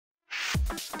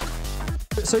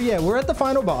So yeah, we're at the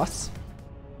final boss.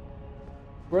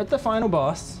 We're at the final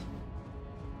boss.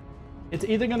 It's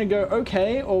either gonna go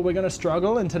okay or we're gonna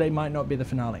struggle, and today might not be the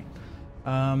finale.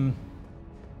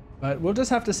 But we'll just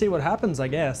have to see what happens, I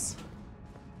guess.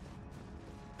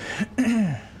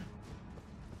 Yeah,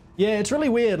 it's really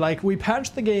weird. Like, we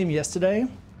patched the game yesterday,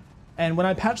 and when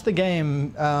I patched the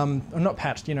game, or not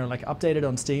patched, you know, like updated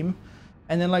on Steam,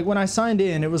 and then like when I signed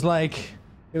in, it was like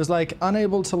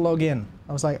unable to log in.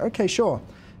 I was like, okay, sure.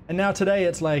 And now today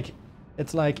it's like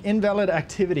invalid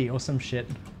activity or some shit.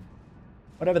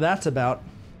 Whatever that's about.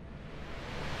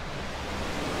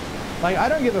 Like, I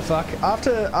don't give a fuck.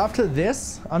 After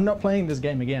this, I'm not playing this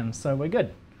game again, so we're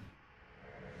good.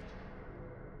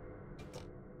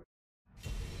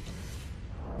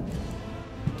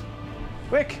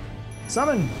 Quick!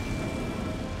 Summon!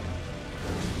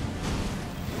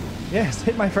 Yes,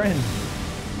 hit my friend.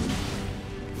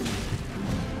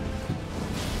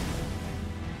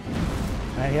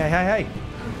 Hey, hey, hey, hey!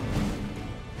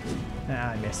 Ah,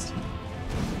 I missed.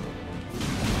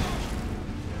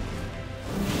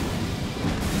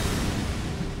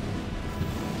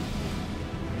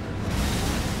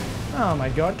 Oh my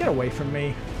god, get away from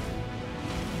me.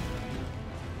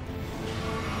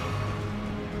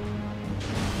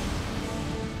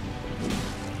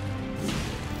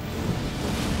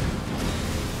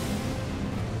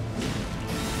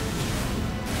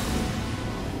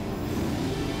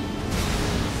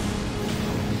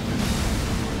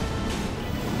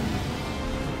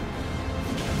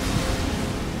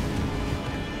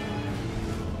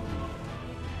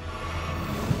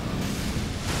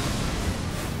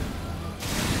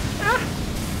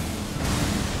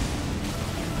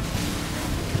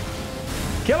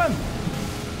 Kill him!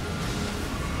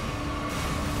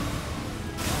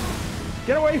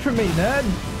 Get away from me, nerd!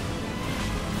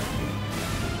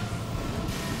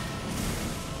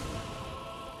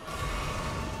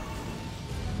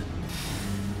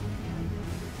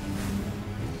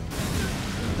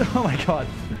 Oh my god.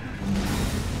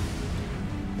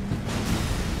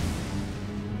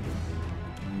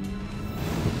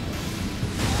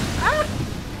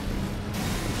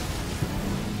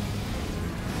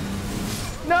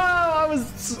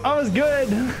 I was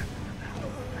good.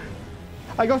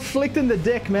 I got flicked in the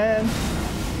dick, man.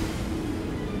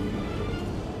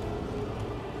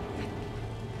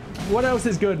 What else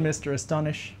is good, Mr.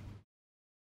 Astonish?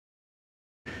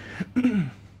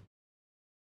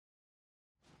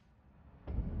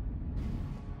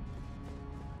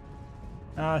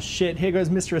 Ah, shit. Here goes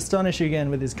Mr. Astonish again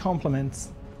with his compliments.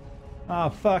 Ah,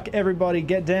 fuck. Everybody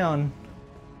get down.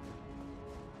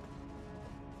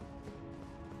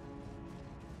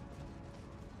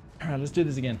 Alright, let's do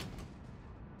this again.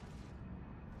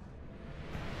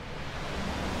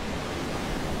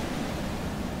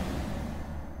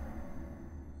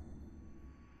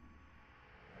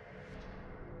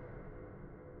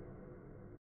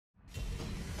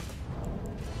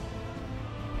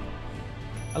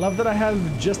 I love that I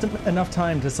have just enough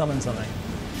time to summon something.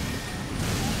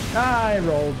 Ah, I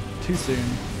rolled too soon.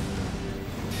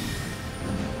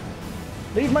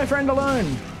 Leave my friend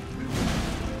alone!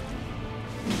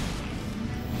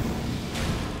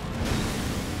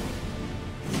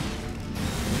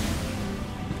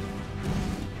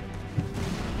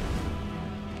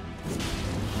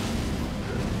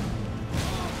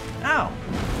 Ow!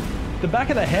 The back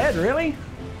of the head, really?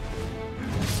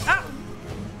 Ah!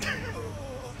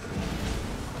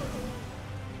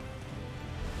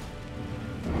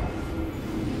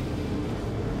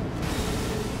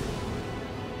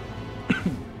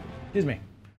 Excuse me.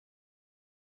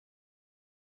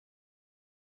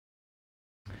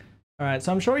 Alright,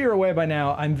 so I'm sure you're aware by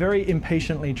now, I'm very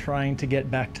impatiently trying to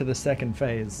get back to the second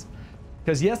phase.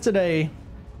 Because yesterday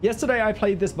I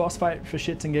played this boss fight for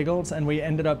shits and giggles, and we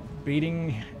ended up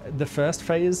beating the first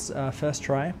phase, first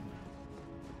try.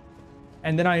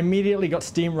 And then I immediately got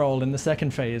steamrolled in the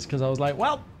second phase, because I was like,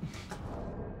 well...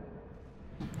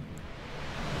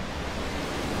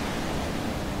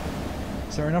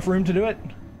 Is there enough room to do it?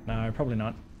 No, probably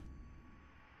not.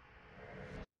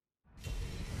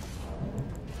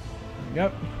 There we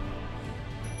go.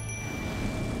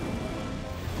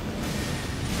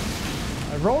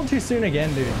 I rolled too soon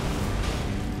again, dude.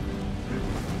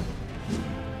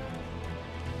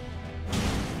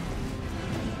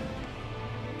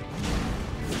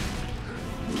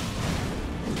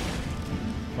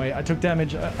 Wait, I took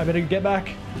damage. I better get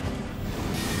back.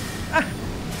 Ah!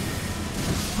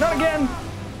 Not again!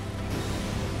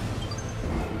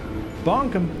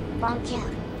 Bonkem.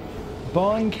 Bonkem.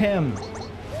 Bonkem.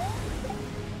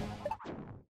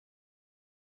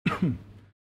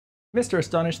 Mr.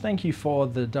 Astonished, thank you for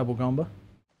the double gomba.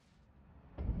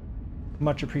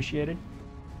 Much appreciated.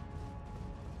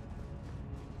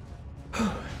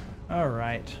 All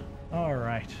right. All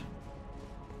right.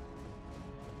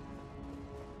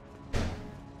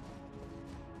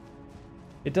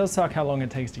 It does suck how long it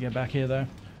takes to get back here, though.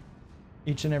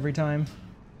 Each and every time.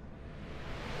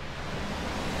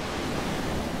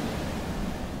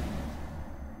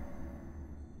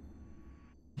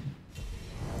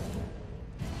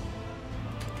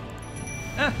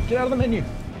 Ah, get out of the menu.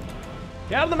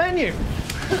 Get out of the menu.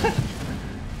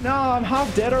 No, I'm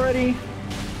half dead already.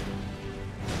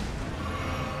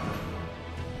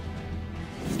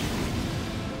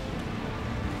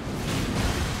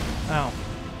 Ow.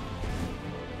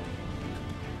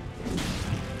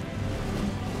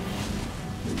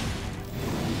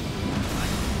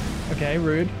 Okay,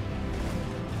 rude.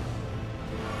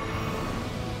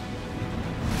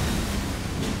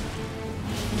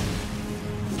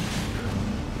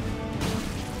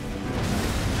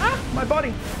 Ah, my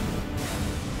body.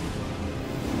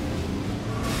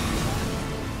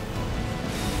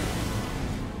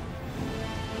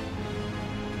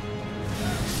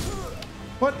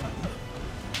 What?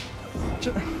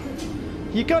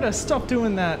 You gotta stop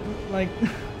doing that. Like. I'm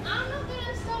not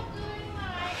gonna stop doing what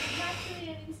I naturally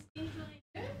and instinctually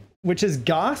do. Which is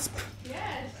gasp?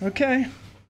 Yes. Okay.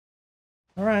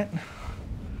 All right.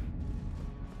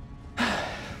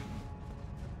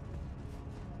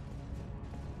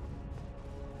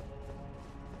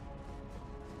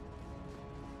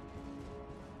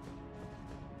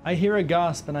 I hear a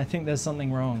gasp and I think there's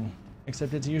something wrong.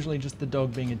 Except it's usually just the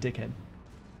dog being a dickhead.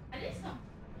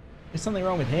 There's something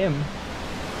wrong with him.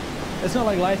 It's not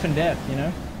like life and death, you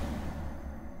know?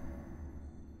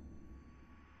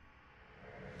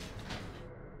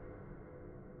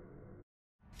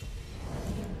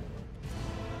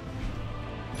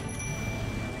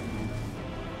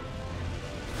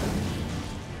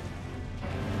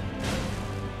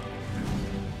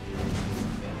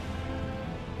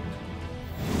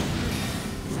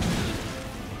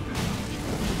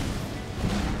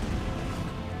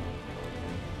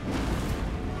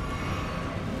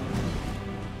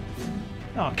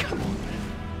 Oh, come on.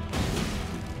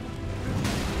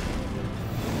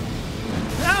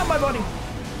 Ah, my body!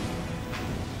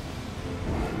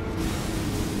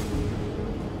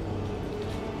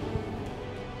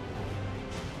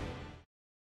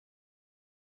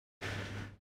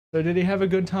 So did he have a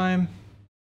good time?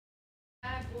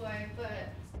 Bad boy, but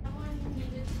someone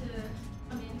needed to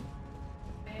come in.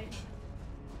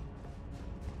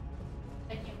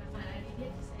 Thank you, my man. I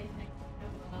needed to say thank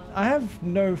you. I have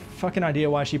no fucking idea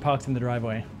why she parks in the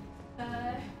driveway.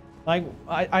 Like,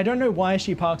 I don't know why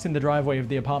she parks in the driveway of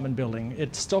the apartment building.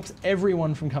 It stops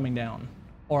everyone from coming down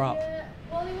or up. Yeah,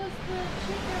 well, it was the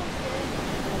chick downstairs.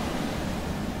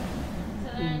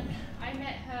 So then I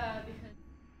met her because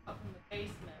up from the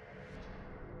basement.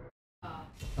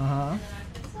 Uh-huh. And then I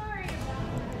said, sorry about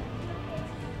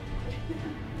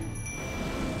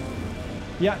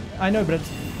that. Yeah, I know, but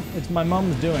it's my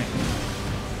mom's doing.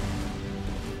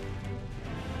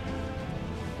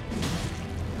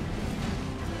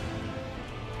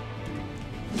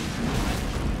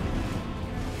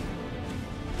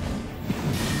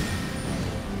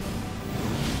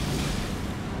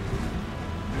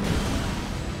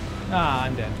 Ah,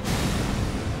 I'm dead.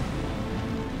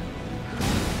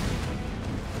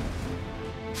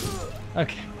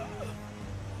 Okay.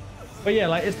 But yeah,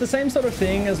 like, it's the same sort of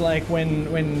thing as like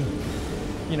when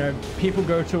you know, people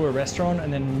go to a restaurant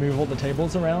and then move all the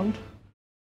tables around.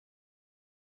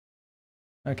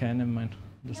 Okay, never mind.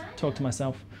 Just talk to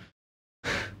myself.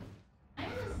 I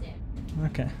understand.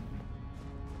 Okay.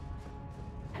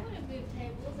 I wouldn't move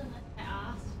tables unless I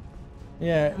asked.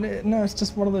 Yeah, no, it's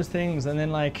just one of those things. And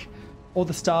then like all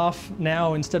the staff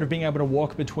now, instead of being able to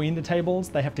walk between the tables,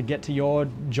 they have to get to your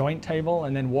joint table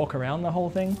and then walk around the whole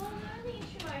thing. Well, the only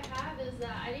issue I have is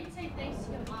that I didn't say thanks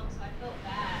to your mom, so I felt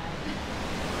bad.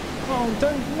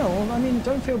 Well,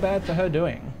 don't feel bad for her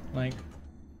doing. Like,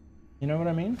 you know what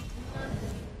I mean?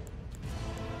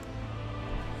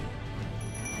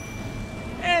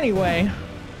 Anyway,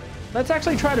 let's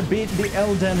actually try to beat the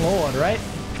Elden Lord, right?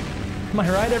 Am I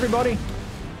right, everybody?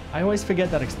 I always forget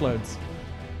that explodes.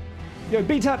 Yo,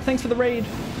 B-Tap, thanks for the raid.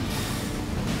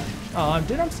 Oh,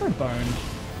 dude, I'm so boned.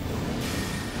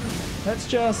 Let's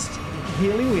just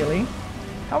healy wheelie.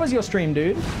 How was your stream,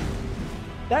 dude?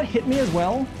 That hit me as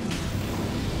well.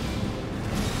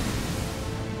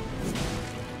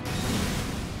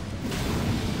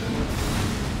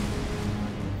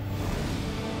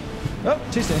 Oh,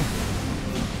 too soon.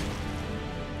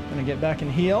 Gonna get back and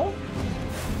heal.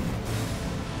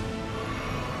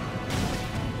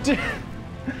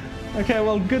 Okay,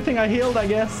 well, good thing I healed, I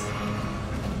guess.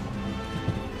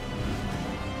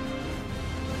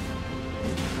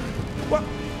 What?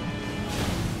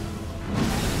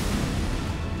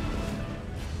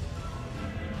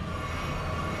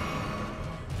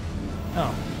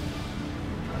 Oh.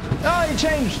 Oh, he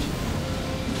changed!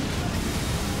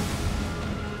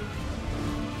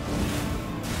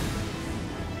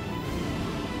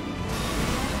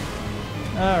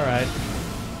 Alright.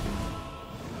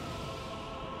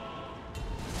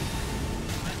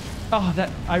 Oh,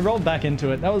 I rolled back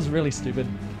into it. That was really stupid.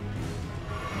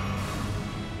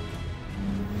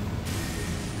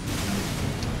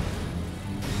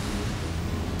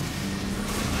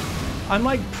 I'm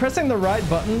like pressing the right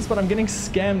buttons, but I'm getting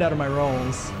scammed out of my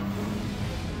rolls.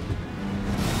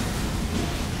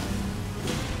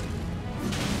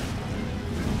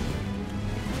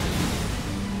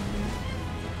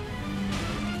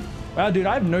 Wow, dude,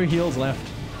 I have no heals left.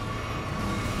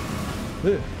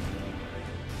 Ugh.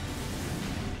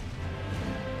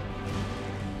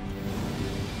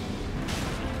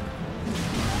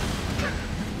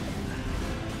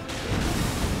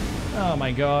 Oh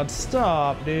my god,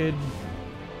 stop, dude.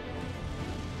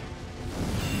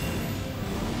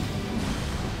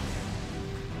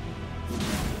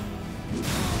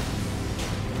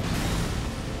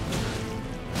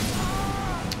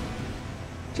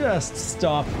 Just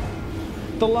stop.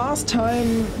 The last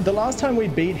time we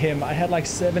beat him, I had like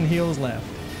 7 heals left.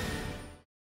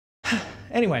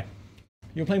 Anyway,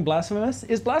 you're playing Blasphemous?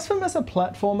 Is Blasphemous a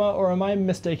platformer, or am I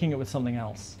mistaking it with something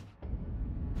else?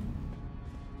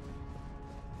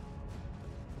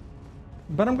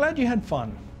 But I'm glad you had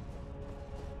fun.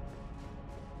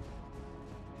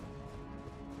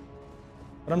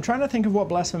 But I'm trying to think of what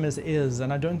Blasphemous is,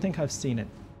 and I don't think I've seen it.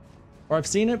 Or I've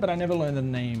seen it, but I never learned the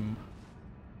name.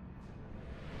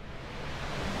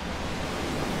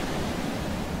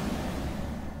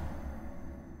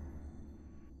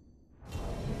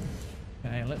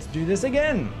 Okay, let's do this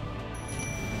again.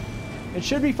 It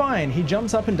should be fine. He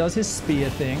jumps up and does his spear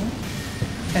thing,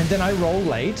 and then I roll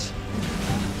late,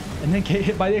 and then get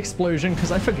hit by the explosion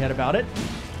because I forget about it.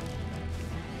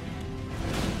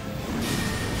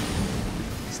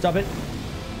 Stop it.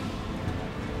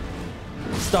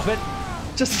 Stop it.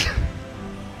 Just...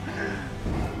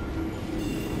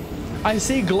 I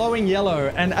see glowing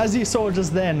yellow, and as you saw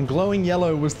just then, glowing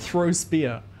yellow was throw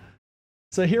spear.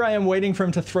 So here I am waiting for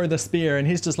him to throw the spear, and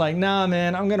he's just like, nah,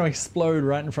 man, I'm gonna explode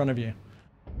right in front of you.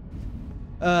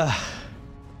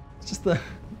 It's just the...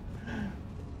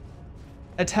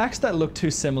 attacks that look too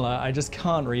similar, I just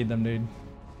can't read them, dude.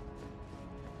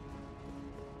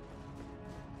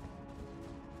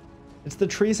 It's the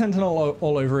Tree Sentinel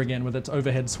all over again with its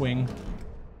overhead swing.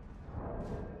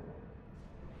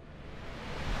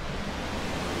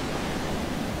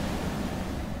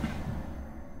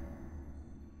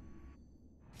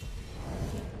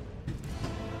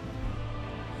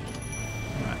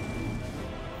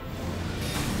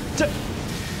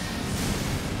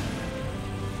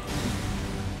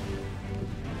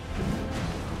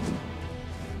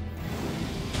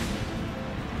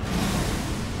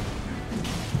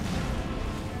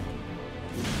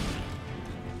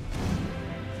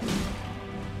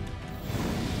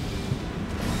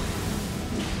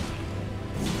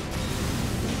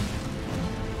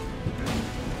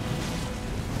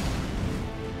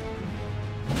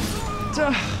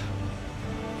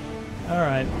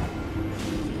 Alright.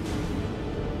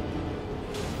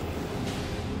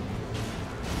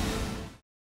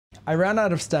 I ran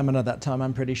out of stamina that time,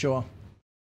 I'm pretty sure.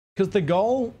 Because the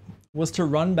goal was to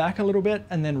run back a little bit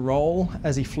and then roll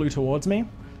as he flew towards me.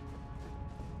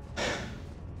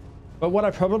 But what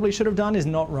I probably should have done is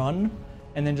not run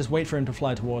and then just wait for him to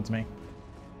fly towards me.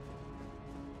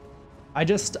 I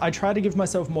try to give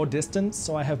myself more distance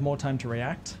so I have more time to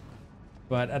react.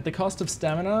 But at the cost of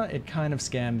stamina, it kind of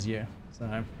scams you,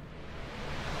 so.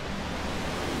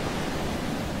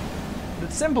 But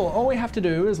it's simple, all we have to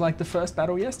do is like the first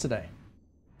battle yesterday.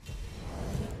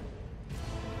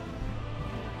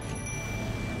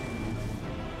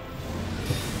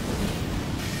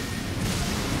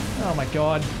 Oh my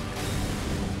god.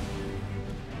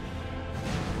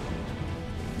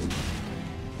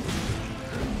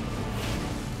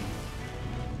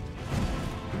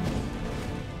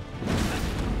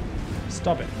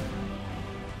 Stop it.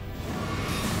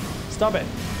 Stop it.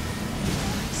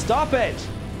 Stop it!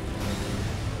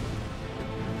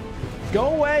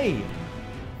 Go away!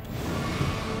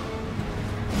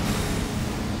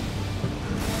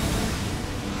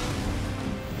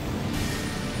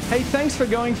 Hey, thanks for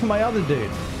going for my other dude.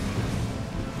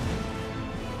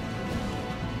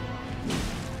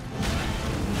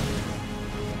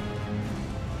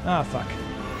 Ah, fuck.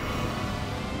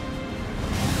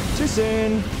 Too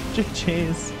soon.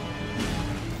 GG's.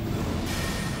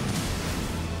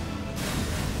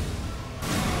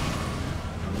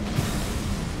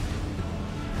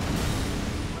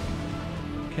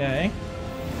 Okay.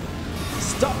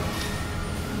 Stop!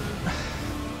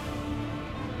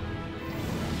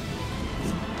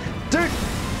 Dude!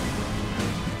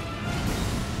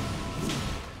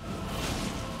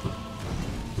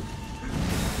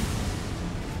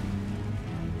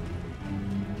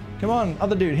 Come on,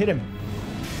 other dude, hit him.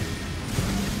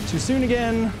 Too soon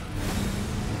again.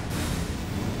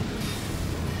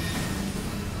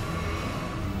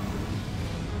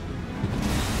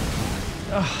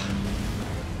 Ugh.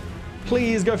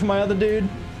 Please go for my other dude.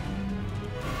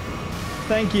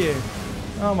 Thank you.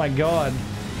 Oh my god.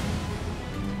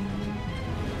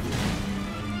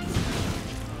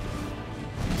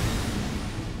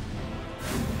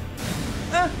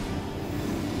 Ah.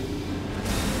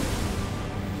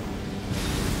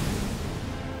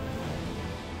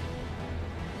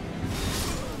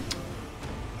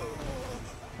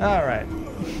 All right.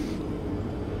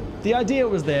 The idea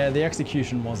was there, the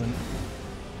execution wasn't.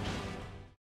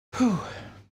 Whew.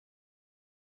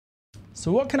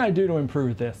 So what can I do to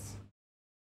improve this?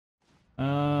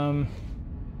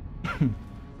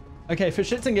 Okay, for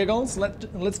shits and giggles,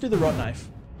 let's do the rot knife.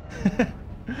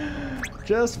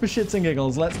 Just for shits and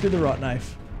giggles, let's do the rot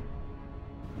knife.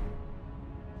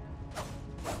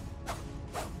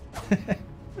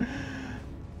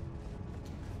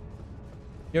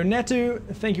 Yo, Netu,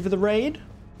 thank you for the raid.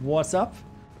 What's up?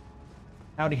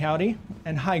 Howdy, howdy.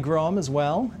 And hi, Grom as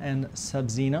well, and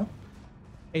Subzina.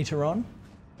 Ateron.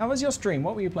 How was your stream?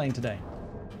 What were you playing today?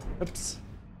 Oops.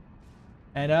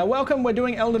 And welcome, we're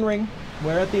doing Elden Ring.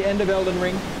 We're at the end of Elden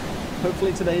Ring.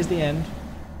 Hopefully today's the end.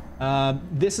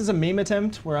 This is a meme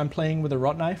attempt where I'm playing with a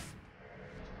rot knife.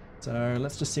 So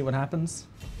let's just see what happens.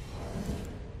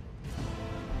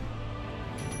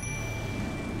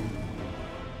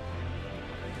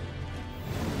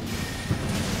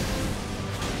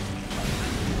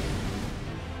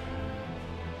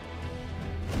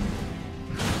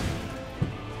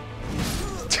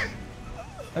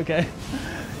 Okay.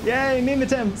 Yay, meme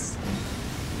attempts!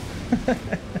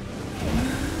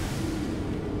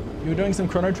 You were doing some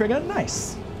Chrono Trigger?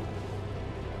 Nice!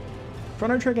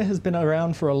 Chrono Trigger has been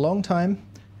around for a long time,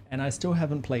 and I still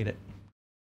haven't played it.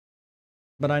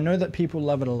 But I know that people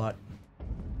love it a lot.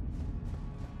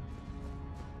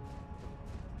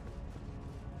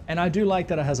 And I do like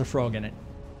that it has a frog in it.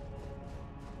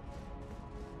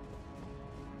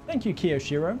 Thank you,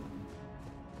 Kiyoshiro.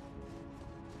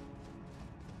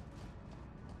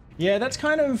 Yeah, that's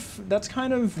kind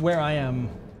of where I am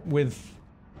with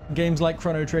games like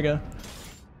Chrono Trigger.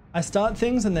 I start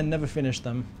things and then never finish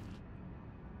them.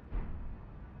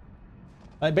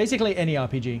 Like basically any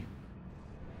RPG.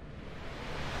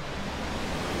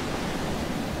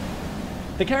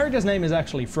 The character's name is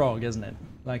actually Frog, isn't it?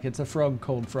 Like it's a frog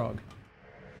called Frog.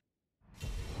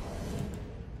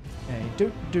 Okay,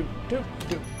 do.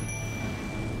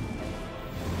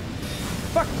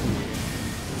 Fuck!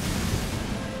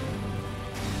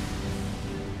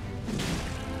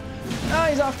 Ah,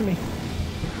 he's after me.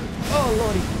 Oh,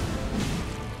 lordy.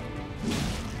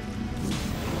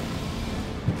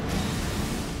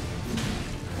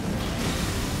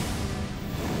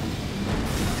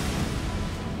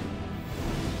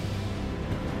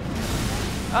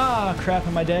 Ah, crap,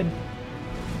 am I dead?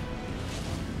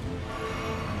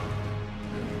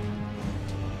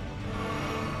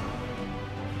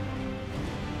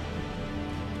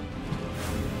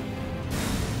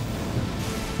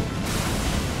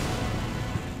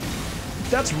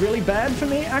 That's really bad for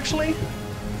me, actually.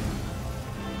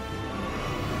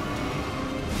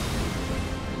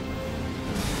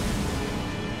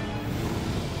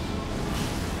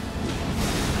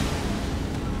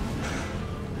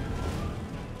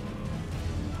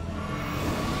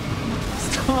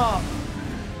 Stop.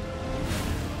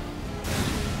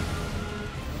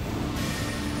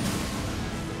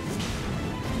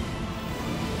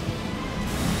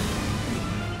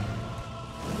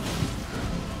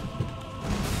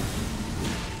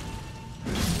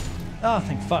 Oh,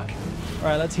 thank fuck. All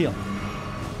right, let's heal.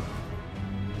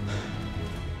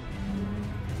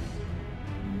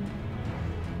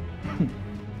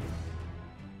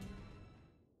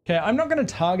 Okay, I'm not going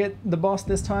to target the boss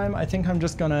this time. I think I'm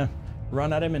just going to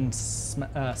run at him and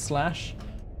slash.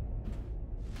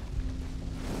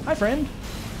 Hi, friend.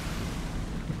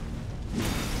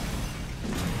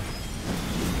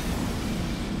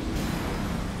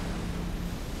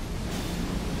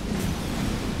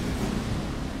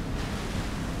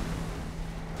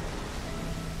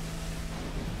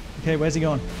 Okay, where's he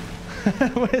gone?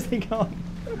 Where's he gone?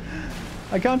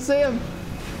 I can't see him.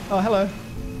 Oh, hello.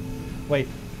 Wait,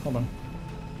 hold on.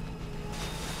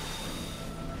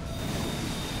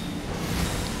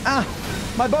 Ah,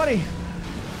 my body.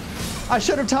 I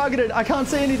should have targeted. I can't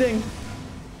see anything.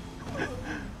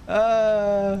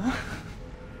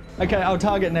 Okay, I'll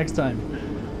target next time.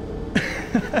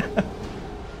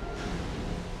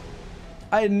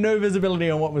 I had no visibility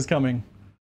on what was coming.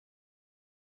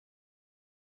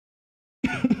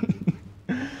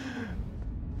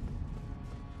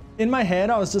 In my head,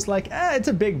 I was just like, it's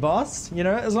a big boss. You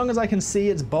know, as long as I can see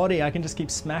its body, I can just keep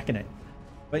smacking it.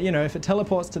 But, you know, if it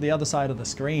teleports to the other side of the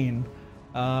screen,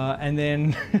 and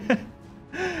then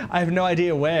I have no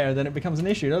idea where, then it becomes an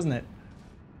issue, doesn't it?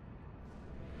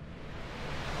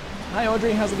 Hi,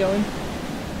 Audrey. How's it going?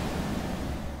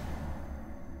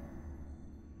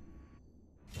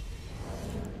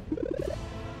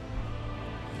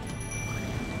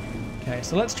 Okay,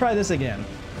 so let's try this again.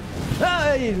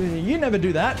 Ah, you never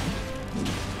do that.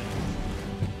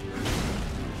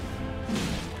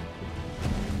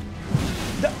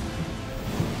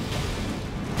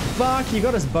 Fuck, you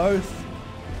got us both.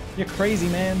 You're crazy,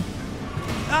 man.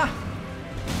 Ah!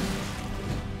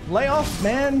 Lay off,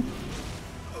 man.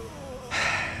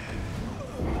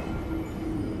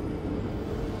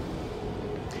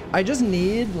 I just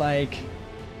need like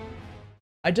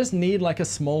a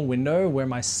small window where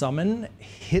my summon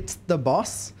hits the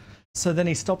boss, so then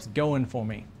he stops going for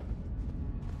me.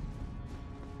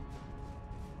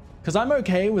 Because I'm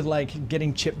okay with like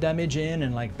getting chip damage in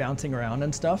and like bouncing around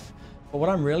and stuff, but what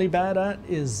I'm really bad at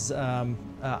is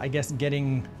I guess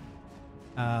getting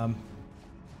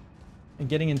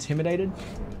intimidated.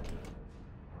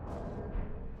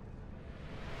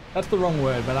 That's the wrong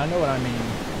word, but I know what I mean.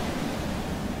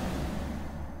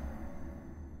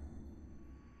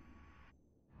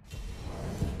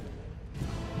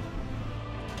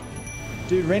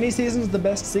 Dude, rainy season's the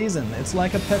best season. It's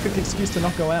like a perfect excuse to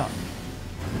not go out.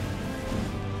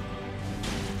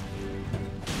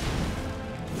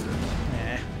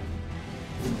 Nah.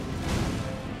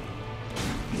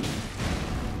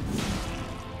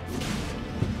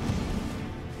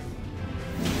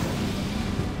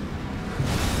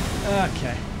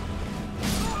 Okay.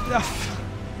 Ugh.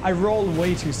 I rolled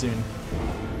way too soon.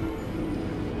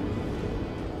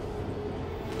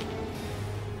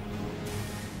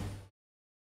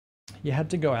 You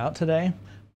had to go out today?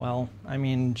 Well, I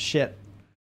mean, shit.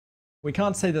 We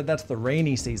can't say that that's the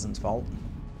rainy season's fault.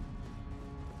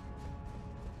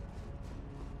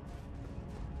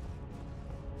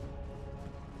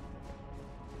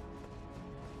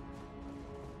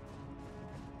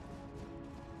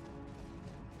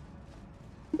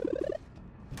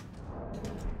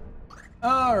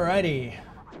 Alrighty.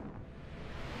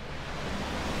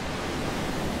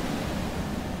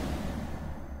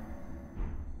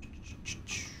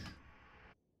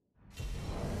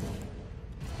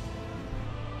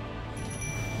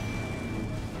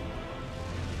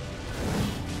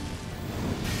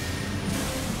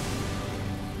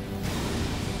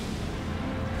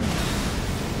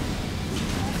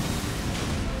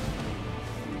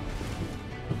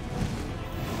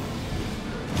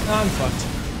 I'm fucked.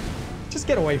 Just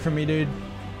get away from me, dude.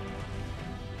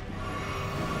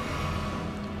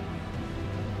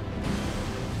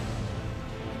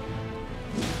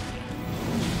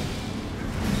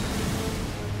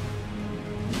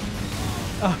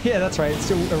 Oh yeah, that's right, it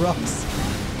still erupts.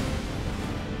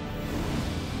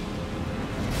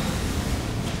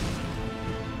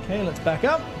 Okay, let's back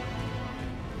up.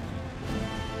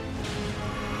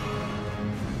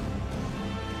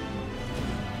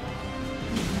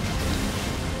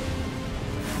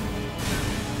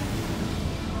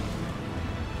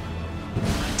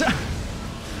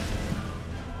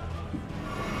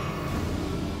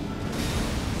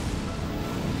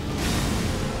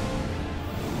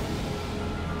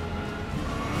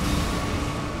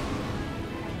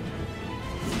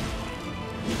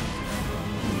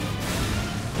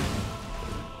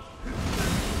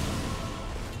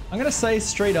 I'm gonna say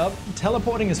straight up,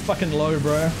 teleporting is fucking low,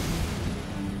 bro.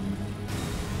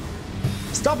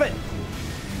 Stop it!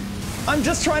 I'm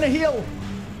just trying to heal!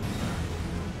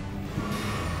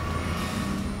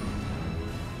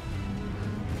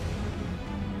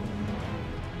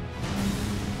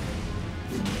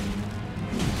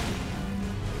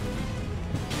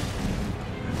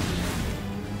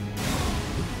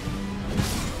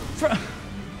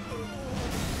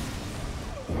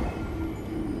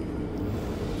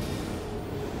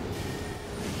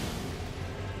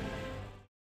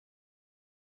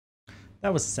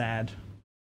 That was sad.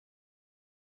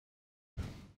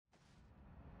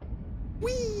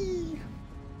 Whee!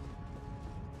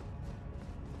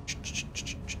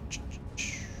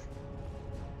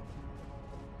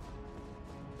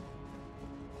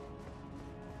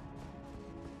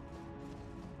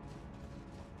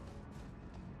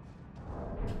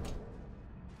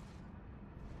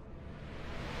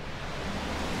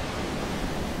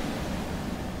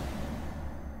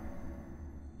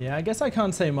 Yeah, I guess I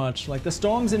can't say much. Like, the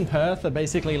storms in Perth are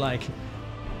basically like,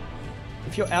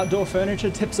 if your outdoor furniture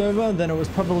tips over, then it was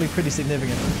probably pretty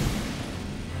significant.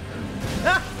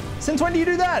 Ah! Since when do you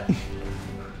do that?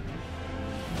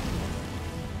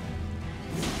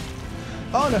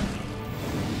 Oh no.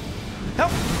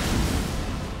 Help!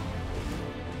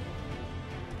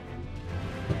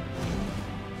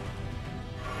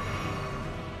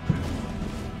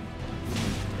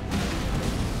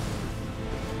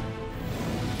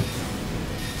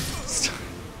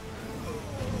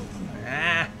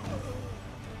 Ah.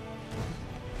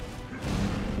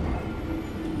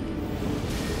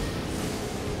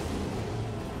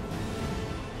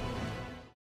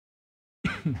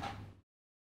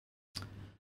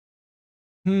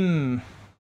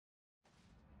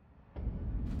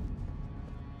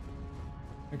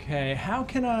 Okay, how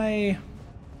can I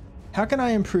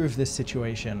improve this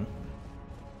situation?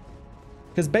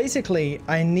 Because basically,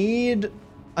 I need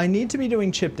to be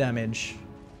doing chip damage.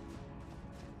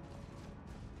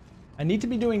 I need to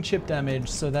be doing chip damage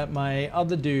so that my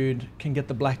other dude can get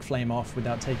the black flame off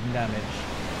without taking damage.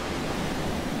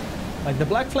 Like, the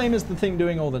black flame is the thing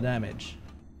doing all the damage.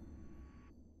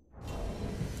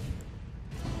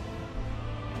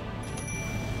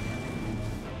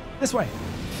 This way.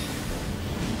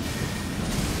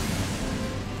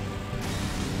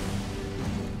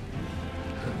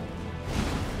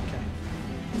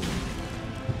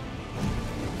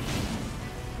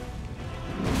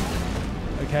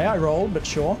 Okay, I rolled, but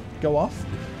sure. Go off.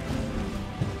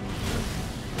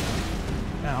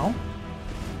 Ow.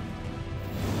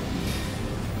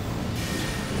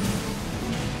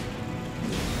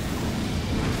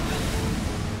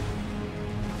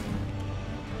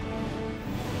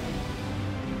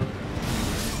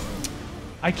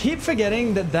 I keep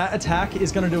forgetting that that attack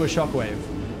is going to do a shockwave.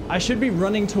 I should be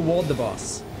running toward the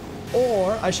boss,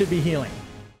 or I should be healing.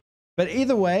 But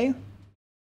either way,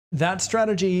 that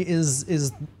strategy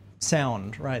is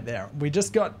sound right there. We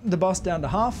just got the boss down to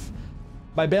half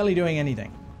by barely doing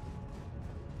anything.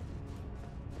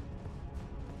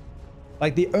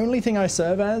 Like, the only thing I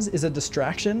serve as is a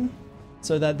distraction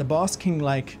so that the boss can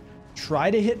like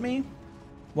try to hit me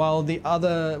while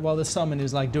the summon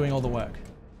is like doing all the work.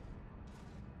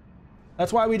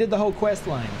 That's why we did the whole quest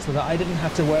line, so that I didn't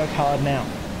have to work hard now.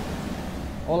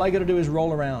 All I gotta do is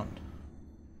roll around.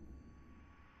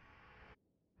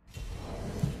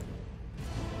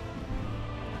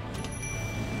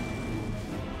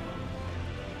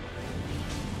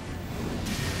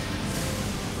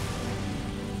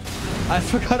 I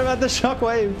forgot about the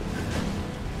shockwave.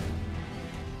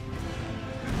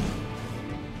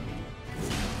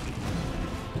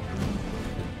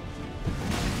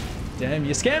 Damn,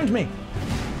 you scammed me.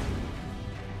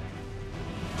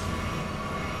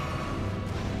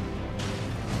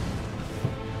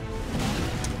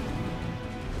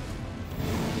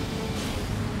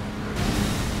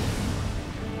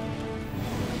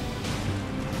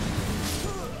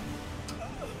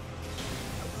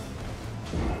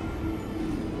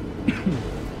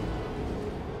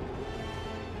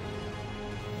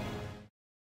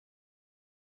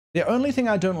 The only thing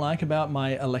I don't like about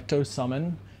my Electo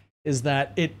summon is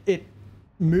that it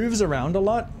moves around a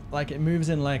lot. Like, it moves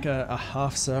in like a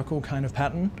half circle kind of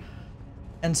pattern.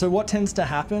 And so what tends to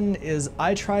happen is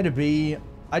I try to be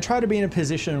in a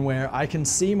position where I can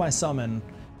see my summon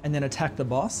and then attack the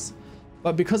boss.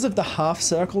 But because of the half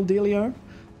circle dealio,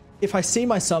 if I see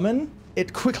my summon,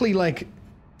 it quickly like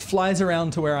flies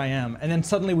around to where I am, and then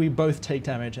suddenly we both take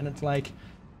damage, and it's like,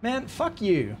 man, fuck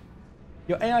you.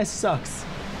 Your AI sucks.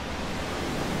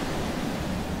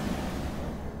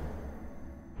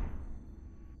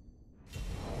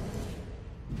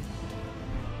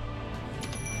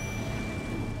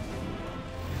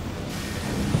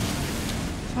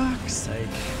 Fuck's sake.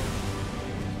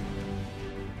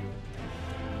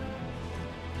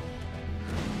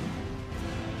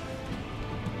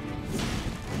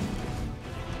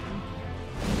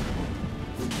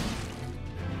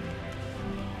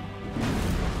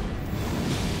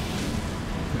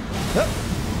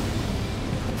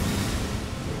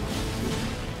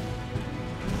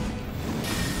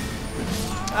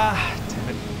 Ah, damn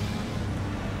it.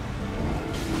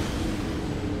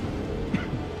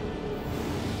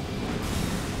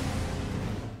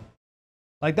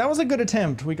 Like, that was a good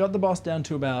attempt. We got the boss down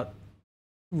to about,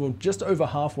 well, just over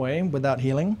halfway without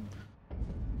healing.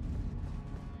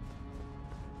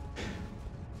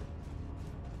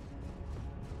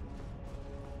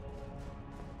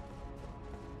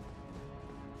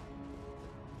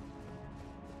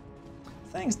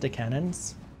 Thanks,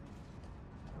 DeCannons.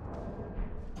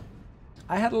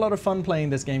 I had a lot of fun playing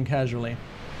this game casually.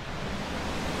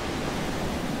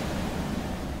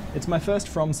 It's my first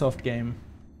FromSoft game,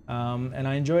 and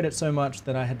I enjoyed it so much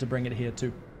that I had to bring it here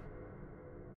too.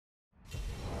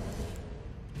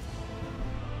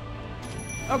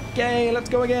 Okay, let's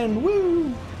go again.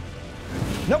 Woo!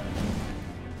 Nope.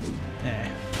 Eh.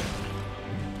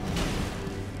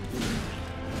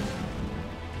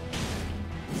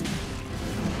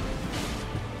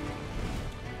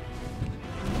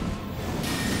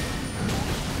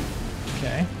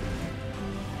 Okay.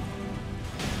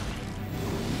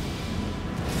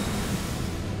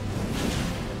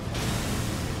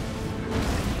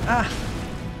 Ah!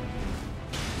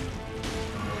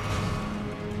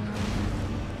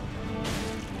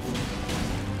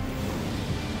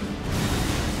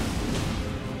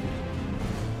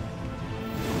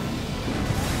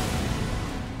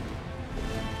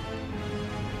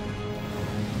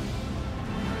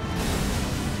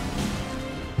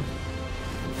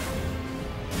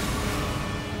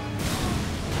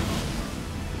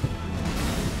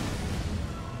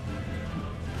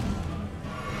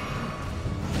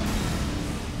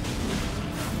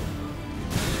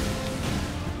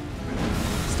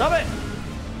 Stop it!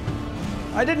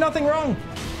 I did nothing wrong!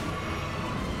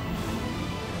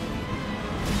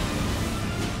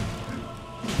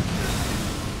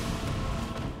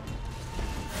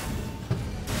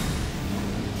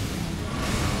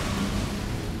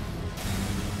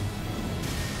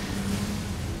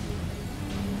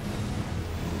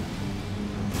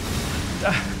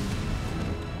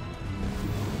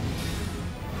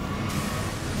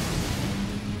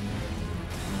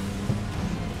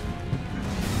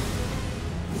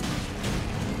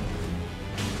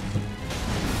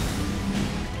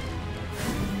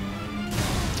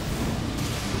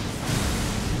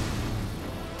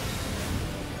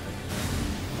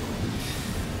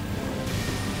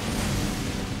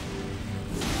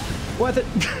 Worth it.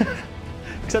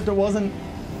 Except it wasn't.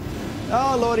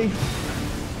 Oh, lordy.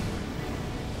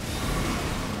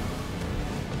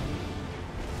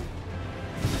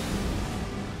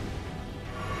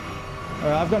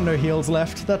 Alright, I've got no heals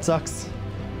left. That sucks.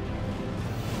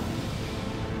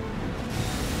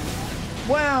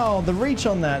 Wow, the reach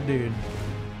on that dude.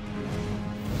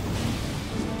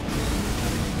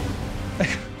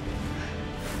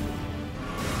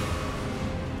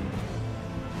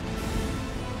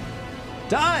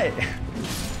 Die!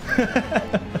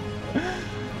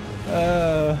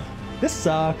 This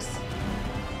sucks.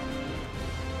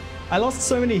 I lost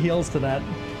so many heals to that.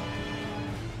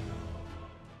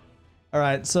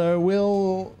 Alright, so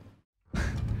we'll...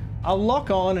 I'll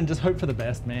lock on and just hope for the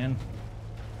best, man.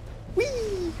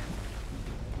 Whee!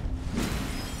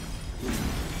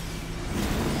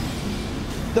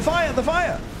 The fire! The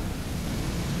fire!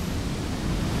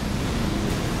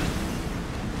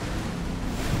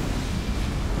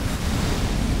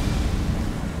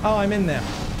 Oh, I'm in there.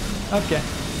 Okay.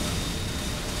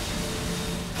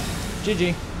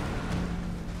 GG.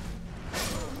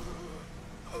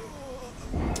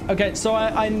 Okay, so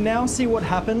I now see what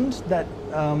happened that,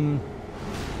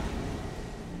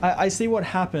 I see what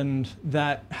happened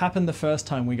that happened the first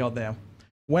time we got there.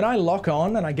 When I lock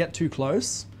on and I get too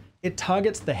close, it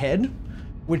targets the head,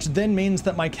 which then means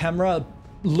that my camera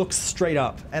looks straight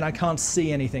up and I can't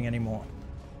see anything anymore.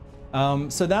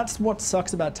 So that's what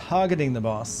sucks about targeting the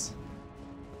boss.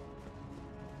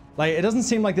 Like, it doesn't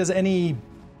seem like there's any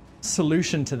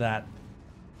solution to that.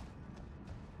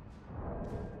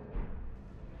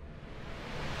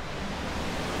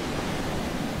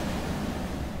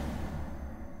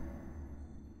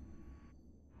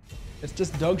 It's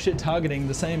just dogshit targeting,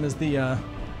 the same as the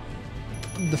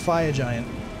fire giant.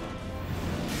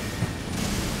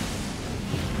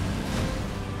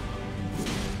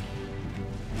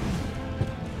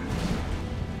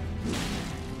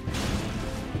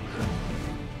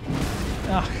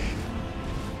 Ugh.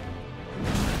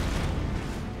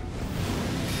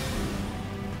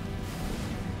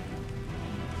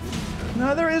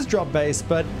 No, there is drop base,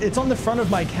 but it's on the front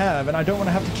of my cab, and I don't want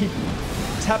to have to keep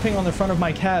tapping on the front of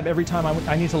my cab every time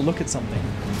I need to look at something.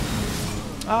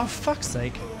 Oh, fuck's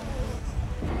sake.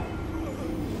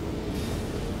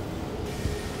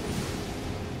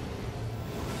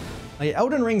 Like,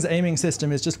 Elden Ring's aiming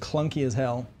system is just clunky as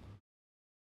hell.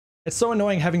 It's so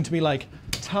annoying having to be like,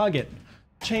 target,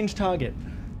 change target.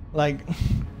 Like,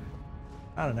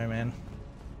 I don't know, man.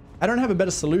 I don't have a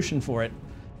better solution for it.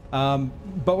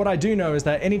 But what I do know is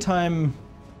that anytime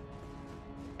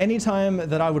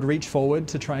that I would reach forward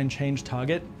to try and change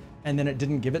target and then it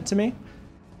didn't give it to me,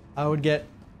 I would get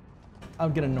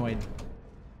annoyed.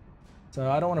 So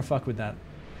I don't want to fuck with that.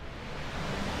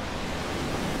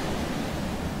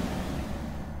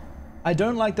 I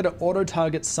don't like that it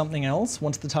auto-targets something else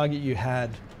once the target you had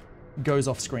goes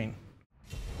off screen.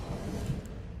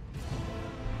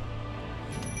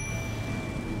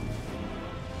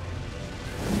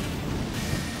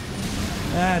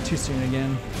 Ah, too soon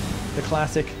again. The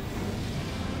classic.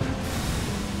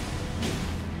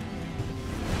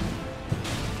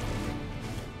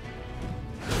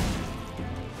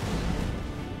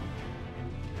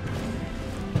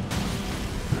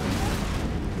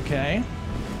 Okay.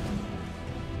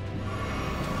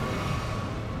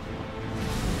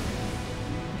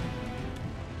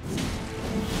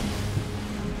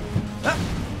 Ah.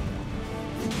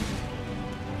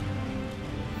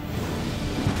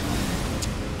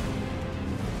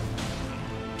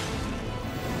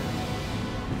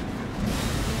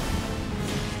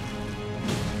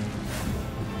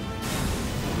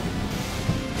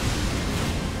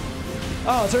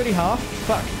 Oh, it's already half?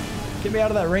 Fuck. Get me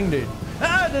out of that ring, dude.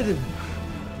 Ah, dude.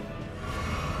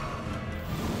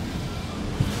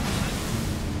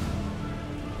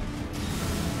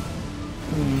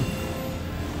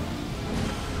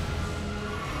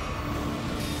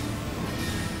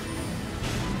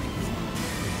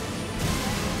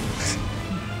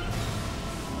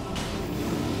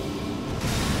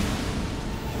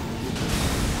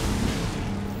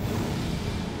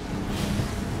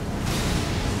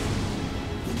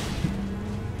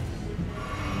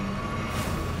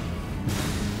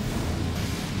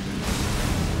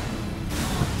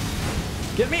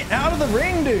 Get me out of the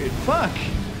ring, dude. Fuck.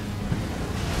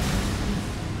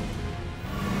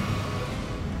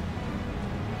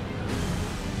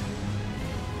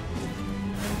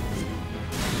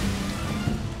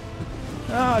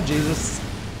 Oh, Jesus.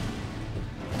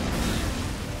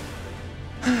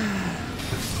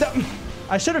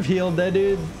 I should have healed there,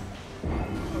 dude.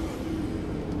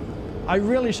 I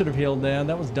really should have healed there.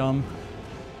 That was dumb.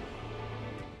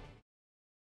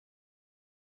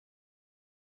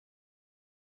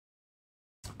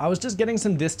 I was just getting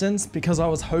some distance because I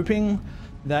was hoping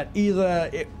that either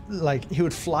he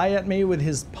would fly at me with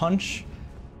his punch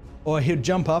or he'd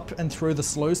jump up and throw the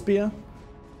slow spear,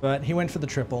 but he went for the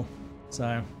triple,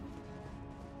 so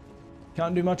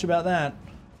can't do much about that.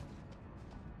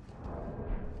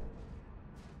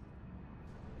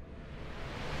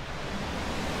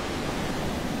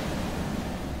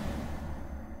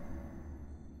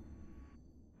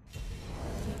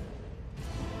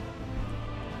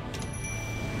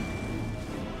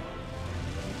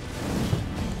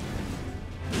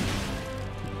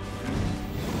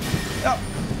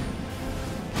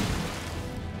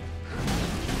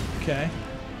 Okay.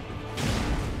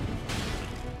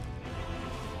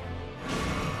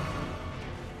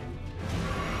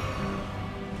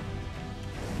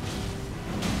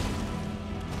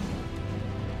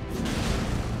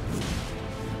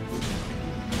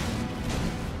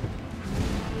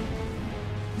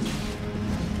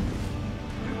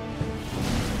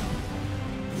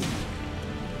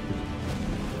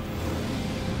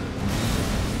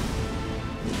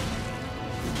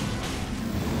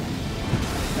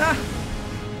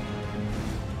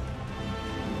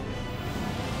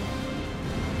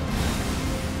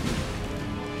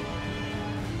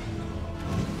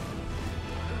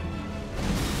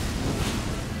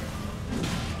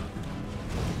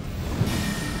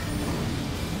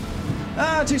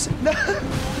 Ah, too soon.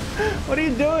 What are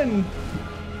you doing?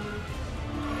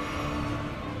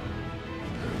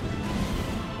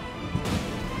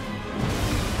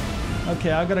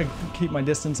 Okay, I gotta keep my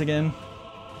distance again.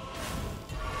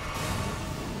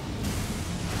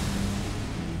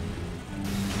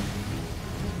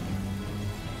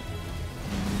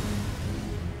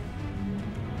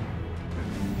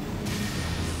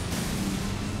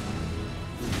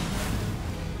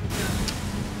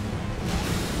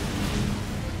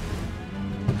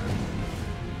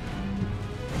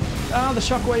 Ah, the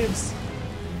shockwaves.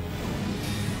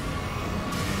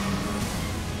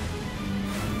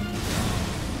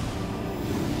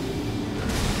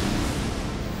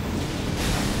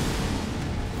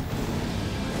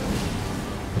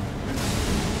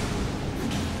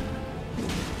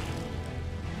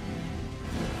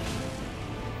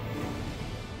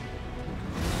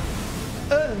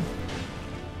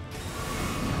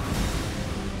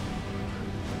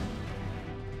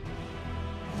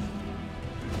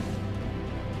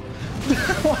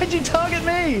 Why'd you target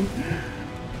me?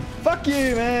 Fuck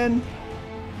you, man.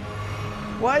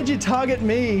 Why'd you target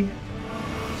me?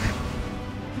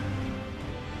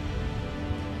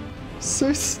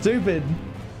 So stupid.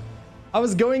 I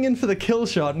was going in for the kill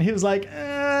shot and he was like,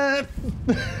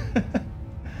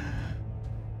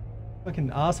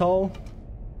 Fucking asshole.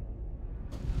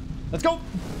 Let's go.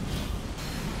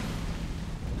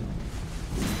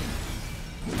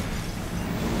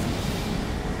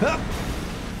 Hup.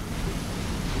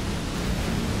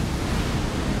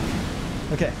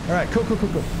 Okay, all right, cool, cool, cool,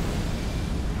 cool.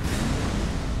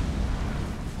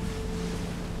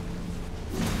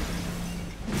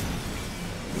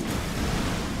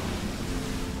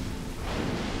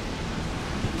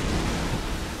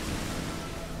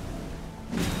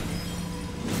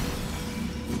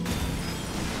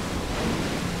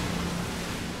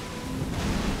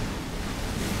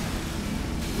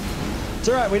 It's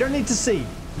all right, we don't need to see.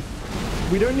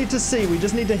 We don't need to see, we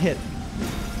just need to hit.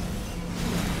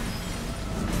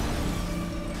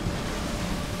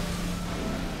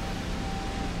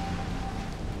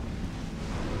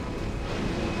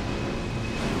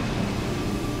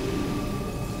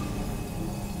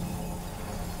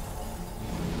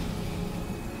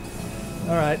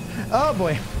 All right. Oh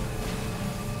boy.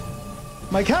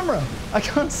 My camera! I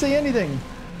can't see anything.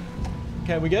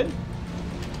 Okay, we good?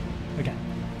 Okay.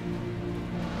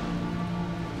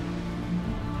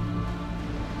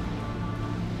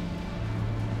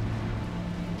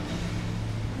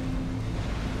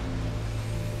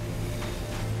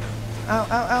 Ow,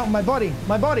 ow, ow, my body,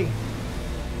 my body.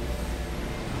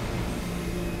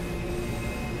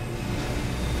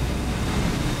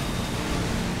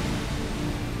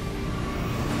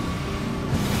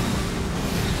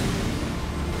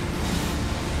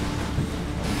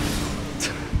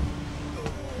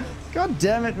 God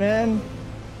damn it, man.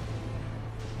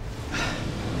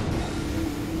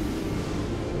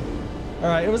 All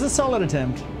right, it was a solid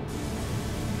attempt.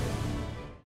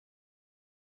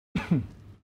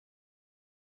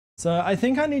 So I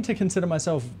think I need to consider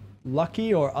myself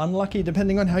lucky or unlucky,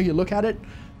 depending on how you look at it.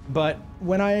 But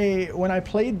when I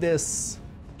played this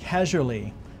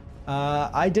casually,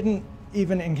 I didn't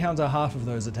even encounter half of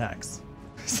those attacks.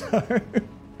 So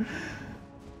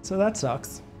that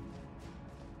sucks.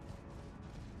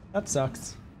 That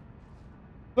sucks.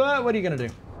 But what are you gonna do?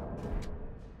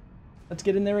 Let's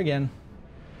get in there again.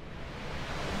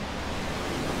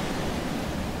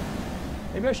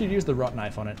 Maybe I should use the rot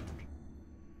knife on it.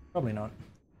 Probably not.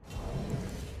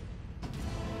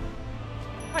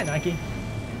 Hi, Nike.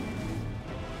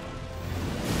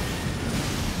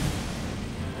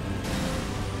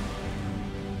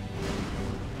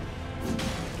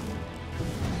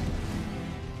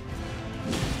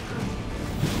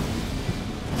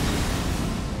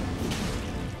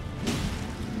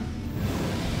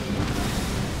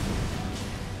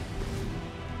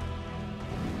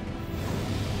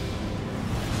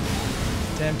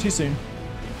 Damn, too soon.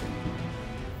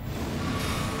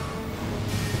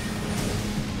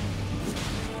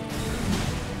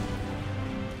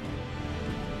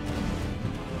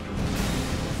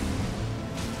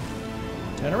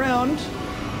 Turn around.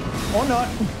 Or not.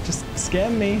 Just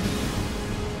scam me.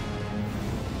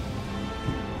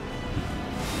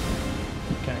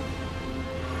 Okay.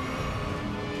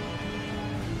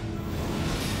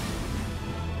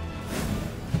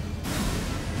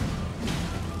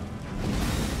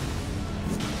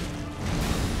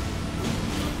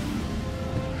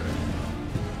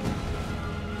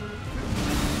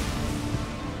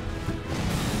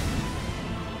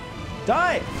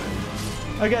 Die!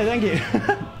 Okay, thank you.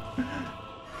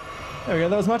 There we go,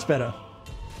 that was much better.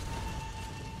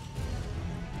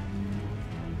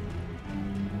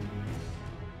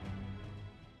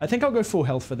 I think I'll go full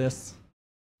health for this.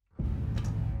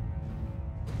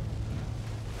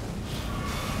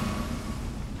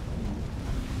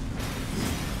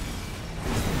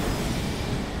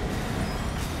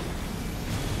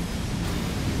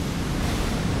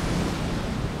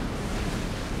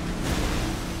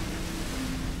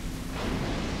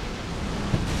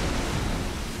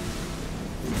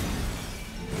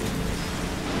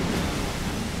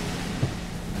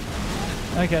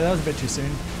 Okay, that was a bit too soon.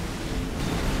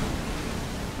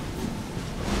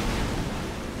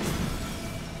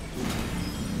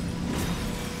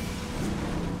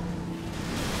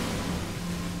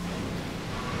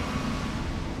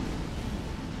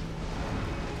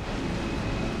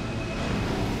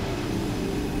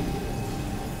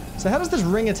 So how does this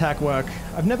ring attack work?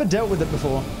 I've never dealt with it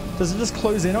before. Does it just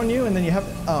close in on you and then you have...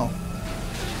 Oh.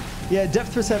 Yeah,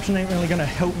 depth perception ain't really gonna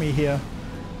help me here.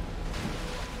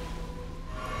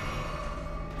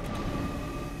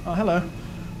 Oh, hello.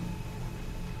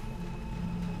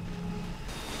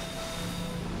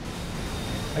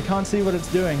 I can't see what it's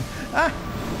doing. Ah!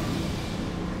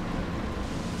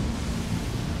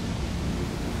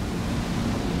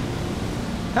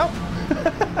 Help!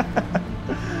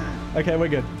 Okay, we're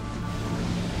good.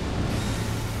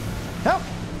 Help!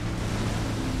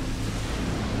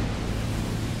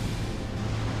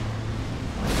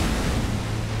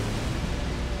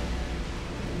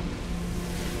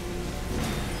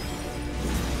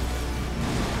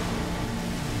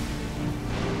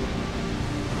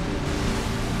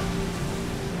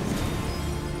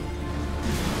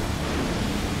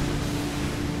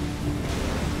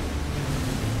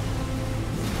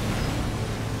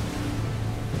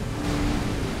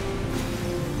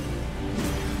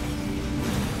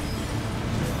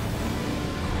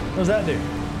 does that do?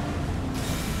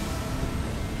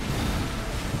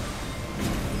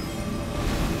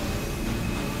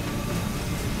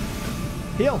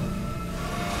 Heal.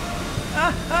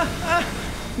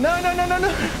 No, no, no, no, no.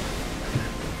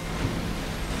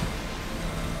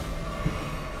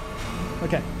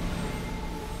 Okay.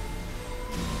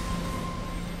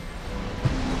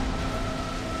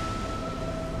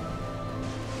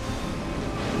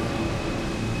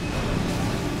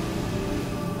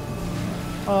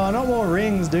 Oh, not more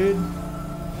rings, dude.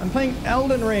 I'm playing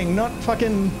Elden Ring, not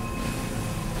fucking...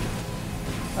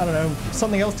 I don't know,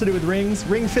 something else to do with rings.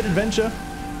 Ring Fit Adventure.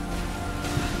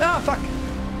 Ah, fuck.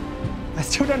 I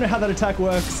still don't know how that attack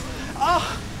works.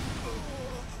 Ah!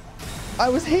 I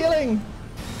was healing!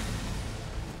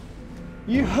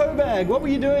 You hoe-bag, what were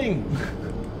you doing?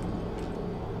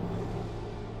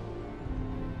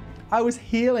 I was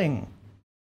healing.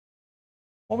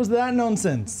 What was that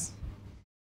nonsense?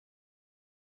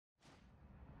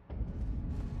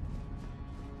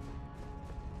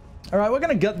 Alright, we're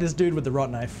gonna gut this dude with the rot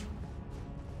knife.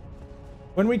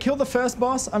 When we kill the first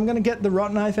boss, I'm gonna get the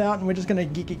rot knife out and we're just gonna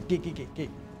geek.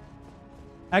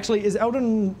 Actually, is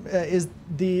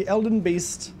the Elden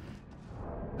Beast,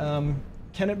 can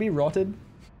it be rotted?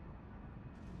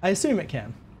 I assume it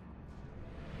can.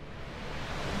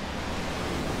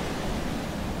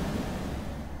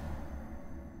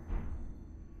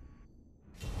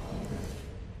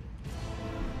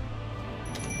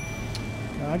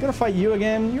 I gotta fight you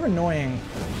again. You're annoying.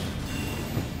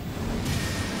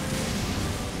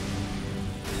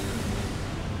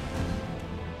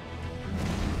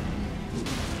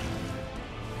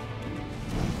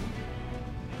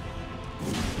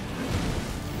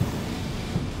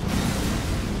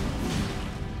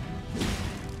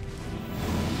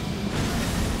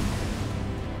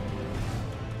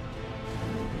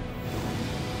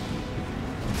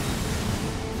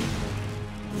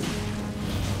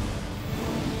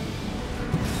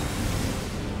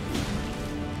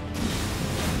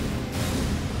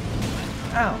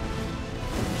 Ow.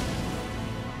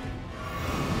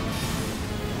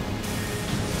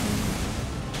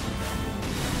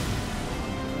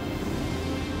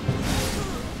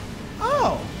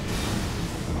 Oh.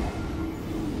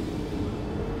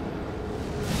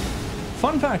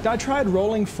 Fun fact, I tried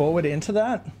rolling forward into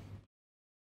that.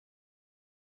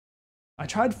 I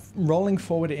tried rolling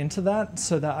forward into that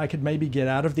so that I could maybe get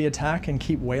out of the attack and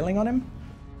keep wailing on him,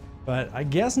 but I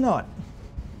guess not.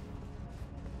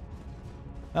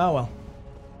 Oh well.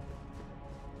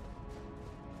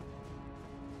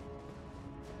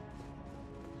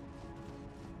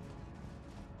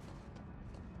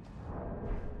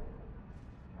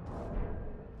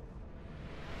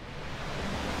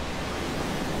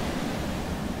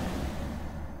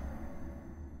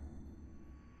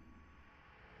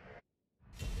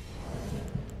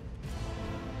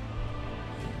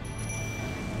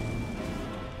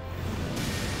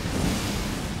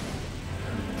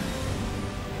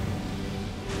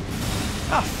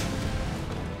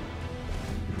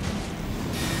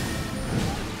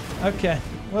 Okay,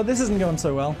 well this isn't going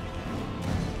so well.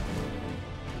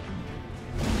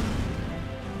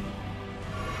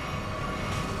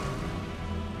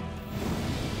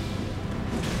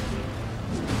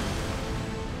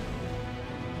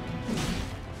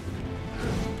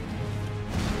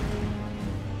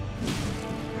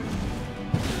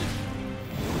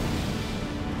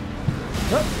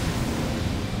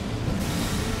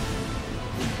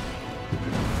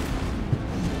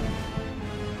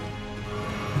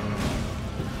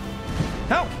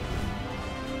 Help!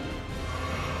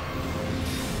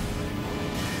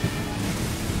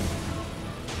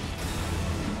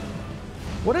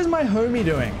 What is my homie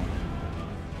doing?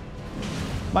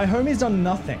 My homie's done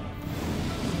nothing.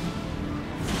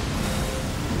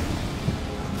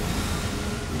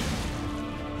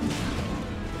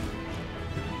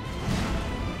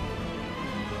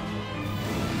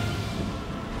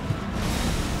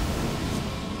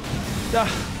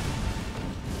 Ah.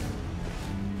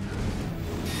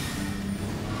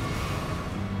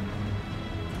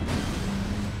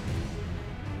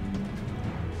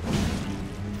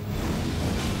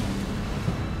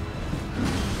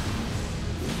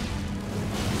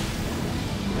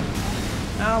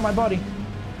 Ow, my body.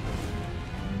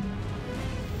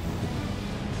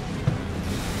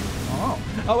 Oh.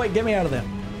 Oh wait, get me out of there.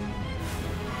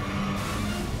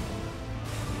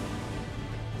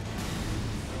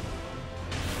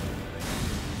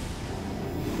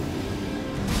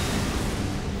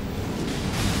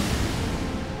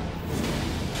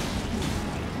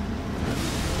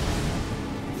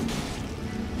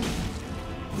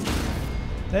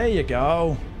 There you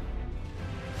go.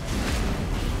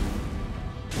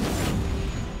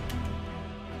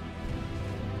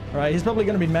 Right, he's probably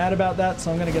going to be mad about that,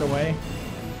 so I'm going to get away.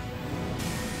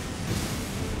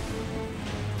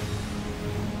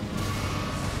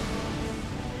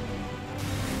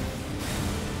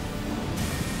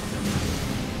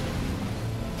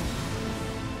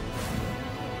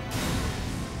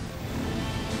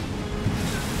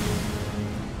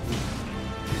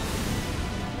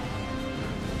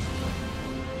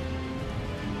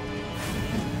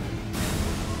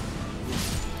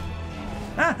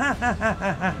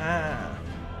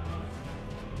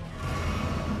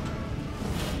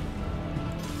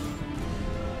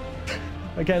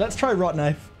 Okay, let's try Rot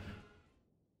Knife.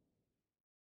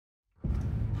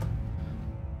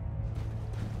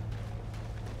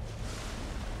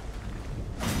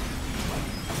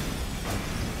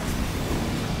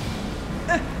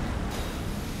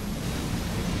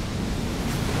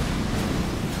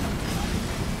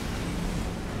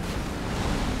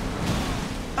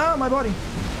 Ah, my body.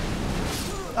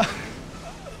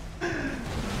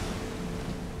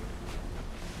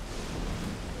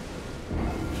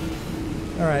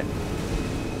 All right.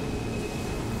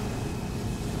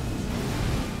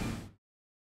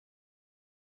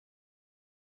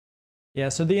 Yeah,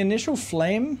 so the initial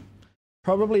flame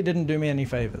probably didn't do me any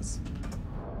favors.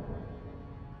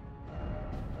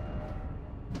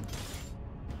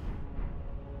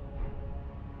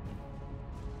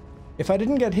 If I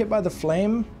didn't get hit by the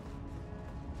flame,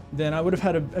 then I would have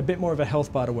had a bit more of a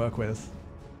health bar to work with.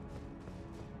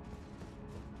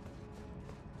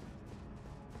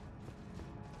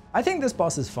 I think this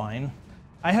boss is fine.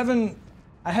 I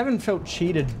haven't felt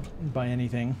cheated by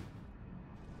anything.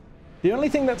 The only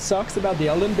thing that sucks about the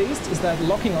Elden Beast is that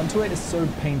locking onto it is so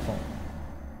painful.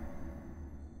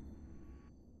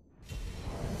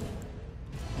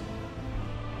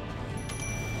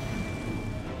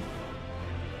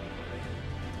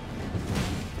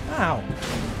 Ow.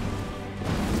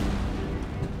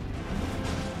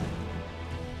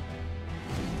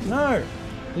 No!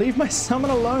 Leave my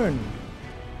summon alone!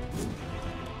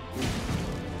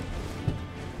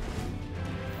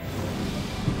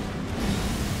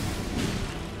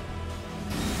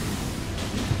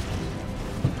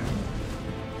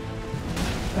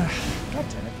 God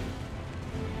damn it.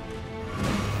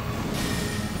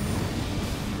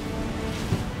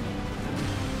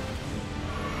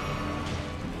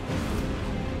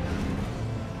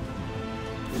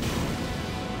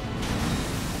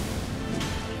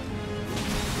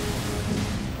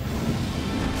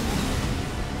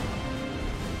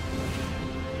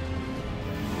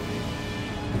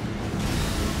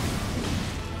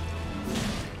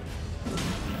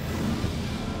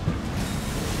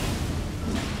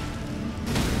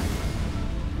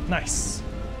 Nice.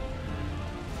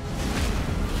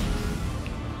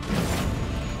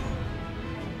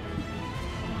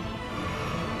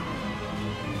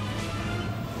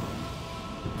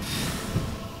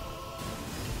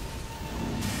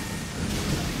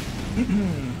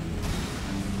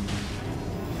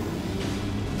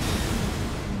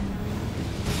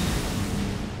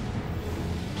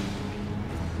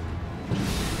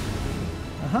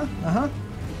 Uh-huh.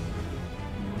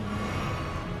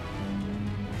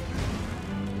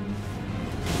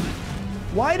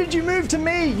 Why did you move to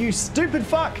me, you stupid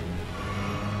fuck?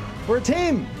 We're a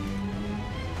team.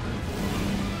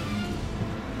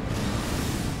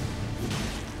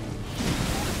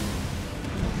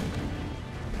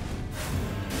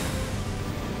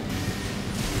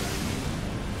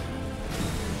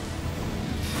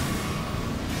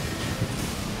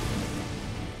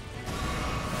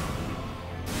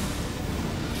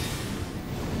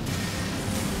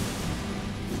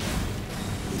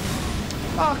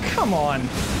 Oh, come on.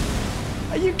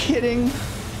 Are you kidding?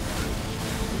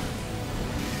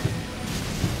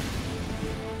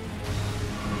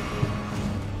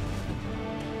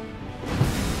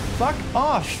 Fuck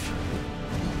off.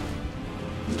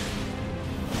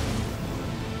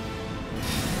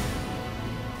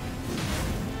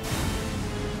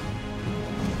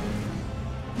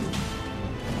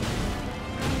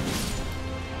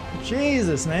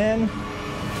 Jesus, man.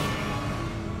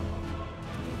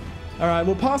 Alright,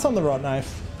 we'll pass on the Rot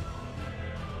Knife.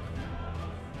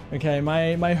 Okay,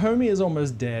 my homie is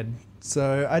almost dead,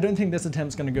 so I don't think this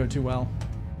attempt's gonna go too well.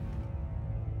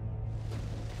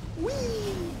 Whee!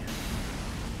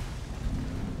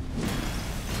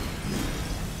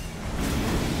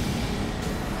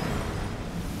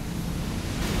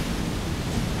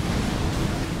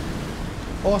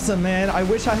 Awesome, man. I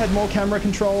wish I had more camera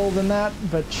control than that,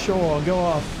 but sure, go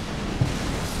off.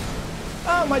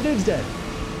 Oh, my dude's dead.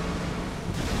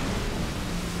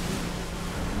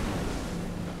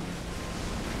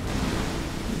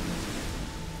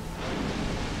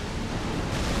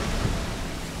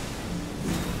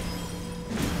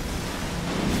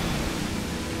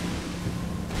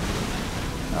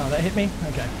 that hit me?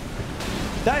 Okay.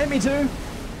 That hit me too?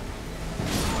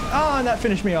 Oh, and that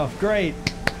finished me off. Great.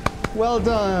 Well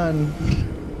done.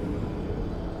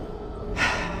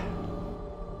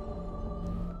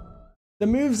 The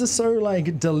moves are so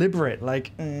like deliberate,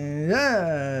 like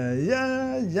yeah.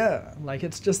 Like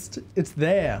it's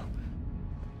there.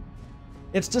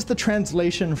 It's just the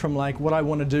translation from like what I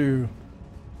want to do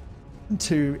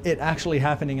to it actually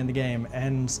happening in the game,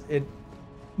 and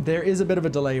there is a bit of a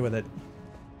delay with it.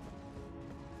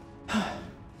 Have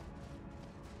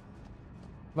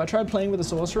I tried playing with a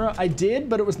sorcerer? I did,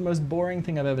 but it was the most boring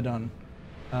thing I've ever done.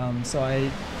 So I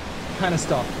kind of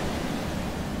stopped.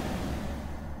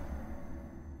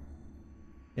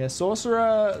 Yeah,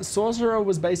 sorcerer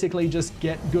was basically just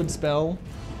get good spell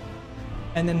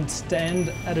and then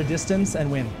stand at a distance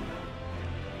and win.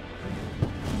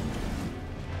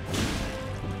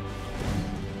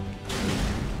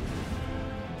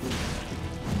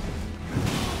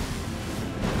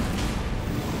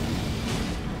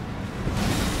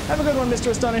 Have a good one,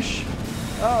 Mr. Astonish.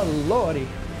 Oh, lordy.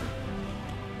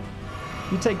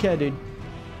 You take care, dude.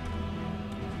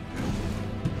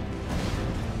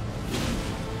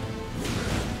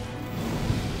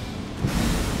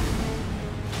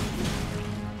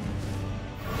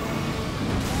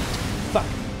 Fuck.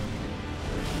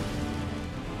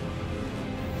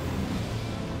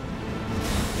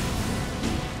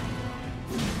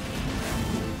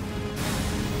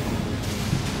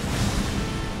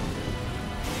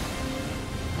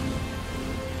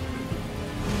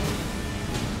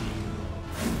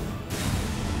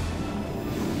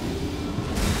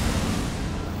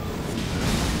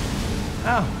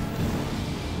 Ow.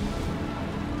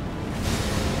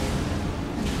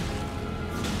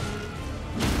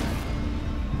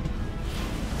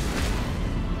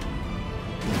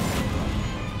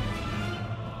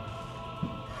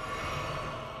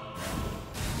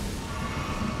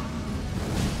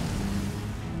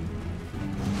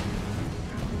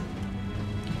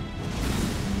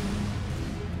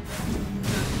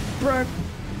 Bro.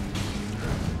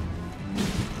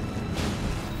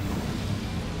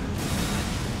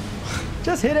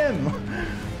 Just hit him!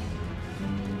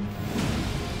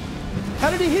 How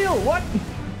did he heal? What?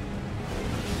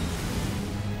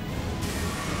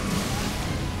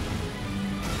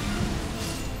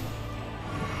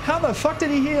 How the fuck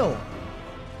did he heal?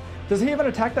 Does he have an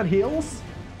attack that heals?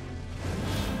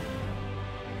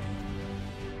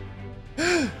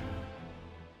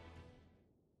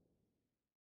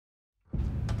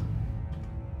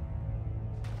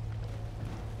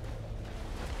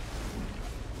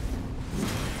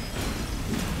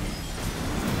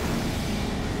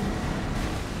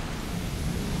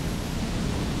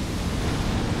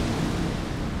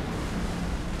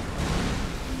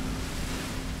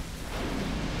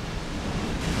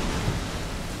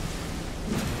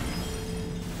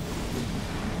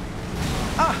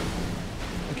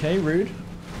 Okay, rude.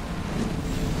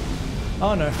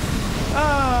 Oh no.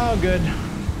 Oh, good.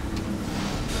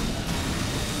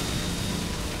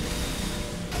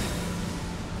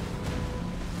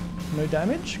 No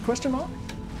damage? Question mark?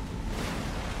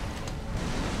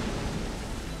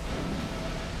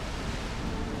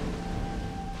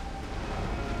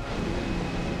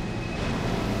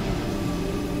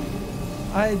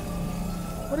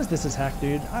 What is this hack,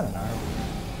 dude? I don't know.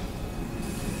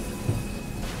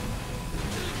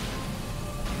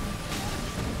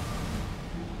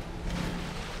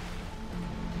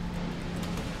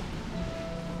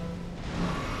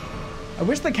 I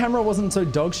wish the camera wasn't so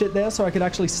dog shit there so I could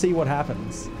actually see what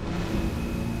happens.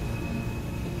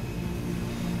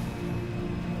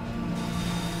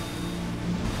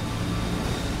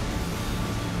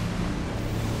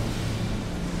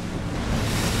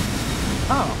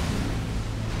 Oh.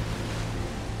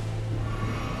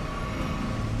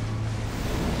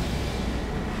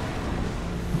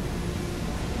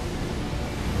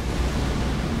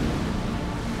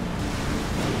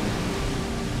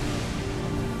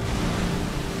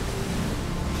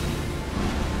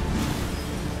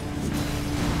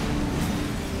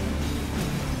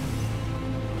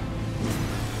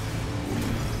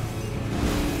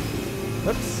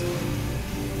 Whoops.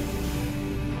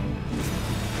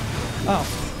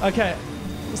 Oh, okay.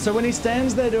 So when he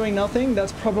stands there doing nothing,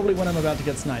 that's probably when I'm about to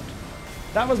get sniped.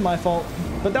 That was my fault,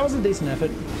 but that was a decent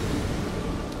effort.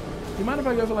 Do you mind if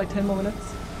I go for like 10 more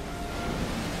minutes?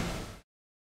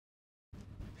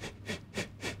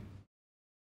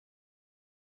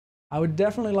 I would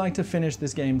definitely like to finish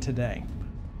this game today.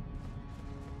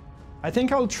 I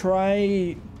think I'll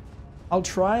try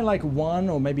like 1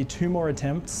 or maybe 2 more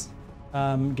attempts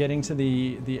getting to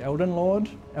the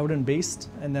Elden Beast,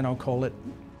 and then I'll call it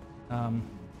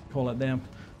call it there.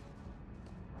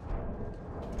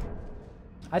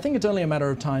 I think it's only a matter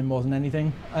of time more than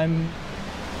anything. I'm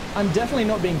definitely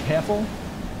not being careful,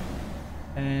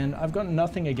 and I've got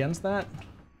nothing against that.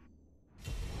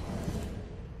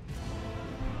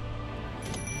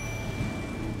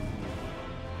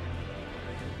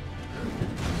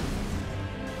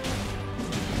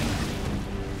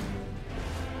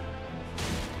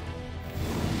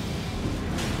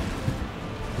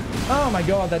 Oh my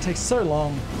god, that takes so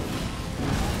long.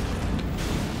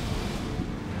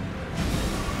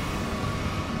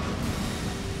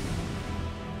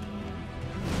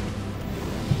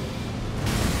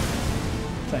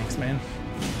 Thanks, man.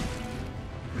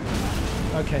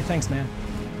 Okay, thanks, man.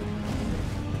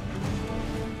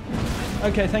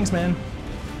 Okay, thanks, man.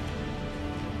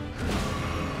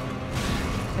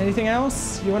 Anything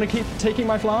else? You want to keep taking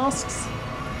my flasks?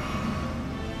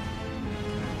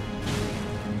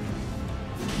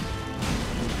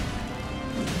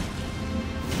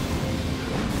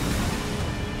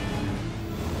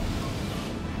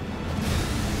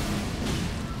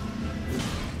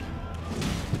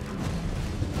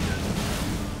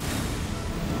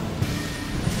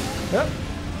 Yep.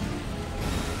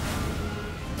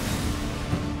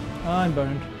 I'm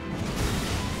burned.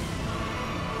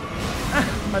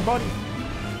 Ah, my body.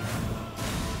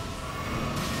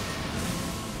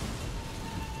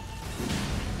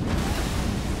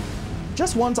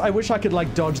 Just once, I wish I could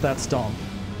like dodge that stomp.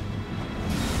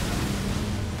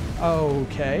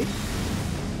 Okay.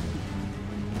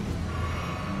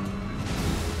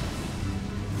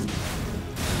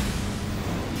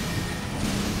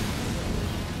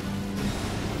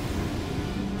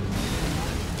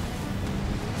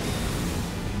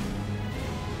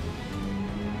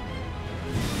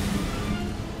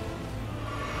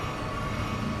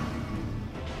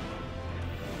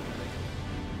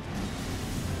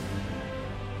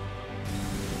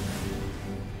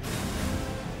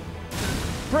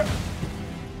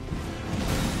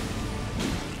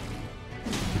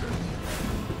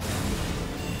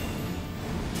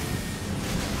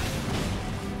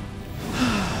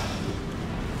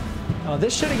 Oh,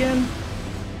 this shit again?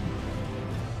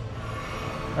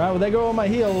 Alright, well there go all my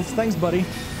heals. Thanks, buddy.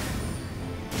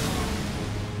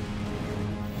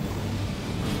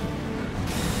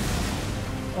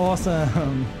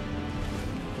 Awesome.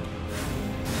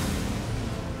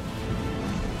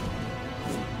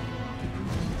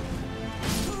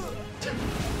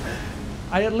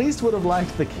 I at least would have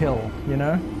liked the kill, you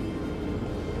know?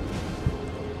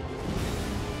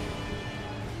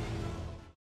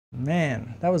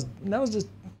 Man, that was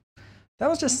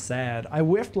just sad. I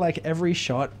whiffed like every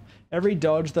shot. Every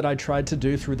dodge that I tried to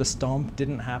do through the stomp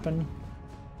didn't happen.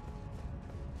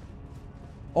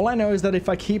 All I know is that if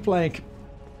I keep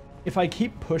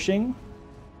pushing,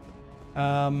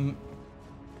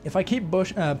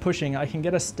 pushing, I can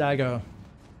get a stagger,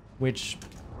 which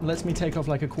lets me take off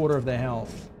like a quarter of their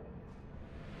health.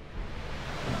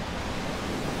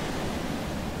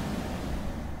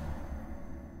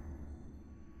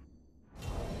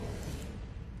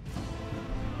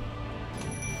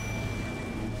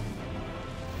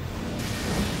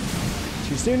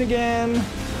 Too soon again.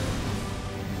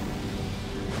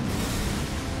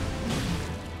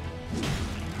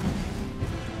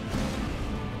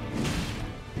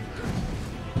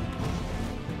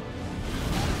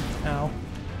 Ow.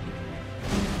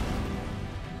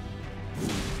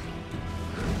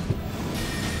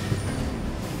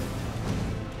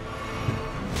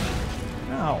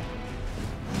 Ow.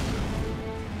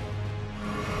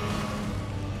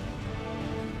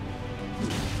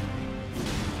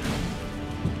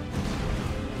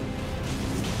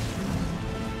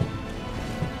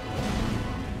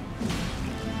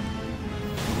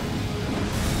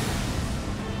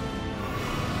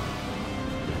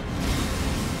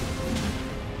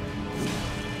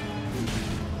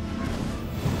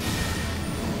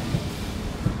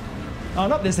 Oh,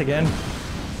 not this again.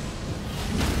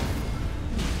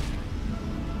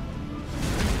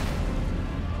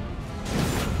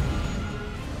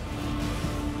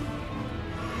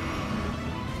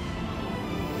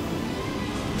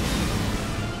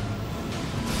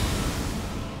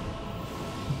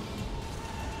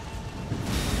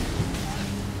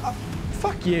 Oh,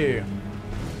 fuck you.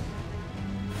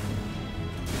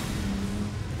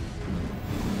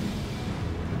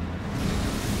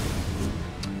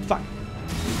 Fuck.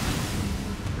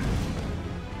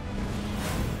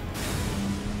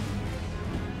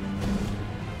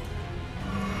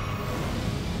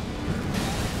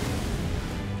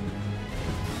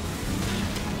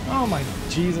 Oh my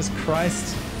Jesus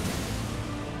Christ.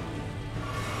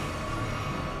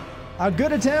 A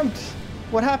good attempt.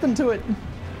 What happened to it?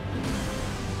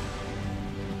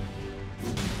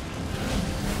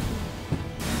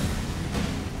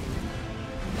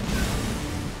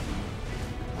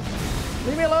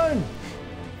 Leave me alone!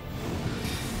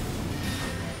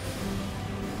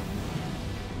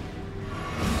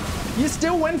 You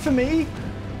still went for me?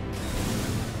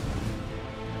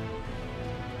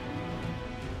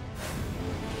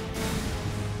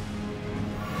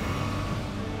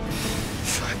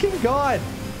 Fucking God!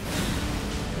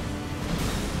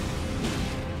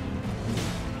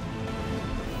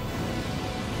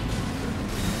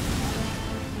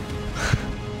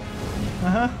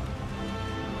 Uh-huh.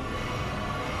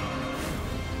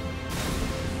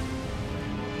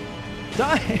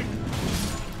 Die!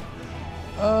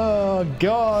 Oh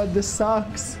God, this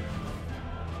sucks.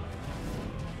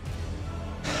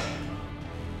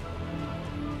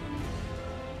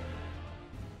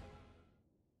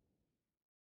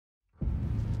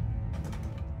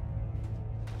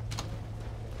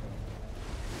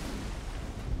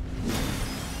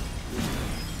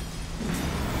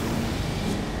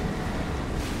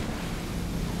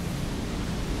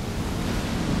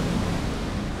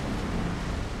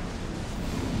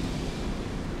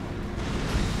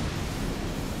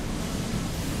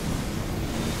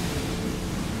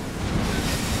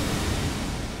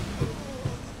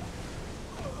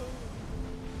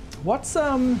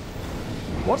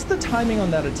 What's the timing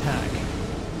on that attack?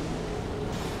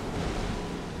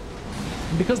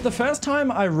 Because the first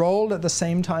time I rolled at the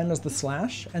same time as the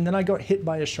slash, and then I got hit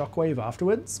by a shockwave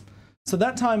afterwards. So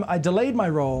that time I delayed my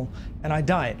roll and I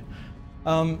died.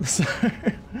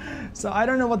 So I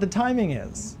don't know what the timing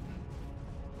is.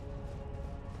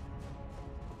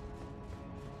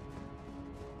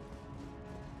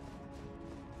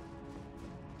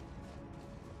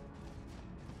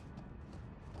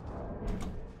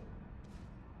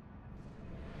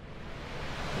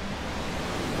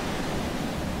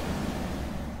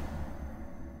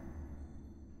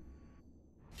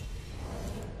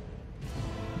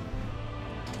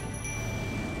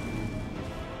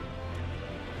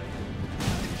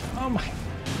 Oh my,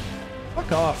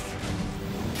 fuck off.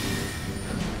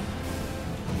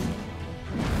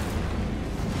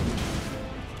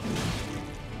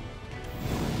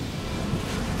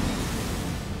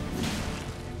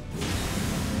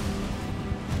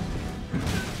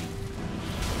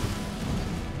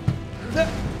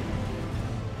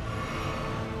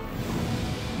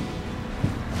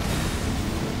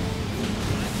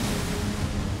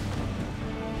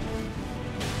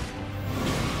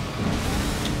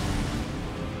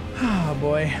 Oh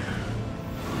boy.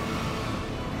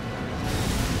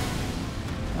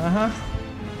 Uh-huh.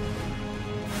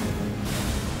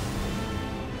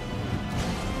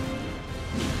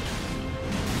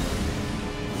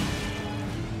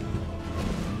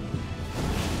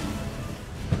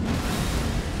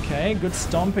 Okay, good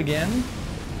stomp again.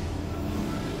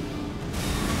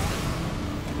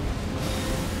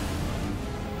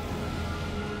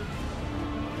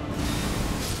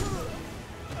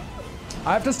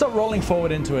 I have to stop rolling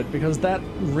forward into it because that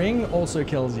ring also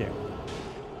kills you.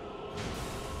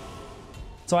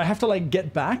 So I have to like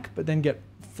get back, but then get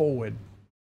forward.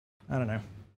 I don't know.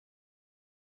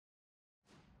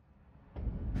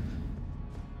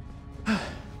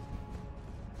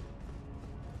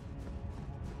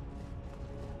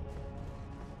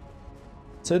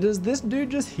 So does this dude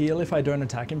just heal if I don't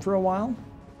attack him for a while?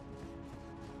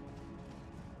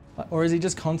 Or is he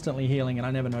just constantly healing and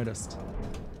I never noticed?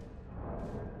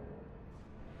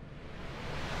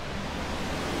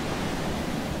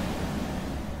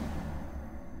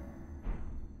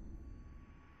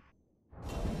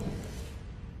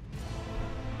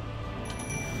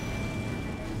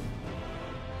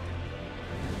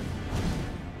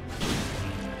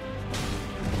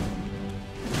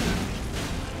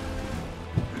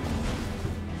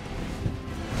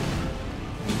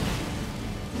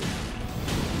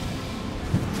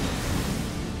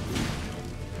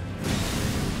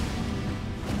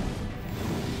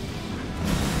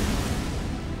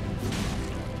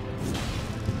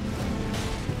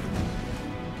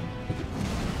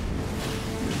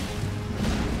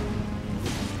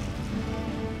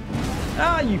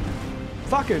 Ah, you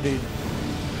fucker, dude.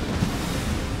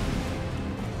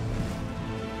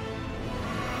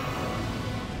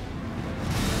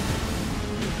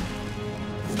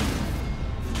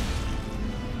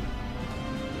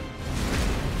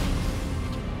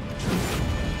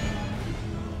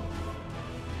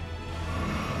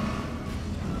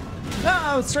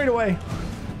 Ah, straight away.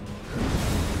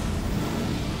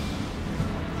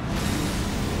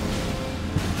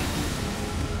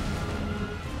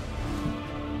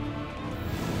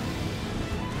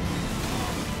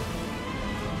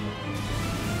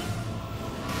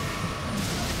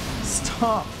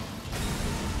 Ha!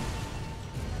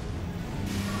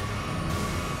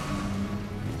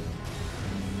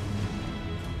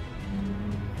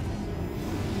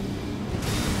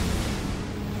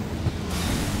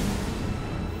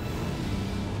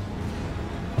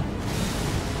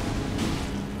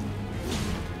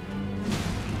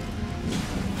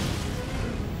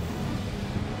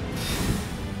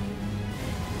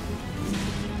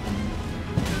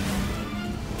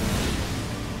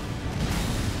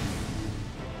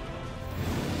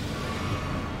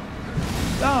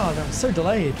 Oh, that was so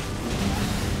delayed.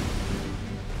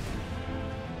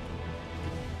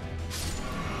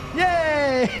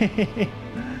 Yay!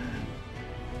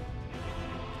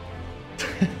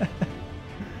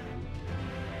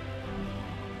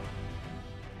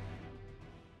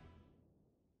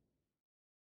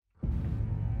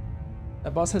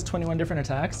 That boss has 21 different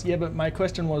attacks. Yeah, but my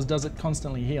question was, does it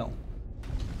constantly heal?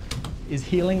 Is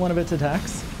healing one of its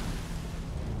attacks?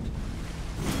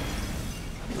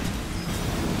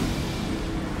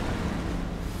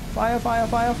 Fire, fire,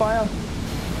 fire, fire.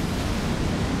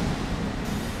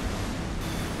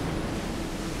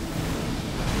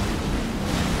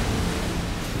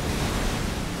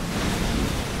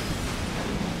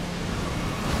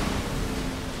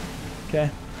 Okay.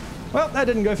 Well, that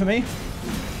didn't go for me.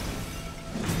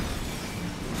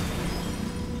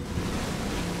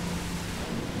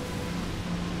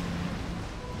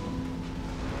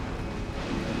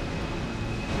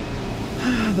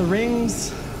 The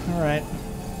rings. All right.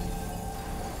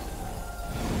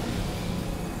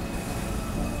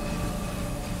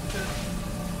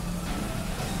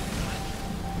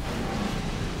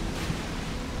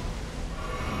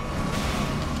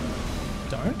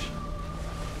 Don't.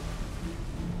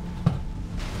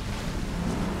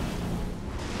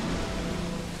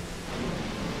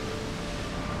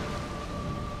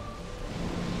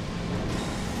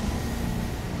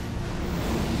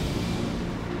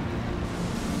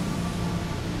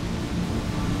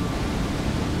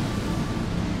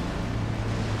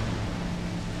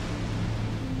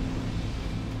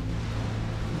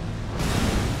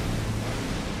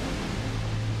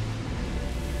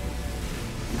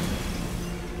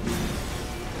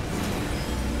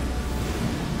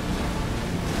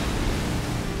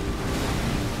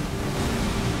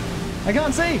 I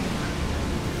can't see.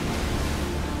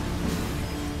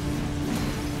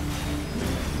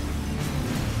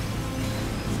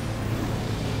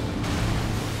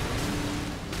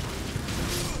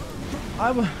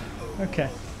 Okay.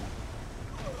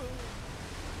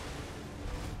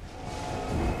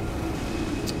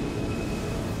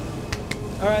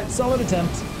 All right, solid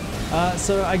attempt.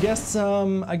 So I guess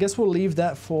we'll leave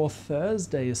that for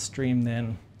Thursday's stream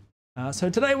then. So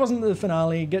today wasn't the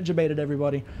finale. Get jebaited,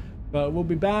 everybody. But we'll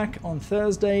be back on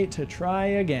Thursday to try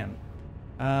again.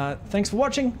 Thanks for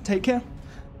watching. Take care.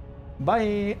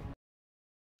 Bye.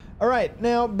 All right,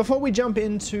 now before we jump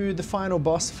into the final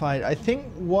boss fight, I think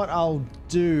what I'll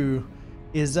do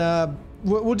is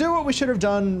we'll do what we should have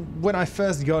done when I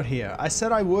first got here. I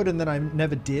said I would and then I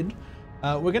never did.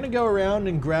 We're gonna go around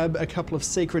and grab a couple of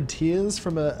sacred tears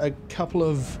from a couple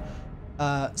of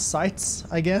sites,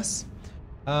 I guess.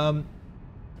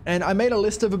 And I made a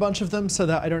list of a bunch of them so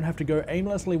that I don't have to go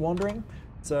aimlessly wandering.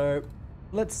 So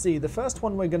let's see, the first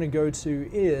one we're going to go to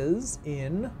is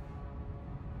in...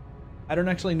 I don't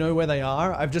actually know where they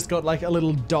are. I've just got like a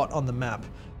little dot on the map.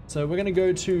 So we're going to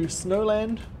go to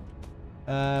Snowland,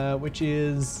 which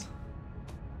is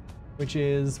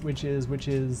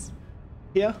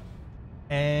here.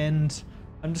 And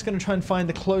I'm just going to try and find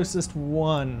the closest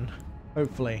one,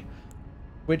 hopefully,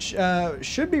 which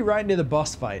should be right near the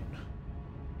boss fight.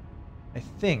 I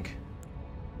think.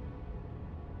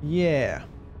 Yeah.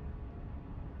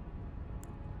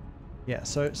 Yeah,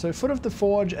 so foot of the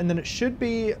forge, and then it should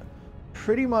be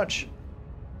pretty much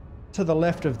to the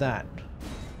left of that.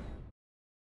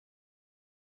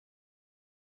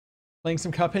 Playing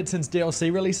some Cuphead since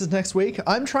DLC releases next week.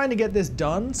 I'm trying to get this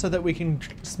done so that we can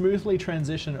smoothly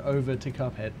transition over to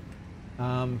Cuphead.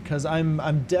 Because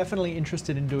I'm definitely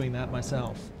interested in doing that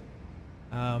myself.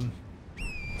 But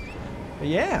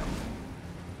yeah.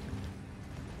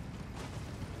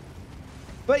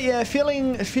 But yeah,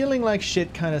 feeling like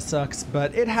shit kind of sucks,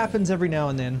 but it happens every now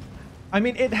and then. I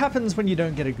mean, it happens when you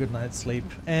don't get a good night's sleep,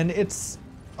 and it's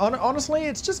honestly,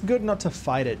 it's just good not to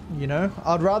fight it, you know?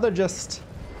 I'd rather just...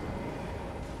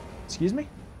 Excuse me?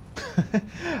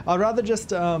 I'd rather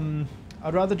just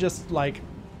like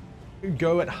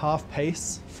go at half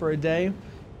pace for a day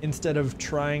instead of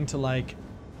trying to like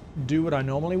do what I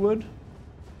normally would.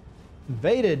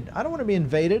 Invaded. I don't want to be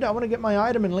invaded. I want to get my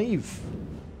item and leave.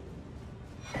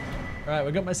 Alright,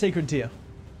 we got my sacred tier.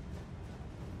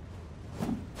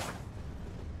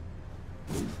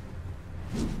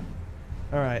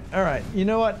 Alright, alright. You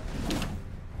know what?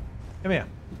 Come here.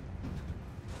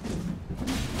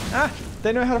 Ah!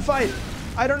 They know how to fight!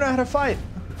 I don't know how to fight!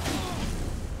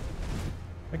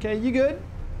 Okay, you good?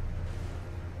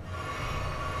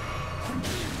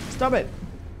 Stop it!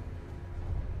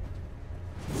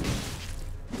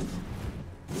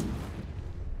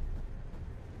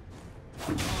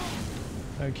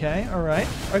 Okay, alright.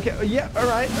 Okay, yeah,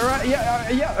 alright, yeah,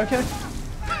 yeah, okay.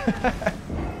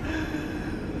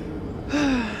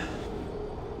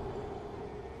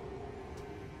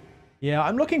 Yeah,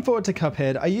 I'm looking forward to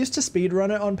Cuphead. I used to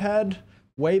speedrun it on pad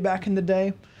way back in the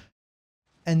day.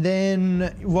 And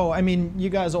then, well, I mean, you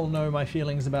guys all know my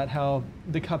feelings about how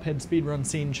the Cuphead speedrun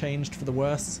scene changed for the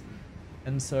worse.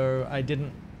 And so I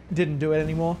didn't do it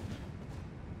anymore.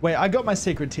 Wait, I got my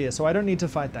secret tier, so I don't need to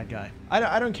fight that guy.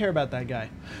 I don't care about that guy.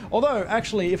 Although,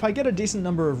 actually, if I get a decent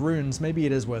number of runes, maybe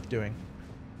it is worth doing.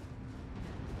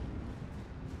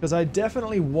 Because I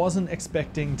definitely wasn't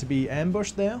expecting to be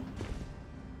ambushed there.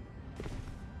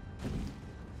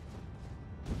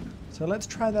 So let's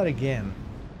try that again.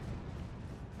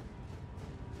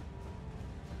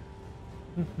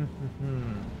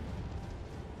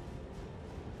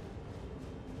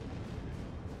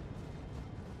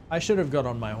 I should have got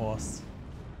on my horse.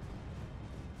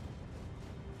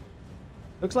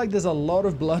 Looks like there's a lot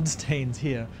of blood stains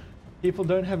here. People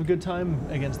don't have a good time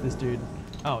against this dude.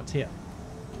 Oh, it's here.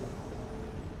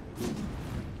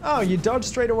 Oh, you dodged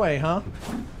straight away, huh?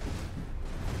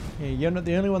 Yeah, you're not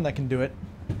the only one that can do it.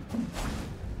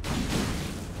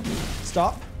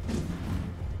 Stop.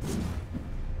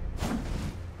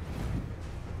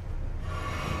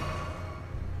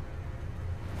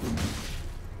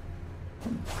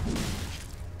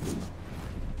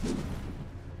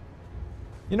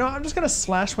 You know, I'm just gonna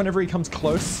slash whenever he comes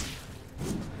close.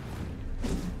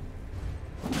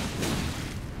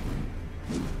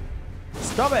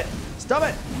 Stop it! Stop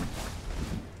it!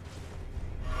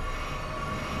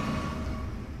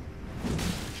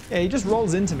 Yeah, he just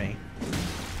rolls into me.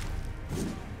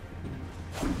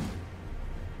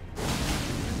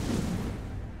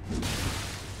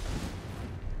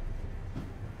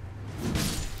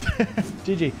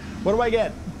 GG. What do I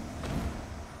get?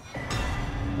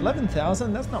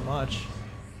 11,000? That's not much.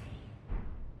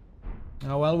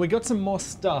 Oh well, we got some more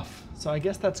stuff, so I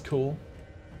guess that's cool.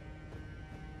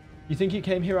 You think you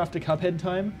came here after Cuphead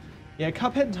time? Yeah,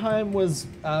 Cuphead time was,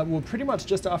 well, pretty much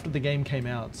just after the game came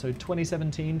out, so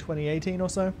 2017, 2018 or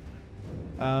so.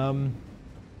 And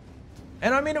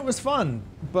I mean, it was fun,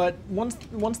 but once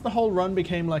the whole run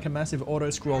became like a massive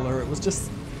auto-scroller, it was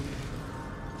just...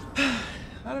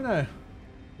 I don't know.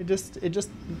 It just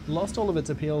lost all of its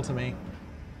appeal to me.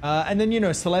 And then, you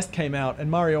know, Celeste came out and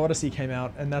Mario Odyssey came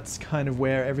out, and that's kind of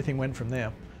where everything went from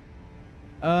there.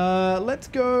 Let's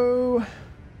go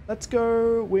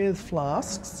with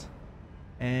flasks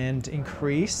and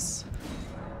increase.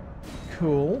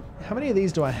 Cool. How many of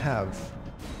these do I have?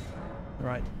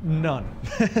 Right, none.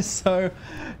 So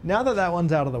now that that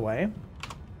one's out of the way,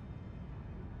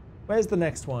 where's the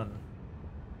next one?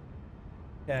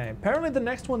 Okay, apparently the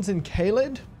next one's in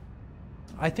Caelid.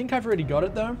 I think I've already got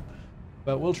it though,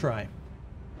 but we'll try.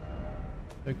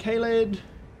 So Caelid,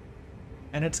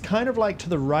 and it's kind of like to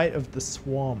the right of the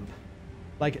swamp.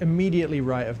 Like immediately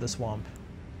right of the swamp.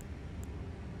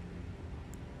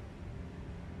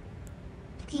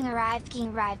 King arrived, king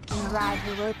arrived, king arrived,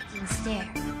 we will king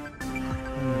stare.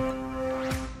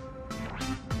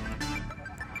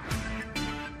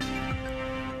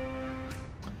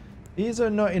 These are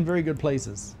not in very good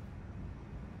places.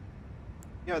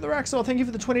 Yo, the Raxor, thank you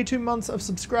for the 22 months of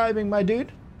subscribing, my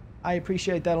dude. I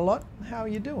appreciate that a lot. How are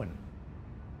you doing?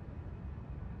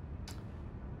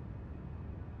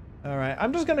 Alright,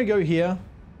 I'm just gonna go here,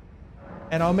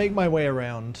 and I'll make my way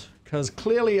around, because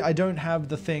clearly I don't have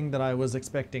the thing that I was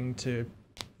expecting to...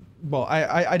 Well,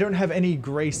 I don't have any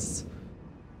grace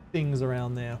things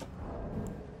around there.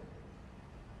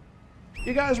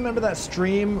 You guys remember that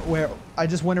stream where I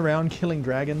just went around killing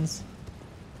dragons?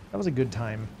 That was a good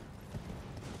time.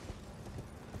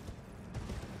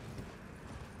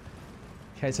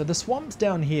 Okay, so the swamp's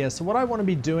down here, so what I want to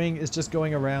be doing is just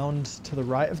going around to the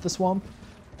right of the swamp.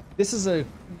 This is a...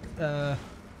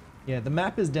 yeah, the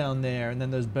map is down there, and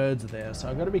then those birds are there, so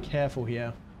I've got to be careful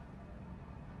here.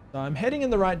 So I'm heading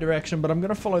in the right direction, but I'm going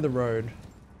to follow the road.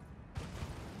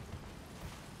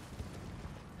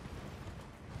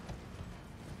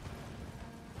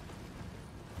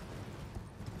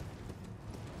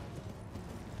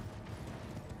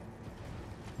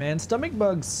 Man, stomach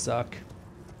bugs suck.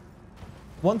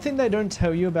 One thing they don't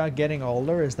tell you about getting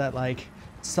older is that, like,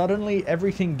 suddenly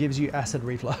everything gives you acid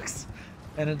reflux.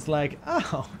 And it's like,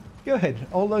 oh, Good.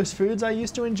 All those foods I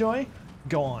used to enjoy,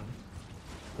 gone.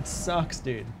 It sucks,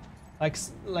 dude.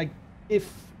 Like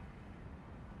if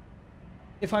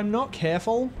I'm not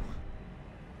careful,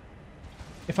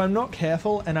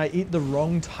 and I eat the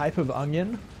wrong type of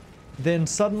onion, then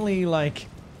suddenly, like,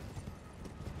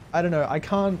 I don't know, I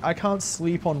can't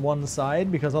sleep on one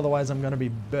side because otherwise I'm gonna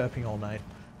be burping all night.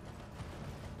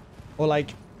 Or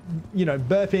like, you know,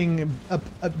 burping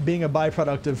being a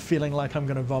byproduct of feeling like I'm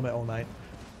gonna vomit all night.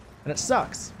 And it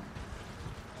sucks.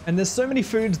 And there's so many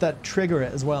foods that trigger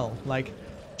it as well. Like,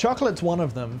 chocolate's one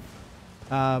of them.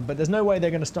 But there's no way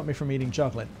they're gonna stop me from eating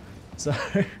chocolate. So...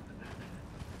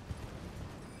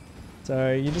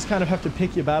 So you just kind of have to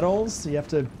pick your battles. You have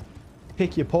to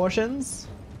pick your portions.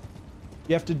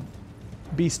 You have to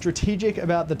be strategic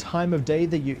about the time of day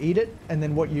that you eat it and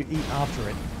then what you eat after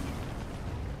it.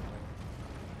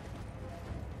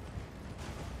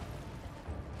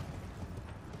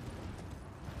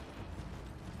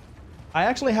 I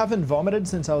actually haven't vomited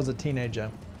since I was a teenager.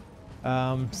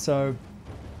 So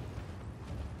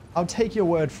I'll take your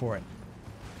word for it.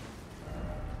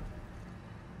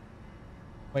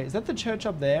 Wait, is that the church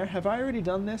up there? Have I already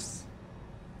done this?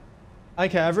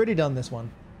 Okay, I've already done this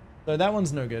one. So that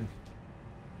one's no good.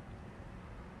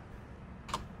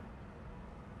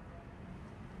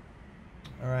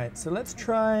 Alright, so let's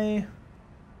try...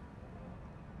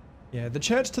 Yeah, the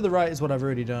church to the right is what I've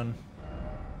already done.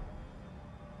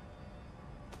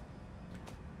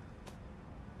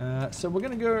 So we're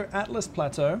gonna go Atlas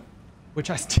Plateau, which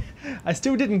I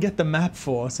still didn't get the map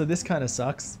for, so this kind of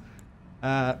sucks.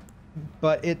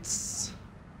 But it's...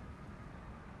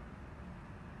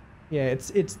 Yeah,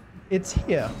 it's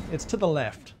here. It's to the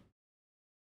left.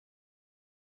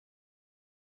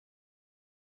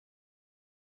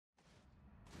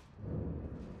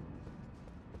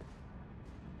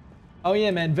 Oh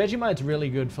yeah, man, Vegemite's really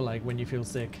good for like when you feel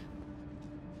sick.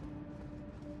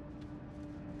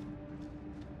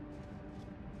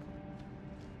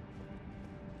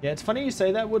 Yeah, it's funny you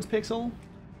say that, Woods Pixel.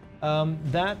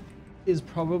 That is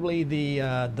probably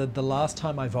the last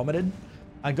time I vomited.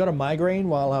 I got a migraine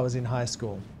while I was in high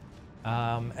school.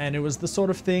 And it was the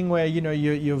sort of thing where, you know,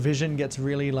 your vision gets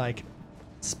really like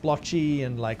splotchy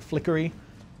and like flickery.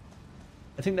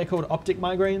 I think they're called optic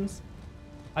migraines.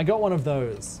 I got one of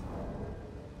those.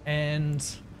 And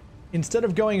instead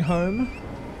of going home,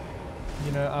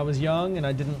 you know, I was young and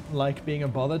I didn't like being a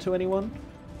bother to anyone.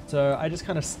 So I just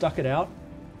kind of stuck it out.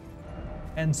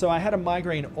 And so I had a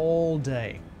migraine all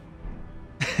day.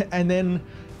 and then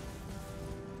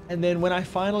when I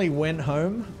finally went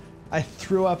home, I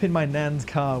threw up in my nan's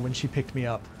car when she picked me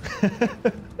up.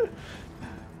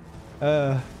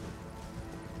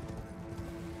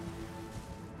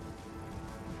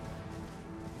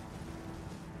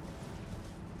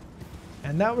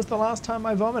 And that was the last time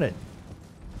I vomited.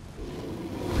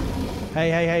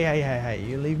 Hey,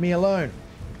 you leave me alone.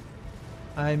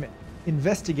 I'm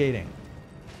investigating.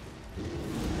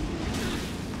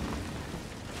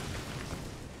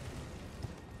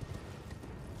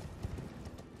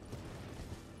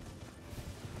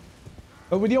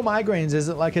 But with your migraines, is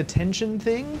it like a tension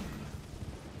thing?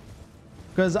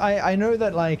 Because I know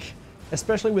that, like,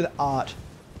 especially with art,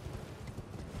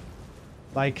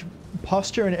 like,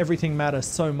 posture and everything matters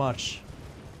so much.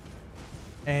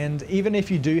 And even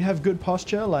if you do have good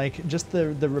posture, like, just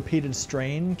the repeated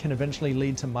strain can eventually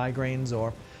lead to migraines,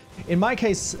 or... In my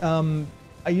case, I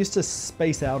used to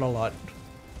space out a lot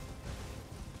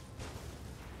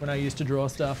when I used to draw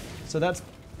stuff. So that's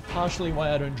partially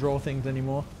why I don't draw things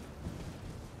anymore.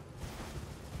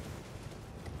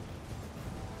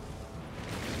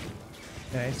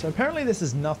 Okay, so apparently this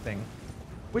is nothing,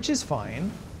 which is fine.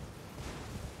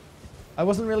 I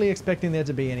wasn't really expecting there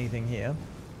to be anything here.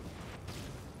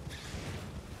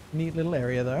 Neat little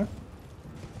area though.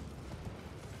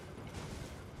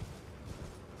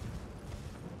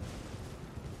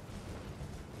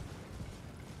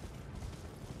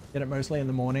 Get it mostly in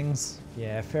the mornings.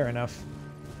 Yeah, fair enough.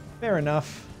 Fair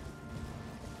enough.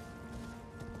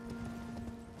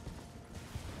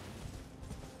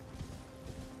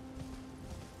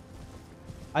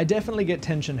 I definitely get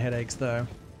tension headaches though.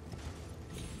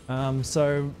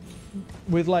 So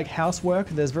with like housework,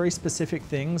 there's very specific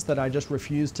things that I just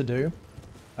refuse to do.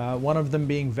 One of them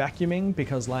being vacuuming,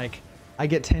 because like I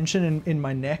get tension in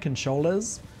my neck and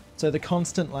shoulders. So the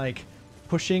constant like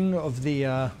pushing of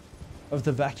the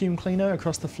vacuum cleaner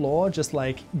across the floor just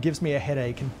like gives me a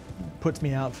headache and puts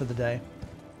me out for the day.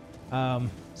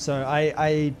 So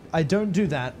I don't do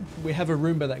that. We have a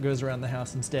Roomba that goes around the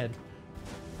house instead.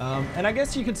 And I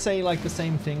guess you could say like the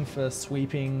same thing for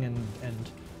sweeping and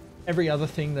every other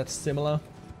thing that's similar.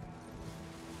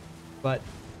 But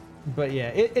yeah,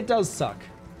 it does suck.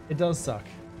 It does suck.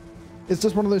 It's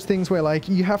just one of those things where like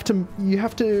you have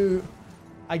to,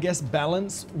 I guess,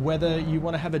 balance whether you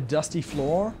want to have a dusty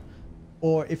floor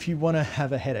or if you want to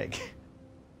have a headache.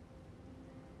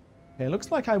 Okay,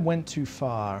 looks like I went too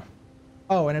far.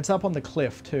 Oh, and it's up on the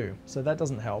cliff too, so that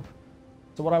doesn't help.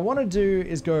 So what I want to do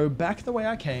is go back the way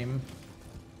I came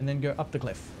and then go up the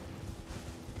cliff.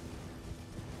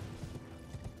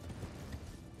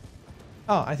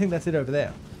 Oh, I think that's it over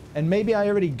there. And maybe I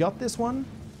already got this one.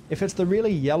 If it's the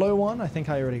really yellow one, I think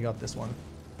I already got this one.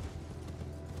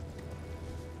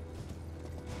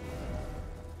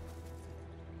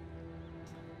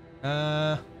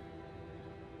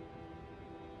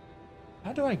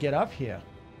 How do I get up here?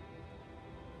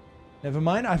 Never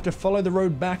mind, I have to follow the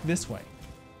road back this way.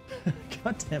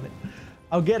 God damn it.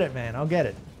 I'll get it, man. I'll get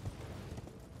it.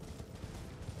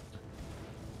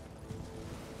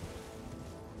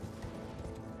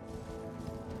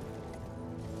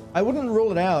 I wouldn't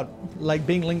rule it out, like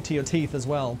being linked to your teeth as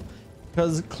well.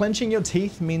 Because clenching your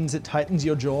teeth means it tightens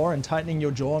your jaw, and tightening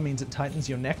your jaw means it tightens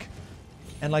your neck.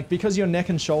 And like, because your neck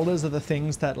and shoulders are the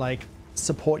things that like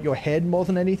support your head more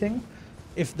than anything,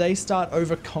 if they start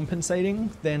overcompensating,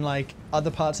 then like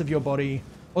other parts of your body,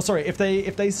 or sorry, if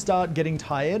they start getting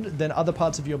tired, then other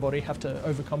parts of your body have to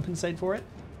overcompensate for it.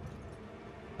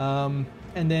 And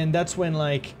then that's when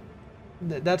like,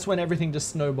 that's when everything just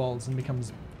snowballs and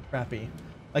becomes crappy.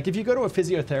 Like if you go to a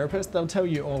physiotherapist, they'll tell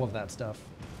you all of that stuff.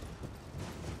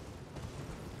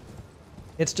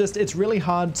 It's just, it's really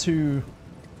hard to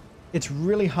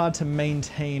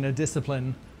maintain a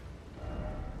discipline.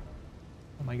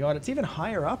 Oh my God, it's even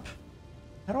higher up.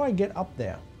 How do I get up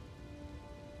there?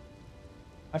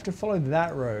 I have to follow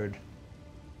that road.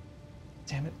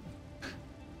 Damn it.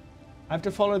 I have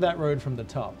to follow that road from the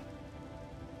top.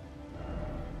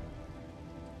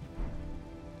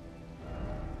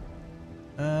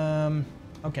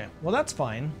 Okay, well that's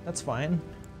fine. That's fine.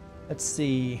 Let's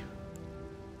see.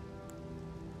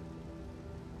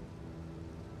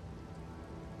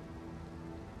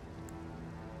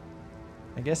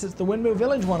 I guess it's the Windmill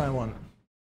Village one I want.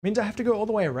 Means I have to go all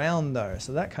the way around though,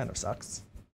 so that kind of sucks.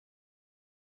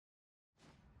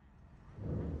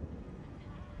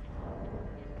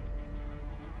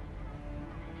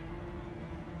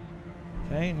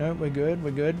 Okay, no, we're good,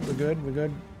 we're good, we're good, we're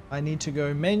good. I need to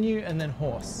go menu and then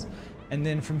horse. And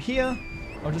then from here,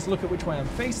 I'll just look at which way I'm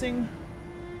facing.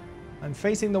 I'm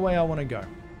facing the way I want to go.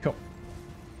 Cool.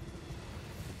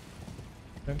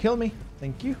 Don't kill me.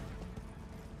 Thank you.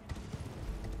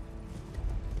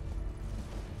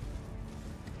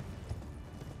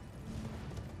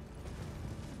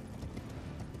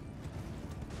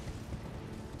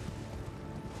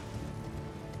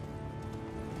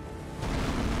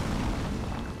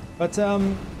 But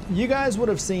you guys would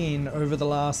have seen over the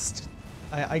last,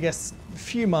 I guess,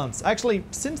 few months, actually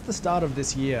since the start of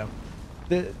this year,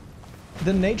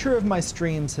 the nature of my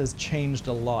streams has changed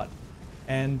a lot.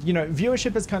 And, you know,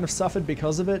 viewership has kind of suffered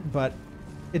because of it, but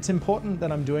it's important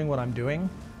that I'm doing what I'm doing.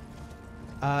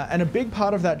 And a big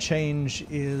part of that change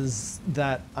is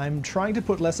that I'm trying to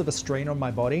put less of a strain on my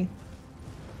body.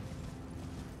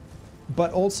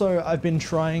 But also I've been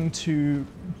trying to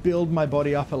build my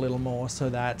body up a little more so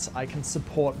that I can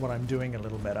support what I'm doing a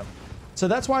little better. So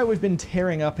that's why we've been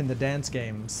tearing up in the dance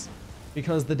games,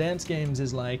 because the dance games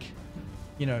is like,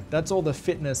 you know, that's all the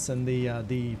fitness and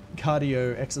the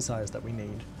cardio exercise that we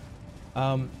need.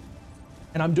 And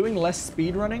I'm doing less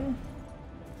speed running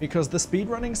because the speed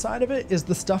running side of it is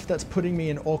the stuff that's putting me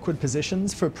in awkward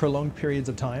positions for prolonged periods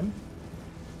of time.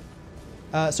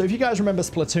 So if you guys remember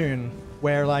Splatoon,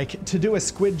 where like to do a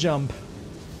squid jump,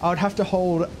 I would have to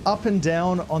hold up and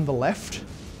down on the left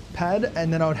pad,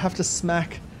 and then I would have to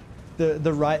smack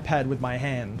the right pad with my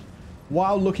hand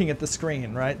while looking at the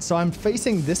screen, right? So I'm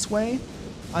facing this way.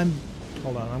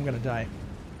 Hold on, I'm gonna die.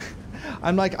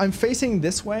 I'm facing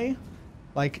this way,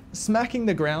 like smacking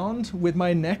the ground with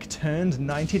my neck turned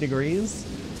 90 degrees,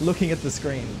 looking at the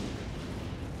screen.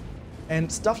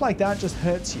 And stuff like that just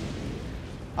hurts you.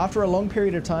 After a long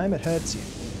period of time, it hurts you.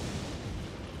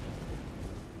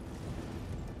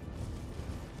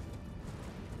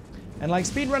 And like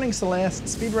speedrunning Celeste,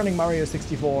 speedrunning Mario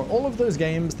 64, all of those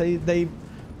games, they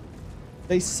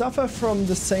suffer from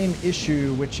the same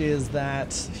issue, which is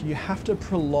that you have to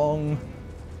prolong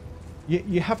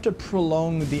you have to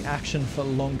prolong the action for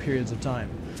long periods of time.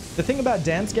 The thing about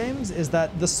dance games is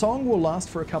that the song will last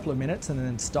for a couple of minutes and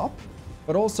then stop,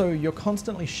 but also you're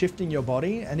constantly shifting your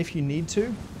body, and if you need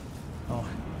to... Oh,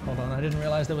 hold on, I didn't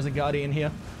realize there was a guardian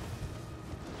here.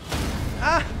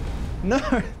 Ah! No,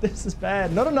 this is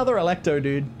bad. Not another Electo,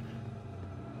 dude.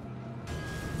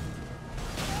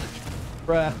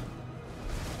 Bruh.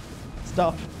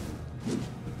 Stop.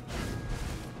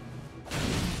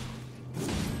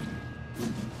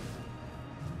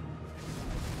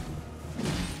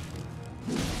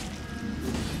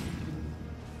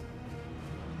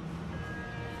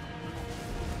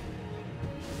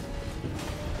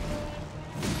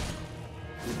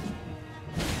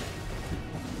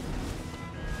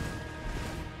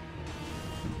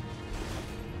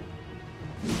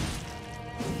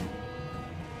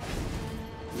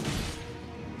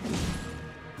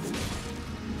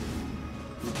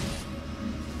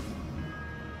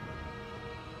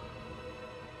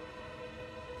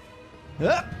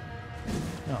 Ah!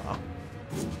 Aw.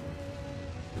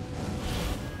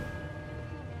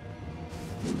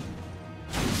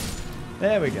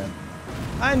 There we go.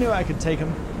 I knew I could take him.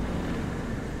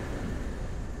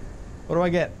 What do I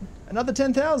get? Another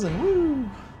 10,000. Woo!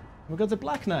 We got the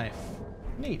Black Knight.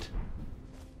 Neat.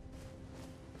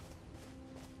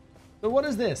 So what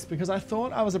is this? Because I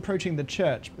thought I was approaching the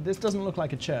church, but this doesn't look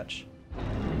like a church.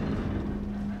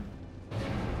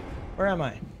 Where am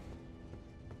I?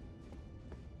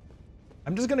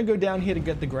 I'm just gonna go down here to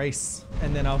get the grace,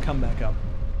 and then I'll come back up.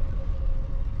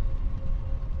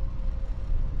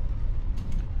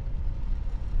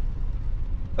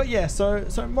 But yeah, so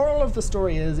moral of the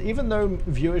story is, even though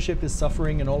viewership is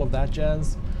suffering and all of that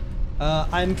jazz,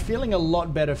 I'm feeling a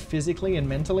lot better physically and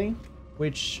mentally,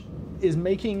 which is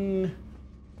making...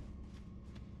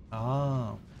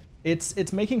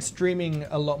 It's making streaming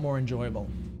a lot more enjoyable,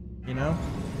 you know?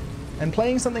 And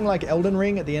playing something like Elden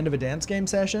Ring at the end of a dance game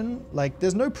session, like,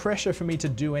 there's no pressure for me to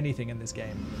do anything in this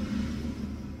game.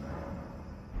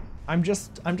 I'm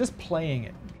just playing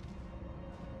it.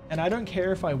 And I don't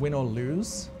care if I win or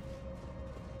lose.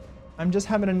 I'm just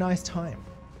having a nice time.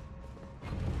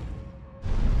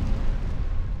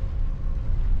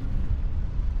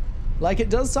 Like, it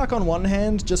does suck on one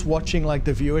hand, just watching like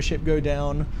the viewership go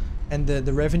down and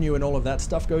the revenue and all of that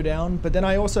stuff go down. But then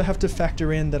I also have to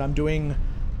factor in that I'm doing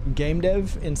game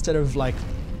dev instead of like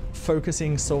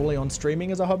focusing solely on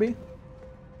streaming as a hobby.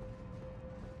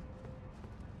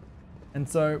 And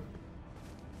so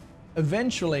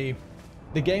eventually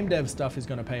the game dev stuff is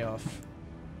going to pay off.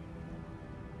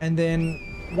 And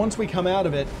then once we come out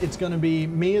of it, it's going to be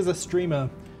me as a streamer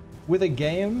with a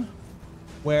game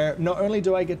where not only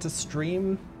do I get to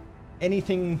stream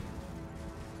anything,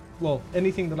 well,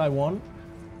 anything that I want,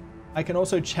 I can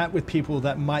also chat with people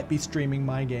that might be streaming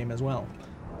my game as well.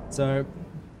 So,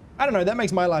 I don't know, that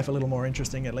makes my life a little more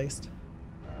interesting at least.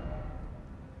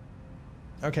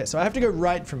 Okay, so I have to go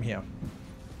right from here.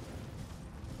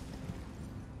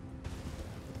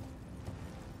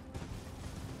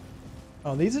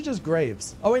 Oh, these are just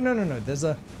graves. Oh wait, no, there's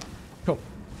a... Cool.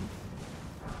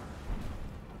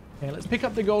 Okay, let's pick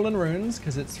up the golden runes,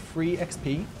 because it's free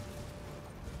XP.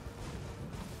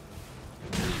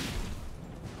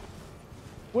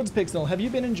 Woods Pixel, have you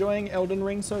been enjoying Elden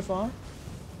Ring so far?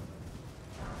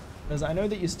 Because I know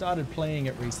that you started playing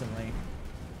it recently.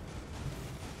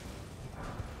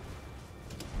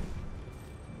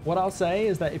 What I'll say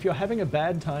is that if you're having a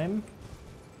bad time,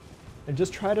 then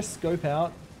just try to scope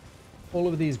out all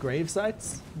of these grave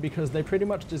sites, because they pretty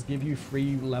much just give you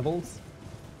free levels.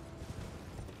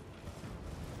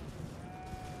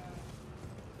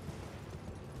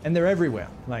 And they're everywhere,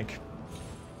 like,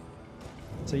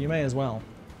 so you may as well.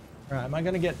 All right, am I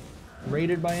gonna get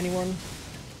raided by anyone?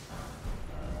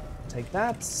 Take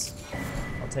that.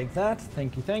 I'll take that.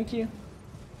 Thank you, thank you.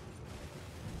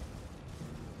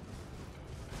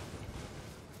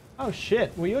 Oh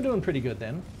shit, well you're doing pretty good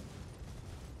then.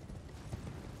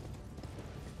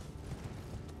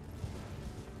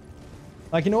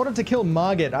 Like, in order to kill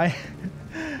Margit,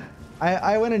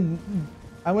 I went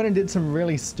and did some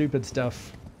really stupid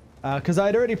stuff. Because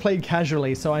I'd already played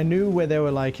casually, so I knew where there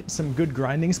were like some good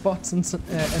grinding spots and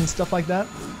stuff like that.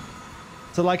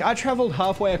 So like, I traveled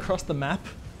halfway across the map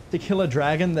to kill a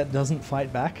dragon that doesn't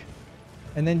fight back,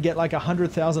 and then get like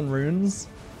 100,000 runes.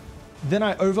 Then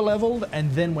I overleveled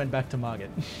and then went back to Margit.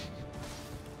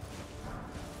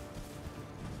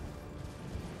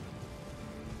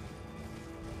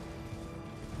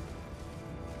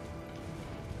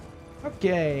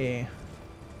 Okay.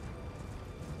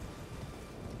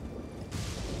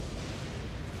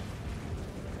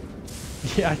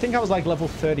 Yeah, I think I was like level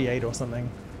 38 or something.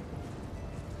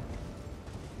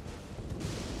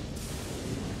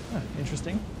 Huh,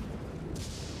 interesting.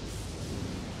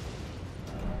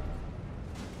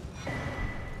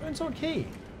 Burn Sword Key.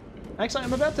 Actually,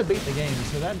 I'm about to beat the game,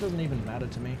 so that doesn't even matter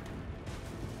to me.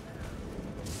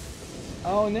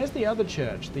 Oh, and there's the other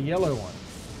church, the yellow one.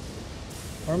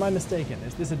 Or am I mistaken?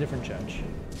 Is this a different church?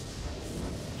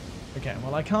 Okay,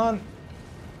 well I can't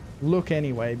look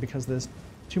anyway because there's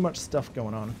too much stuff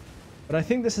going on. But I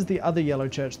think this is the other yellow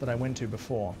church that I went to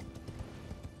before.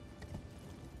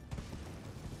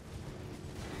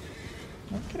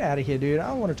 Oh, get out of here, dude. I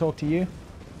don't want to talk to you.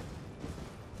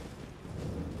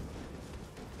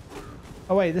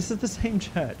 Oh wait, this is the same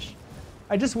church.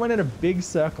 I just went in a big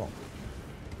circle.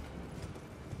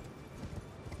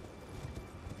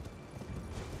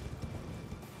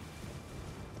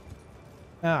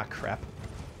 Ah, crap.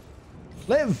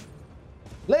 Live!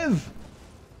 Live!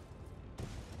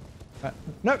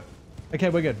 Nope. Okay,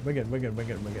 we're good. We're good. We're good. We're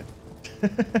good. We're good.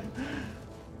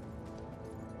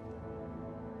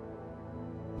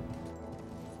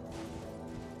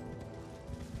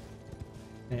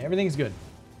 Yeah, everything's good.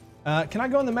 Can I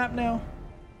go on the map now?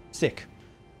 Sick.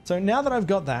 So now that I've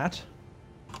got that,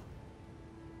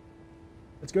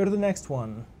 let's go to the next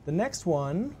one. The next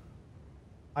one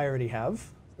I already have,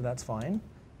 so that's fine.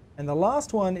 And the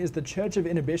last one is the Church of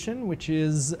Inhibition, which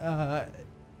is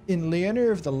in Leona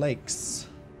of the Lakes.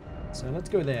 So let's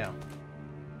go there.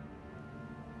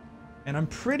 And I'm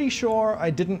pretty sure I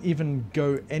didn't even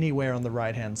go anywhere on the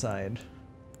right-hand side.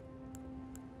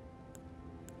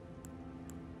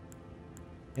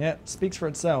 Yeah, it speaks for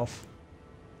itself.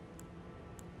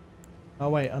 Oh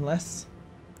wait, unless...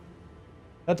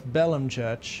 That's Bellum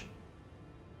Church.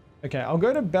 Okay, I'll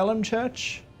go to Bellum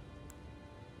Church,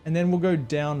 and then we'll go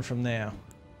down from there.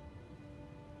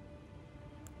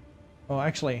 Oh,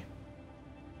 actually...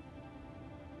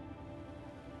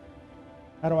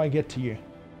 How do I get to you?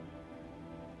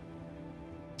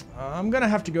 I'm gonna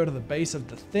have to go to the base of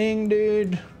the thing,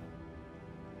 dude.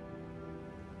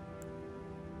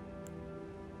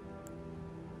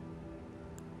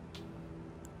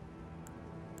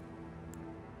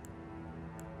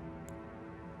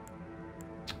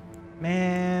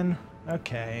 Man,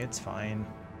 okay, it's fine.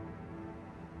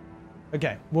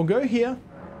 Okay, we'll go here,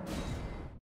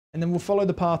 and then we'll follow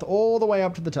the path all the way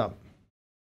up to the top.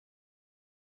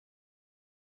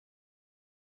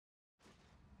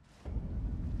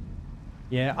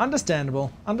 Yeah,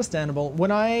 understandable, understandable.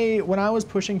 When I was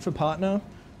pushing for partner,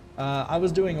 I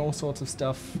was doing all sorts of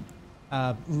stuff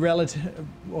relevant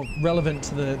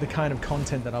to the kind of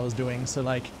content that I was doing. So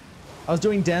like, I was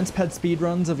doing dance pad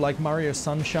speedruns of like Mario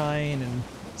Sunshine and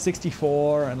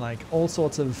 64 and like all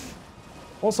sorts of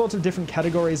different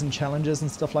categories and challenges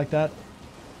and stuff like that.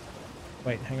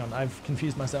 Wait, hang on, I've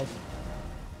confused myself.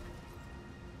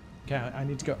 Okay, I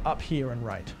need to go up here and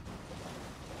right.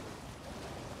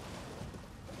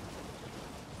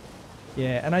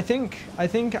 Yeah, and I think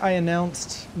I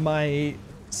announced my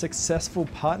successful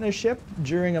partnership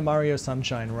during a Mario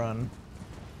Sunshine run.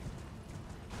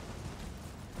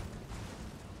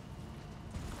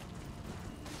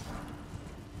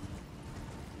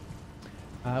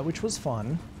 Which was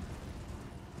fun.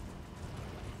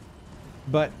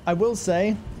 But I will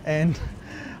say, and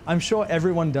I'm sure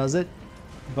everyone does it,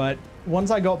 but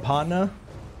once I got partner,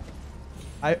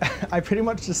 I pretty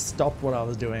much just stopped what I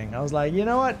was doing. I was like, you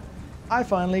know what? I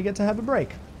finally get to have a break.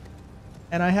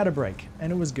 And I had a break,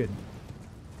 and it was good.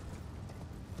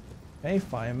 Okay,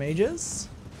 fire mages.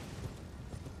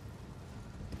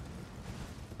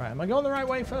 Alright, am I going the right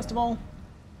way, first of all?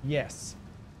 Yes.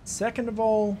 Second of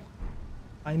all,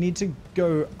 I need to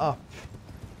go up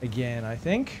again, I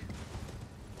think.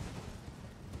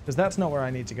 Because that's not where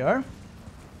I need to go.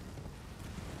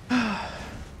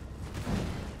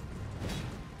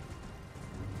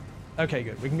 Okay,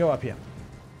 good. We can go up here.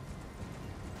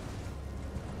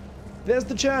 There's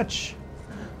the church.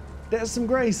 There's some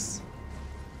grace.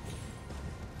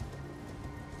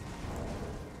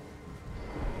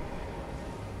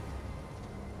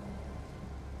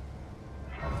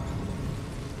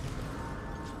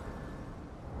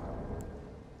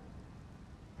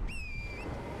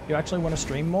 You actually want to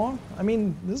stream more? I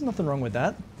mean, there's nothing wrong with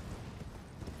that.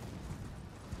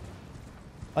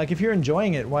 Like, if you're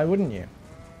enjoying it, why wouldn't you?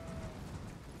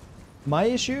 My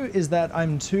issue is that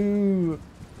I'm too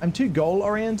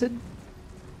goal-oriented,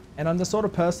 and I'm the sort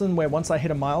of person where once I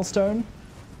hit a milestone,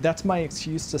 that's my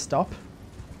excuse to stop.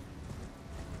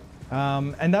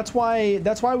 And that's why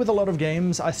with a lot of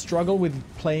games, I struggle with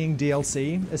playing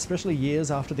DLC, especially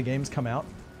years after the games come out.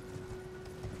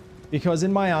 Because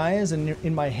in my eyes and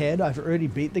in my head, I've already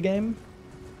beat the game.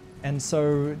 And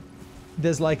so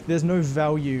there's no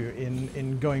value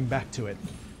in going back to it.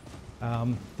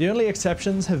 The only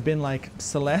exceptions have been like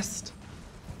Celeste,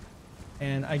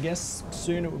 and I guess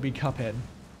soon it will be Cuphead.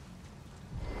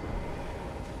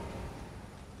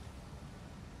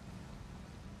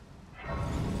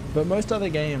 But most other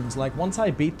games, like once I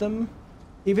beat them,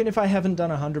 even if I haven't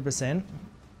done 100%,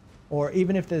 or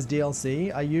even if there's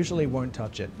DLC, I usually won't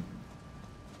touch it.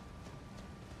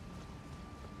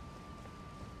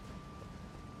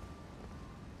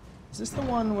 Is this the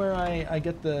one where I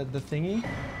get the thingy?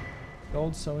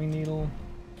 Gold sewing needle.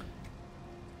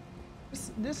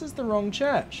 This is the wrong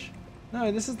church.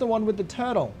 No, this is the one with the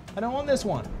turtle. I don't want this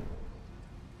one.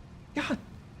 God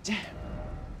damn.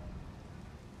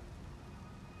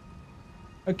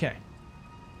 Okay.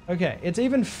 Okay, it's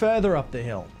even further up the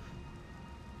hill.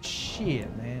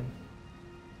 Shit, man.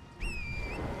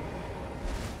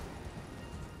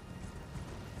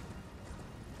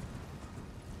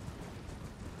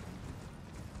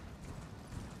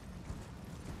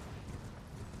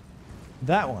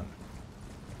 That one.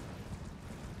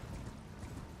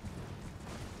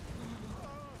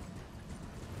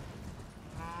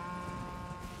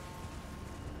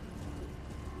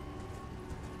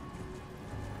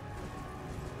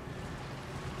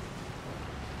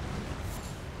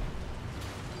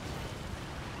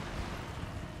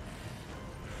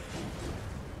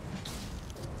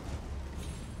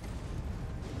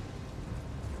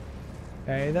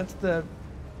 Okay, that's the...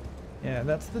 Yeah,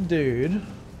 that's the dude.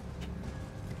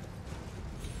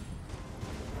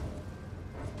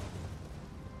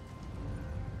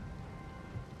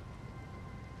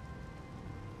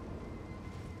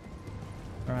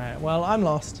 Alright, well, I'm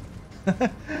lost.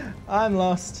 I'm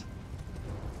lost.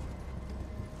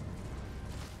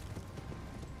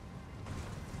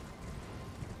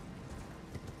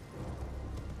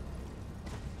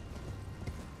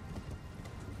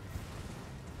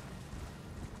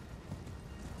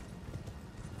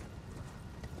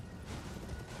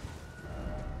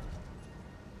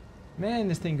 Man,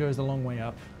 this thing goes a long way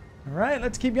up. Alright,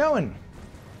 let's keep going.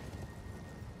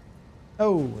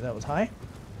 Oh, that was high.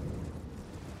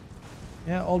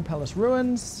 Yeah, Old Palace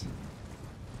Ruins.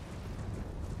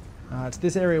 It's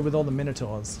this area with all the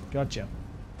Minotaurs. Gotcha.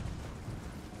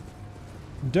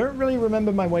 Don't really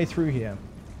remember my way through here.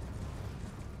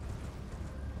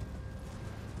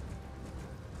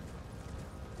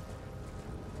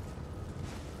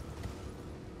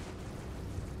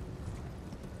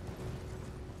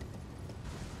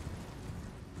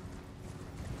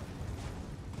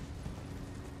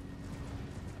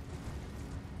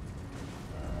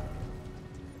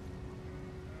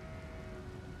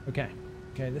 Okay.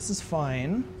 Okay, this is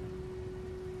fine.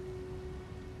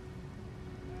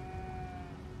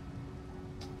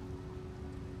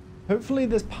 Hopefully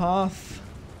this path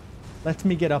lets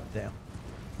me get up there.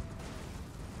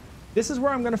 This is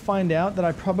where I'm going to find out that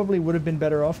I probably would have been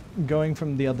better off going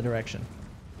from the other direction.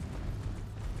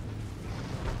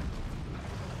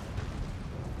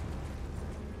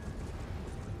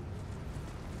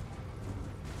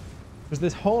 Because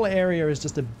this whole area is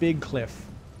just a big cliff.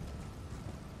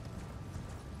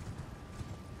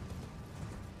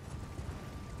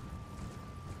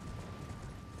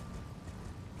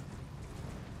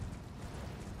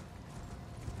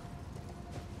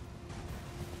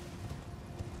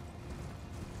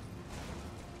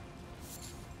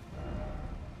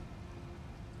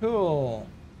 Cool.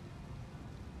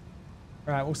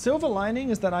 Alright, well, silver lining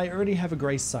is that I already have a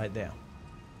grace site there.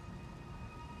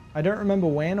 I don't remember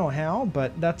when or how,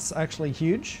 but that's actually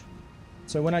huge.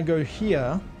 So when I go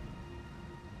here...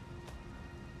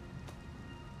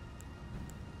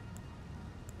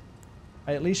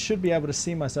 I at least should be able to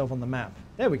see myself on the map.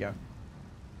 There we go.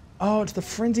 Oh, it's the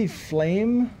Frenzied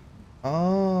Flame?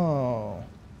 Oh.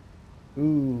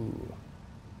 Ooh.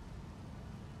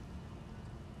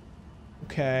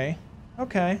 Okay.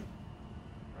 Okay.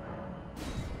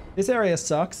 This area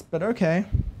sucks, but okay.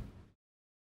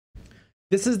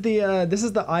 This is the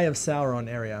Eye of Sauron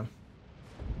area.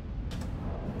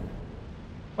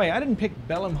 Wait, I didn't pick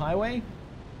Bellum Highway?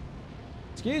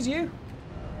 Excuse you?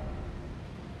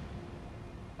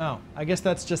 Oh, I guess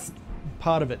that's just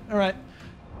part of it. Alright.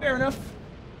 Fair enough.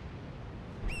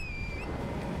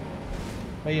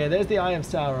 But yeah, there's the Eye of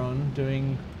Sauron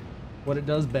doing what it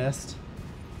does best.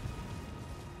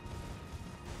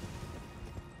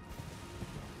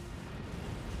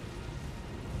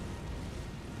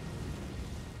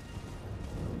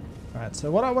 Alright,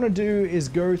 so what I want to do is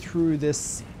go through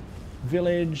this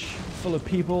village full of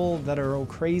people that are all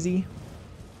crazy.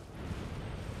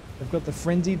 They've got the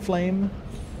Frenzied Flame.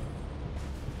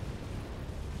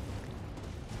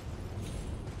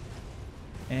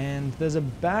 And there's a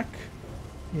back...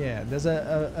 Yeah, there's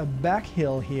a back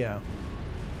hill here.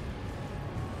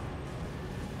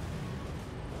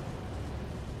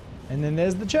 And then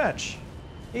there's the church.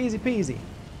 Easy peasy.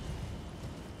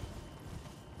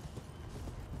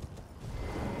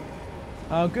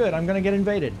 Oh good, I'm gonna get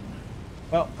invaded.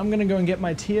 Well, I'm gonna go and get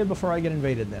my tier before I get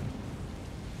invaded then.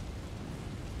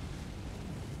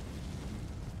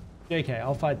 JK,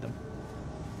 I'll fight them.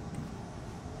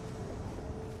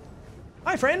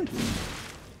 Hi, friend!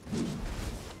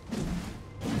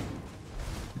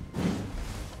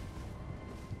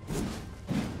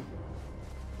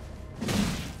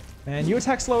 Man, you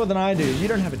attack slower than I do. You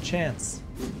don't have a chance.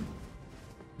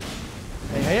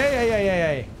 Hey, hey, hey, hey, hey, hey,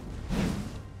 hey.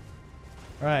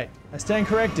 Alright, I stand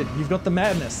corrected. You've got the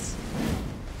madness.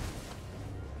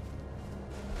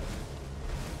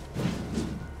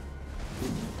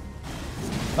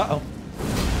 Uh-oh.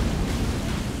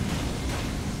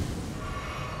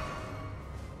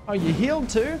 Oh, you healed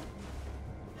too?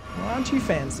 Well, aren't you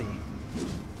fancy?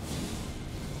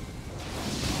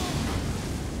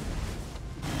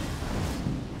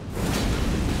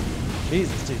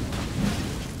 Jesus, dude.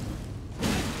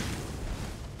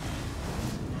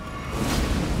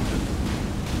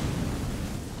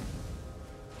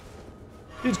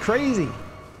 Dude's crazy.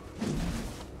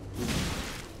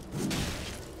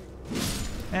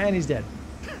 And he's dead.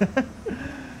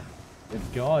 Good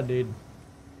God, dude.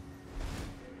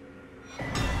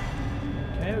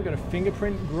 Okay, we've got a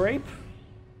fingerprint grape.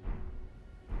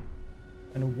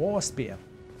 And a war spear.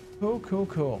 Cool, cool,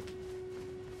 cool.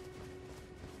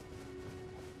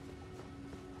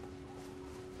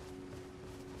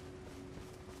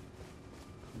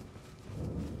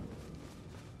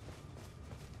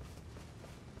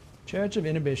 Church of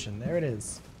Inhibition, there it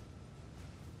is.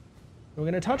 We're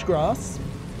gonna touch grass,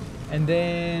 and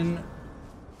then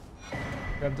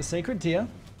grab the sacred tear.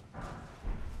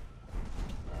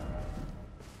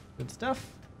 Good stuff.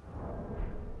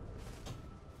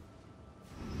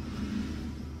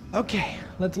 Okay,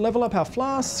 let's level up our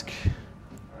flask.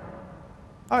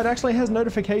 Oh, it actually has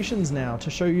notifications now to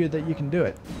show you that you can do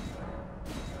it.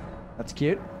 That's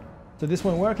cute. So this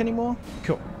won't work anymore?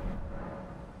 Cool.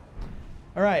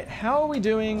 All right, how are we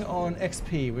doing on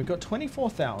XP? We've got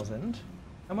 24,000.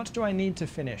 How much do I need to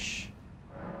finish?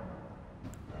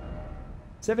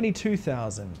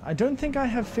 72,000. I don't think I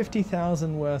have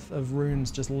 50,000 worth of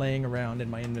runes just laying around in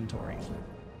my inventory.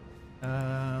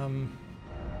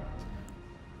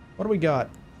 What do we got?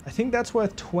 I think that's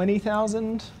worth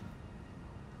 20,000.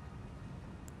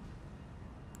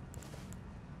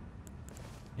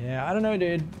 Yeah, I don't know,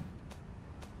 dude.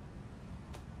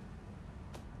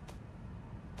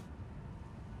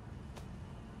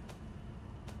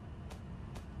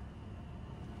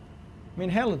 I mean,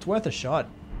 hell, it's worth a shot.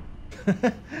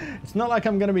 It's not like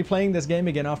I'm going to be playing this game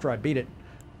again after I beat it.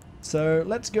 So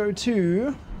let's go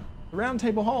to the Round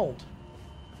Table Hold,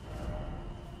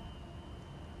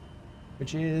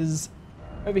 which is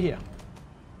over here.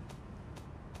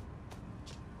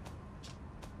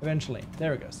 Eventually.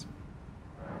 There it goes.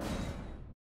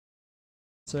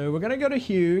 So we're going to go to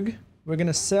Hugh. We're going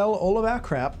to sell all of our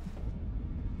crap.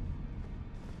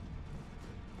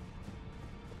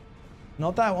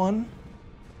 Not that one.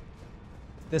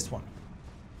 This one.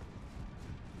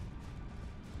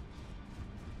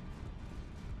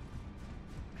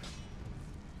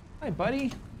 Hi,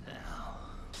 buddy.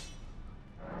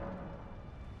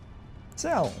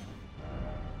 Sell.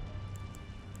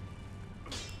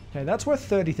 Okay, that's worth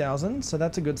 30,000, so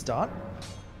that's a good start.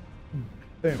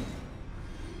 Boom.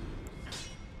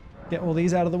 Get all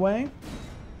these out of the way.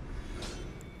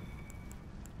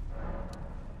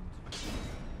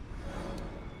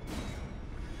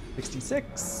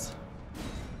 $66.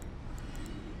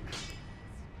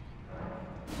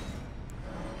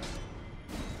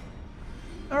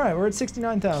 All right, we're at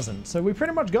 69,000, so we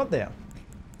pretty much got there.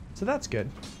 So that's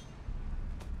good.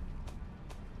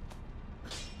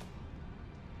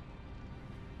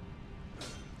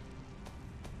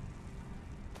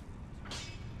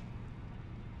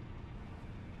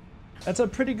 That's a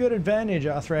pretty good advantage,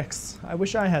 Arthrex. I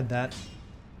wish I had that.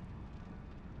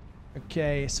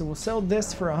 Okay, so we'll sell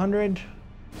this for 100.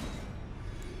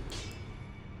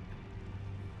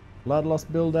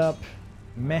 Bloodlust buildup.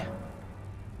 Meh.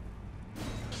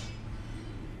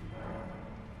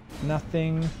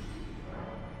 Nothing.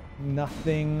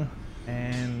 Nothing.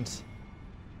 And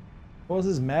what was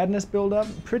his madness buildup?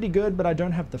 Pretty good, but I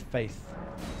don't have the faith.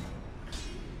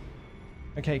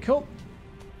 Okay, cool.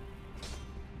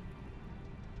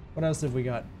 What else have we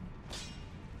got?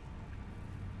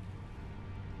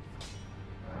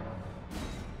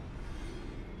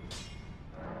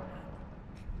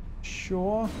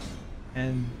 Sure.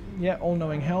 And yeah,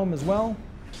 all-knowing helm as well.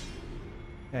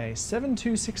 Okay,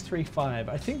 72635.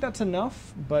 I think that's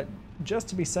enough, but just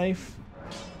to be safe,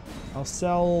 I'll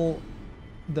sell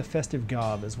the festive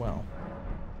garb as well.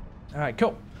 All right,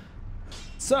 cool.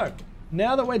 So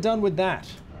now that we're done with that,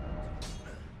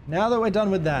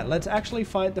 let's actually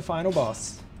fight the final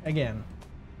boss again.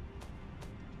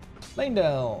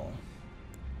 Lanedale.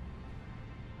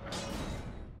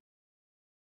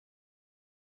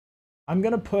 I'm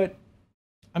gonna put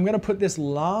this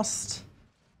last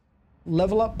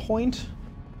level up point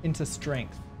into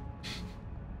strength.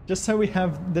 Just so we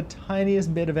have the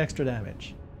tiniest bit of extra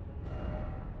damage.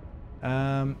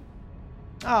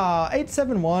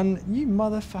 871, you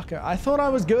motherfucker. I thought I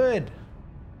was good.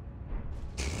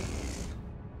 Is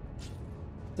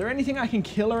there anything I can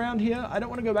kill around here? I don't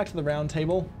want to go back to the round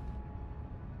table.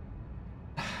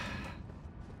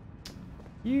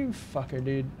 You fucker,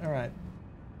 dude. Alright.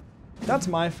 That's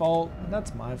my fault.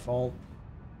 That's my fault.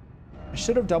 I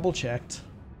should have double checked.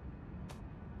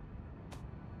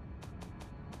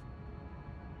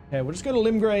 Okay, we'll just go to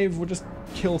Limgrave. We'll just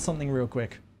kill something real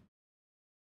quick.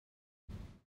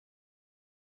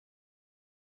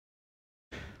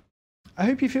 I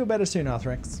hope you feel better soon,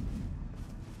 Arthrex.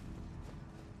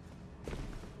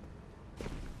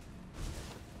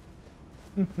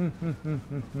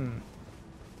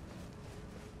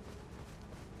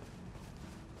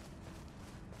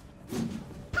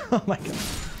 Oh my god.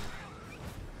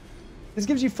 This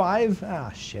gives you 5?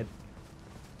 Ah, shit.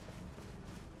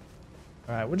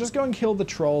 Alright, we'll just go and kill the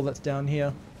troll that's down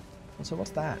here. So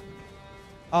what's that?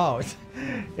 Oh,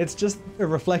 it's just a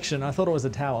reflection. I thought it was a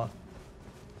tower.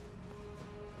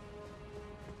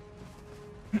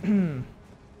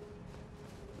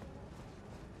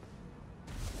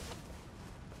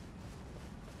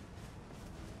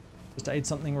 Just ate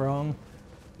something wrong.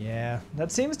 Yeah,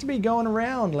 that seems to be going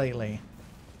around lately.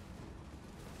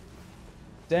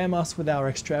 Damn us with our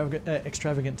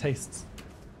extravagant tastes.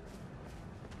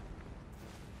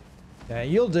 Okay,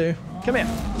 you'll do. Come here.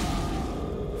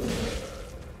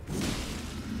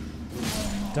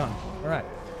 Done. Alright.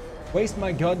 Waste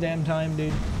my goddamn time,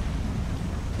 dude.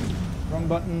 Wrong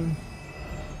button.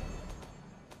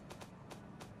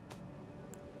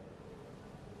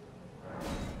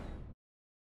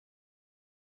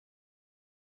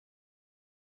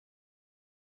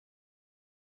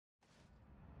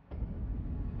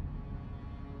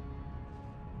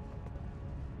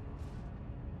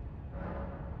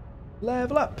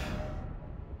 Level up.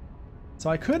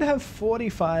 So I could have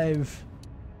 45.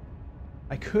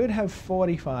 I could have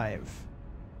 45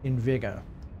 in vigor.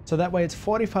 So that way it's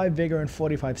 45 vigor and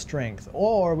 45 strength.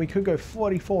 Or we could go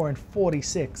 44 and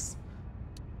 46.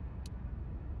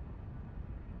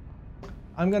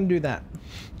 I'm going to do that.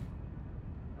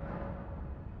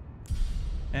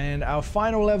 And our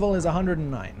final level is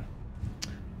 109.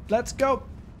 Let's go.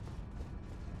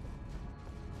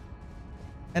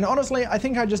 And honestly, I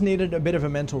think I just needed a bit of a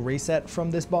mental reset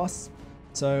from this boss.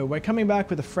 So we're coming back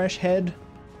with a fresh head.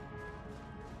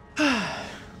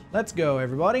 Let's go,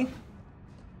 everybody.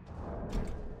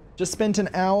 Just spent an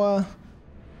hour,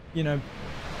 you know,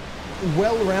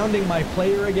 well-rounding my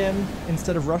player again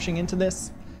instead of rushing into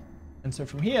this. And so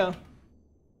from here,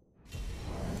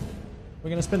 we're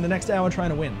going to spend the next hour trying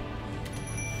to win.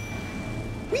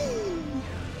 Whee!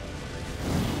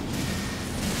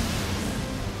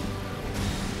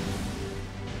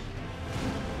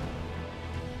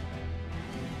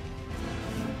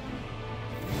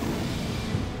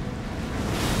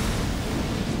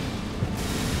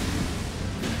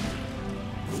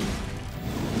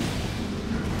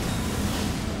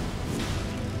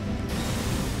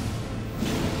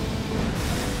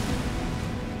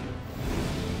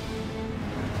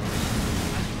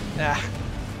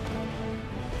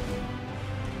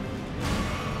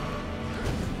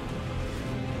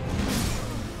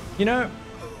 You know,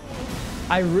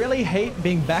 I really hate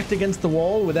being backed against the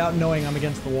wall without knowing I'm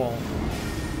against the wall.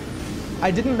 I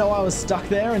didn't know I was stuck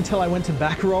there until I went to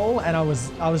back roll and I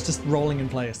was just rolling in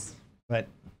place. But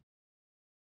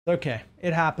okay,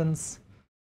 it happens.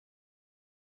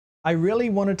 I really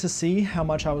wanted to see how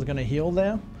much I was going to heal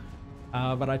there,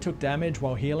 but I took damage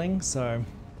while healing, so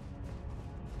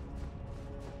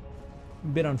a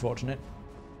bit unfortunate.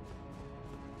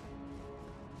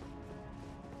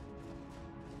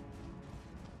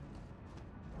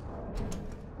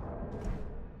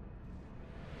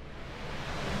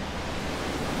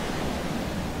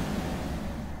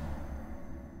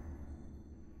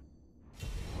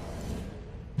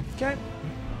 Okay.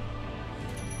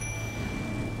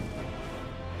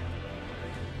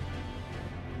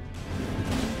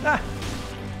 Ah.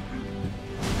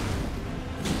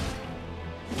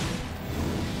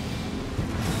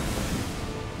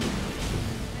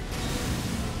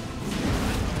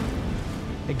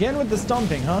 Again with the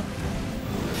stomping, huh?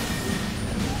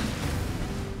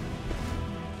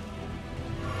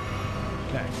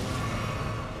 Okay.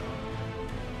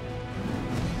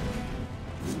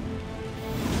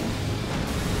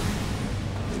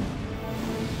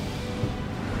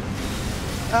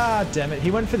 Ah, damn it.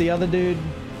 He went for the other dude.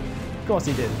 Of course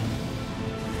he did.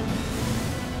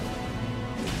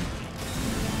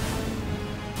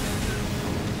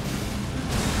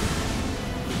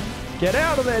 Get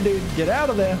out of there, dude. Get out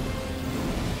of there.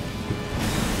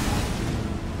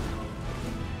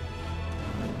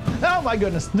 Oh my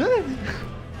goodness.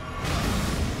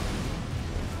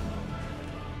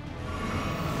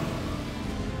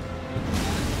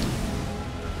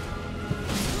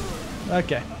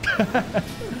 Okay.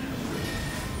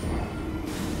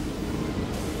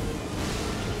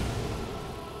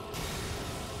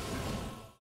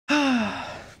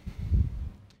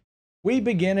 We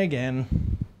begin again.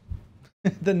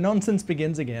 The nonsense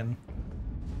begins again.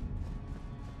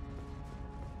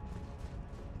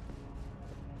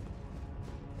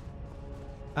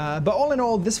 But all in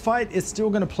all, this fight is still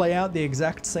going to play out the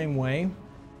exact same way.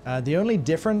 The only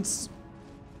difference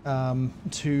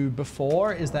to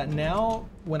before is that now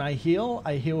when I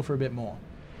heal for a bit more.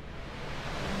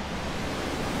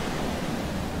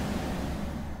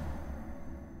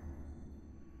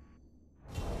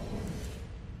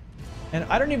 And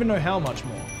I don't even know how much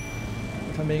more,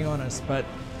 if I'm being honest, but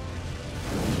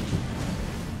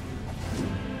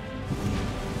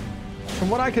from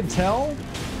what I could tell,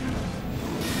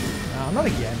 no, not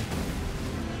again.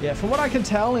 Yeah, from what I can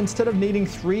tell, instead of needing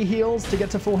 3 heals to get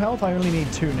to full health, I only need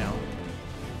 2 now.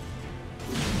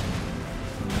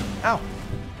 Ow.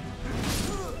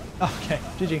 Okay,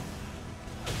 GG.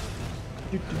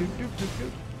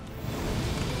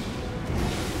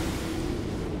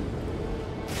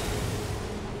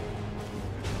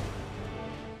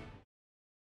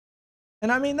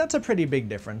 And I mean, that's a pretty big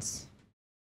difference.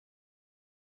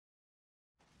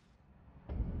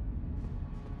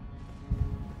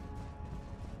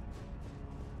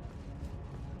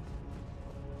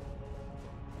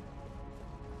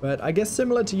 But I guess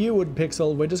similar to you,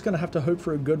 Woodpixel, we're just going to have to hope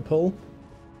for a good pull.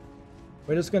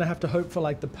 We're just going to have to hope for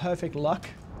like the perfect luck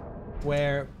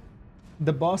where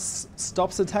the boss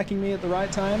stops attacking me at the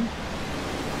right time.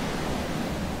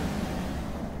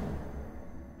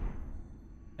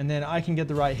 And then I can get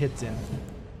the right hits in.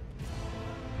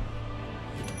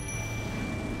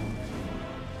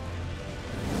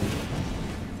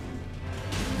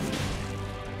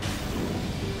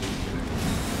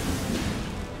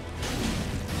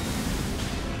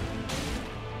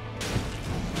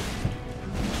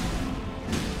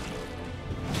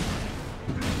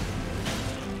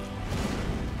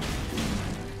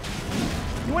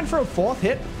 You went for a 4th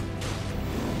hit?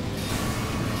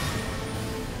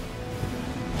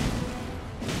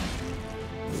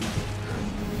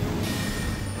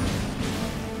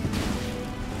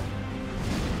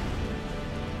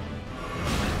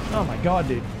 Oh my god,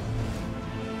 dude.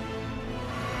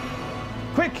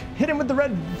 Quick, hit him with the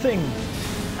red thing.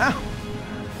 Ow.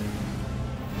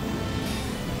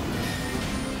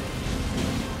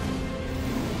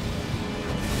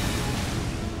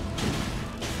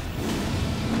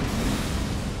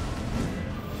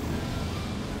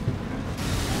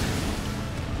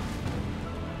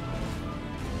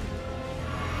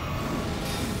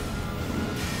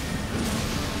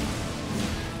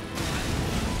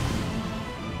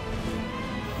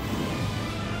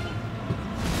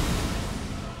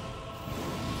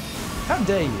 How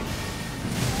dare you?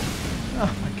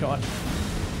 Oh my god.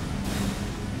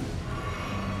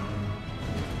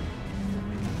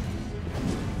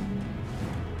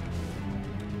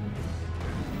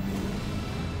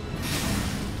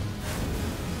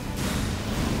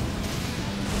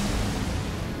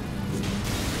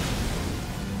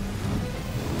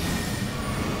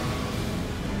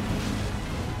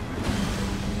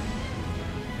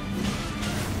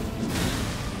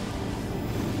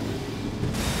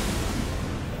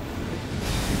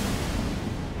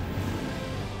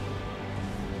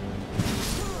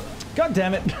 God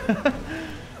damn it.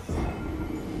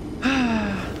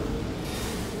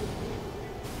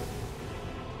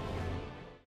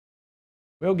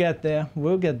 We'll get there.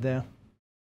 We'll get there.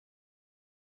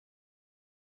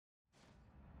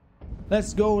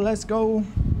 Let's go. Let's go.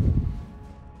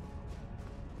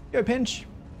 Yo, Pinch.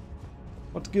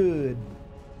 What's good?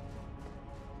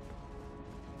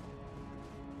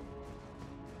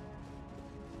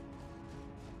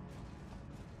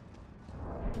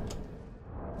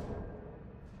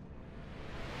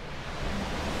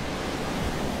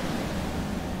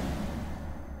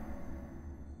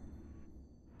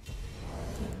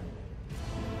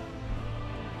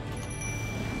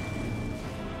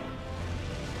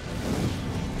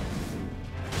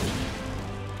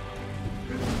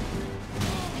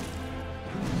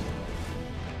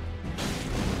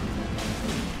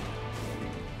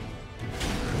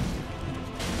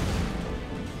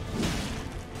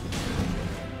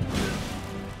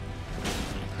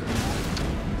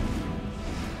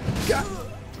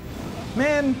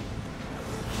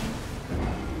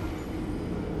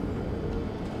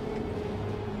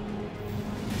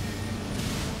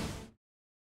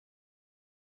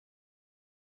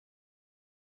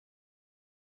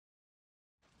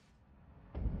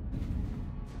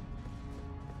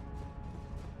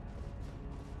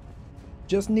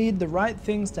 Just need the right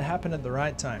things to happen at the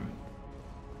right time.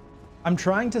 I'm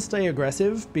trying to stay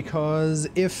aggressive because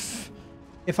if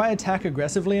I attack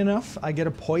aggressively enough, I get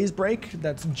a poise break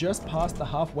that's just past the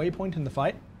halfway point in the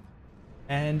fight.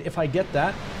 And if I get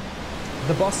that,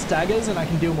 the boss staggers and I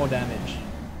can deal more damage.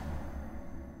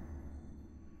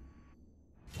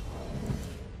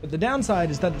 But the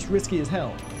downside is that it's risky as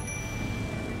hell.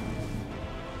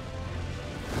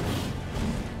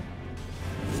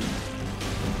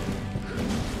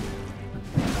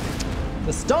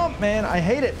 The stomp, man, I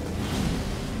hate it.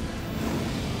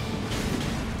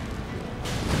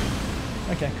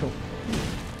 Okay, cool.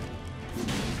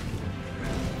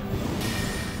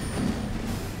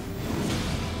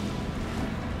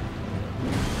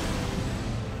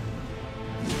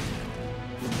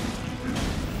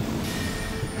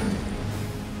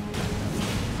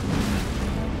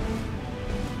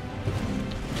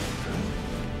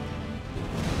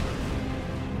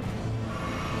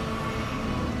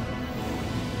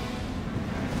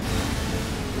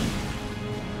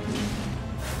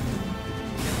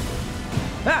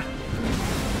 Ah!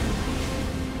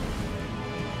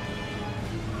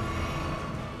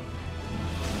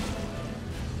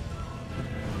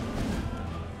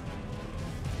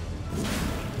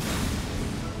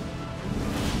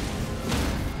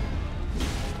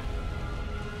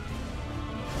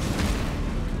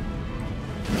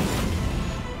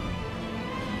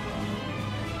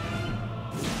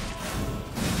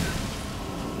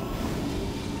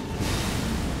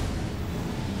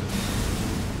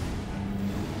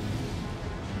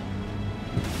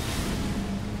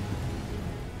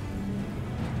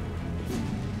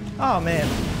 Oh man.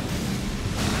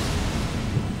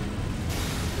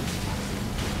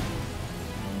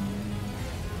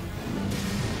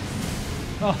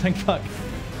 Oh, thank fuck.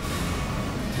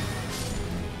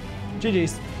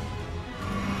 GG's.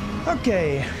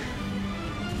 Okay.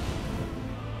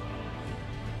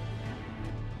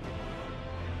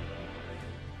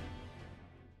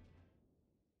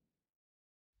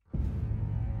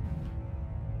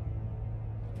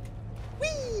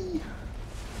 Whee!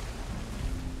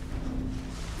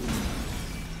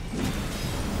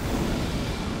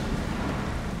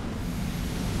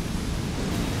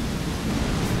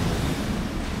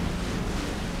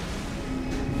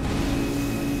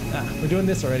 We're doing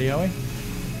this already, are we?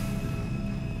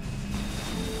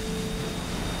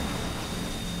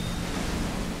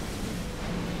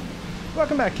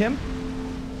 Welcome back, Kim.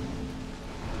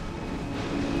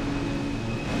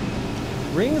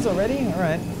 Rings already? All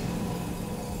right.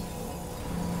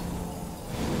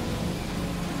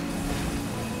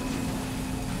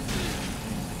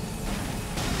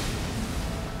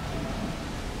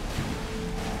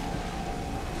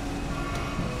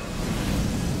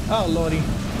 Oh, lordy.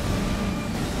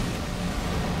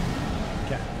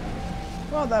 Okay.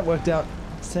 Well, that worked out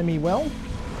semi-well.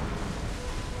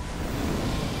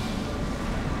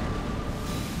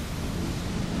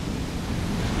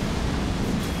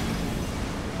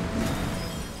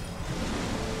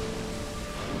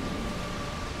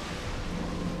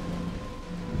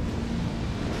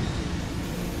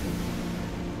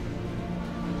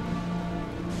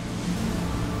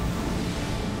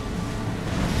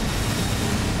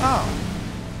 Oh,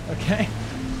 okay.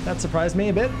 That surprised me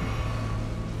a bit.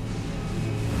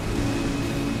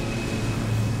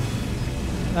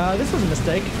 This was a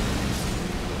mistake.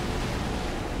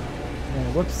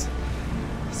 Yeah, whoops.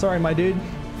 Sorry, my dude.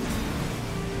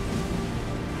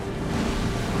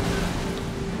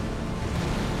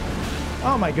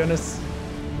 Oh my goodness.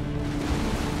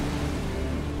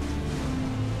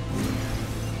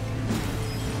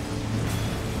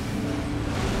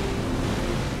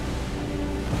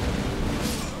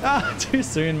 Ah, too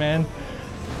soon, man.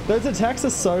 Those attacks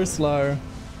are so slow.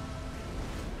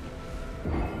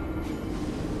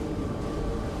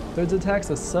 Those attacks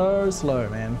are so slow,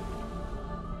 man.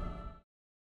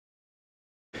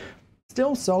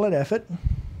 Still solid effort.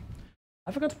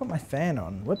 I forgot to put my fan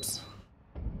on. Whoops.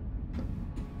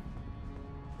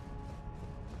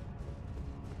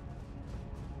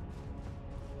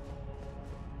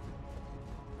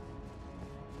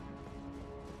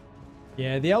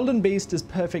 Yeah, the Elden Beast is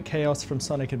perfect chaos from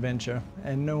Sonic Adventure,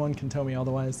 and no one can tell me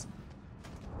otherwise.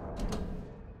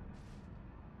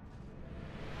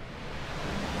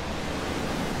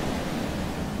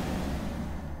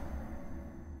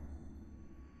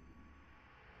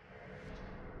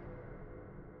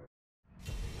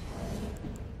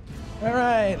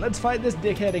 Alright, let's fight this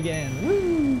dickhead again.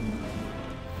 Woo!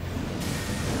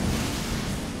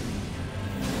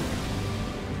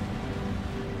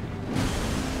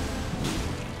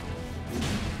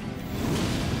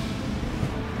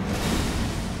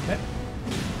 Okay.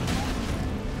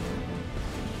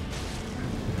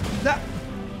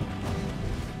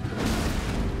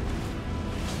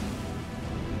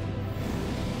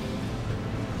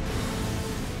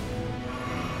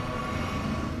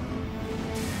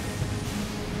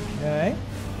 Okay.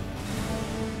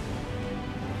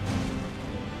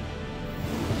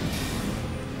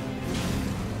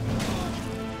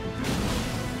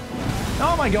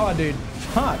 Oh my god, dude.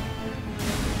 Fuck.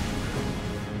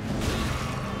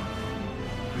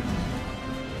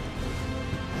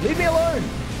 Leave me alone.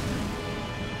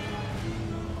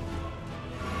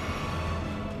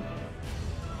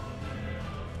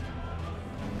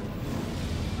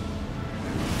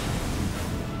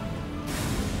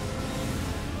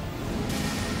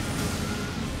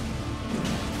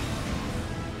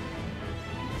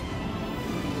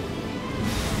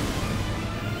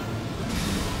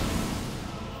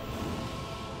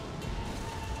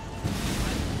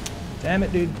 Damn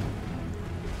it, dude.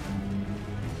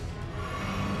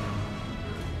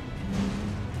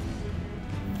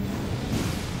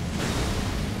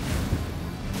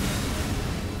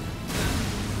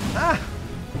 Ah!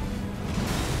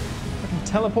 Fucking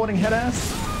teleporting head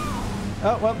ass.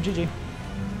 Oh, well, GG.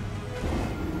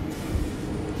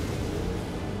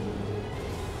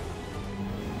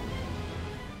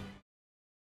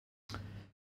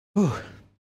 Whew.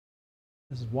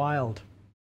 This is wild.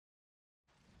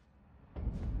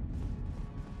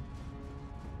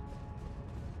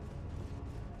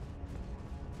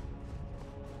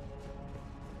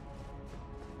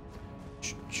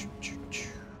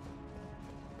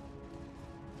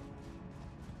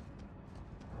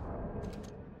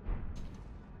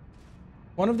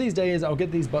 One of these days, I'll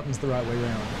get these buttons the right way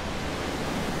around.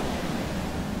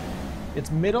 It's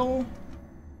middle,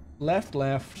 left,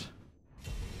 left,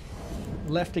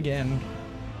 left again,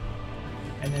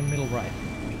 and then middle, right.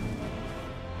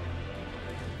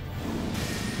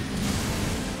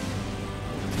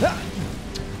 Ah!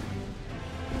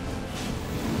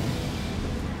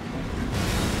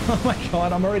 Oh my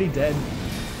god, I'm already dead.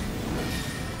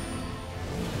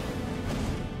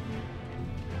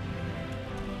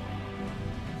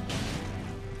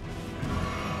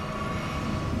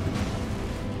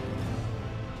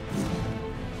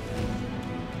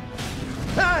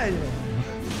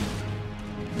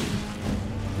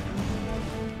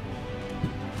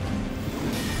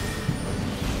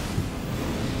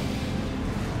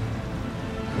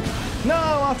 No,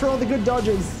 after all the good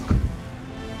dodges.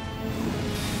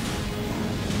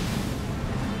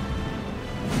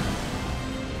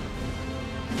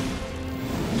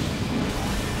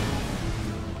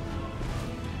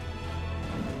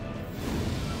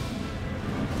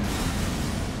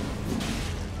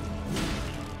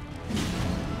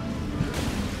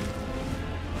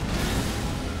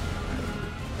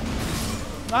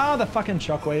 Ah, the fucking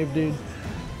shockwave, dude.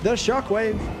 The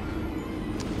shockwave.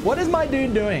 What is my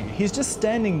dude doing? He's just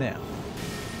standing there.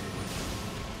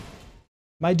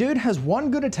 My dude has one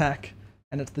good attack,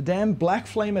 and it's the damn black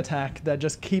flame attack that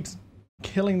just keeps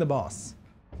killing the boss.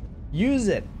 Use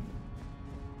it.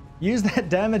 Use that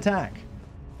damn attack.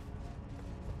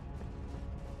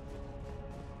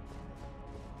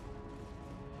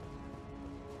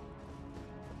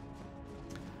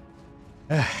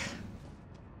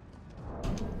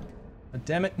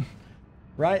 Damn it.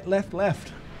 Right, left,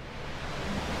 left.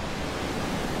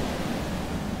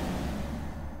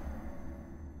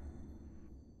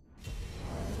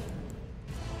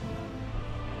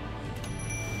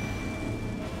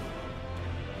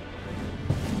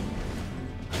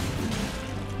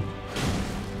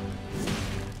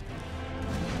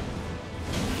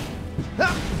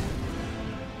 Ah!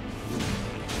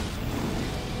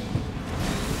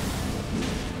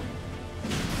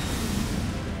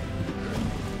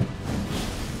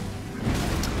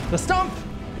 The stomp!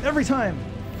 Every time!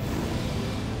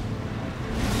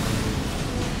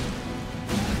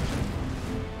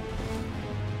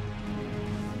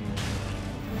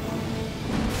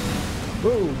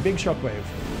 Whoa, big shockwave.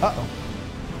 Uh-oh.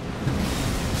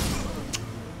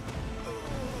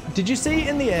 Did you see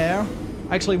in the air?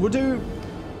 Actually, we'll do...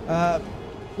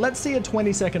 let's see a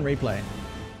 20-second replay.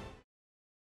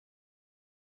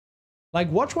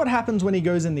 Like, watch what happens when he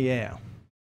goes in the air.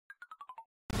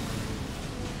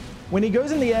 When he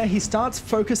goes in the air, he starts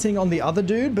focusing on the other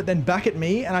dude, but then back at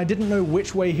me, and I didn't know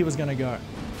which way he was gonna go.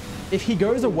 If he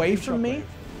goes away from me...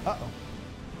 Uh-oh.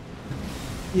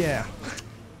 Yeah.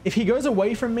 If he goes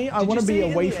away from me, I want to be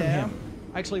away from him.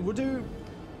 Actually, we'll do...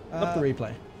 up the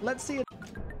replay. Let's see it.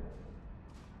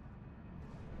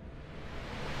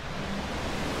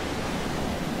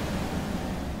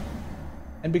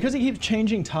 And because he keeps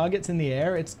changing targets in the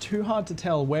air, it's too hard to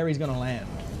tell where he's gonna land.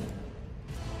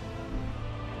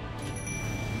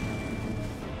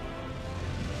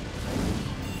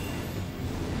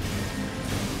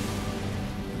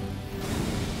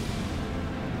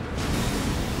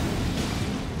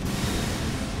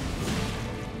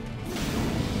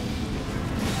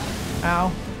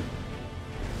 Ow.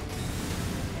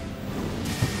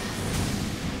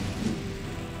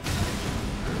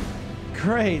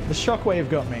 Great, the shockwave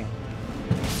got me.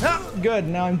 Ah, good,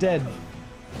 now I'm dead.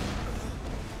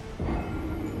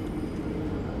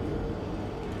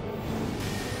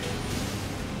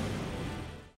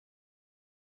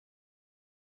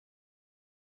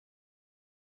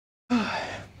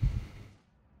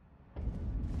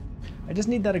 I just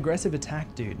need that aggressive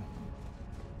attack, dude.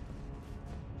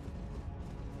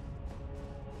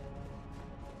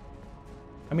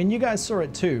 I mean, you guys saw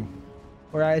it too,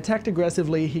 where I attacked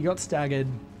aggressively, he got staggered,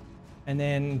 and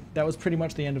then that was pretty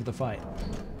much the end of the fight.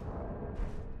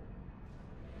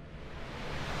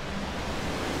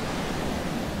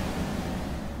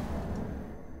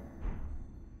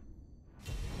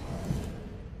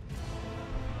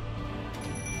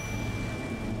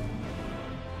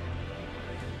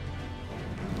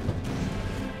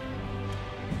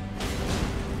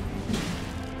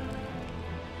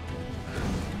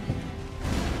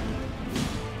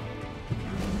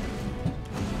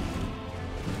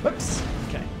 Whoops.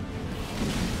 Okay.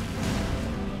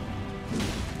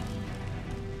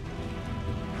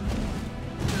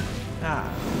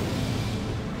 Ah.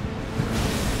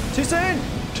 Too soon!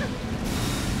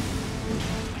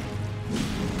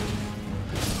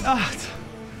 Ah.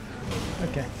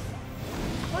 Okay.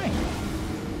 Fine.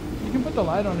 You can put the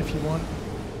light on if you want,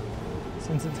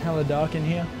 since it's hella dark in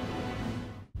here.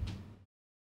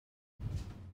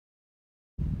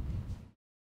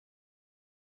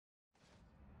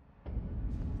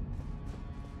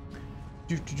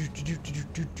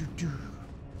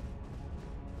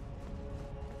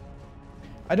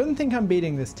 I don't think I'm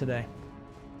beating this today.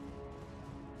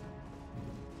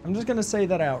 I'm just gonna say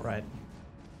that outright.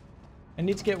 I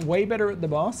need to get way better at the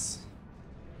boss.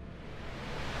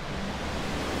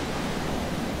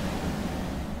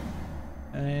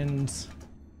 And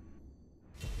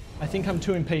I think I'm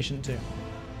too impatient too.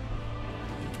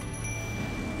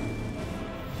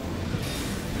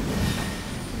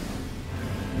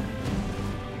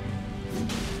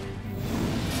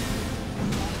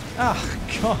 Ah,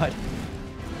 God.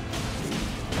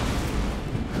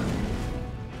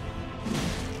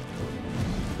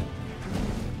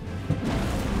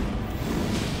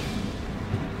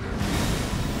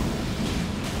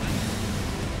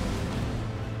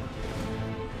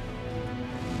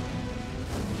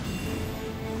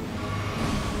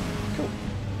 Cool.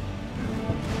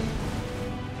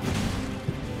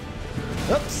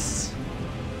 Oops.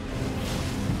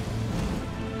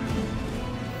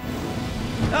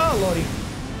 Oh, lordy.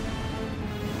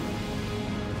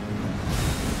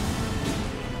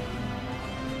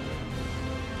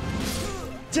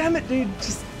 Damn it, dude.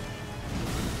 Just...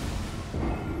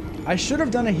 I should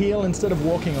have done a heal instead of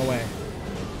walking away.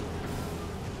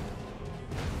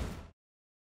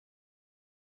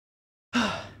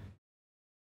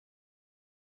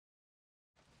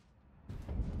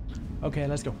 Okay,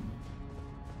 let's go.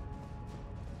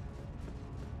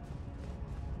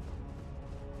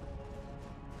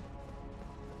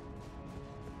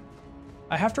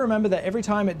 I have to remember that every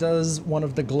time it does one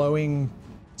of the glowing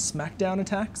smackdown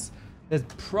attacks, there's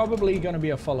probably going to be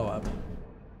a follow-up.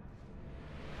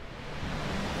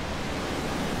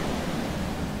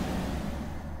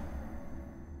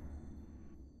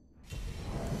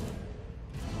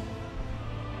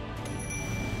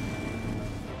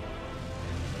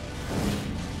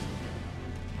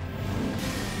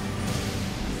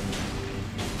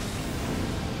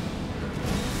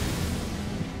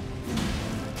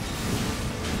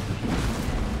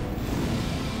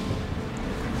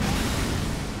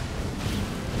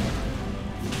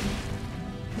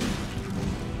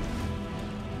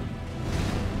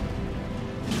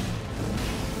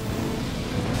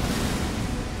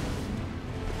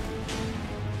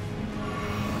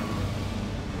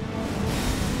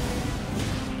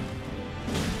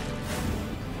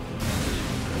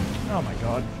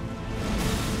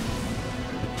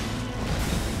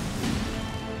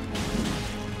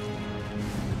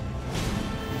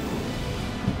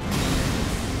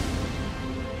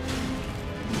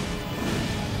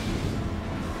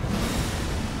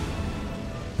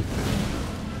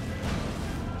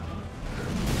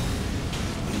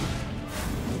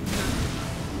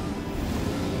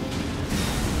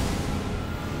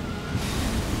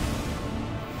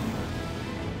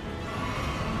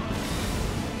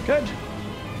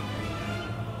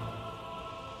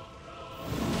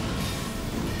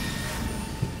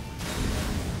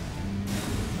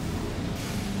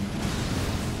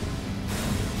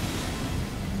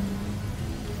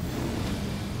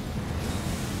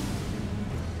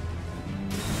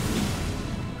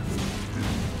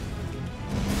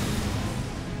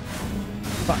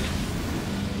 Fuck.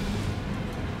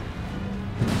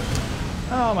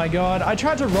 Oh my god, I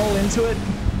tried to roll into it.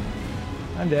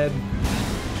 I'm dead.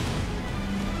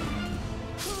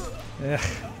 Ugh.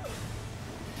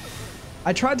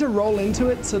 I tried to roll into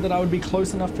it so that I would be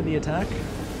close enough for the attack.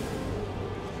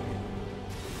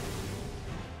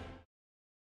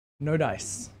 No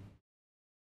dice.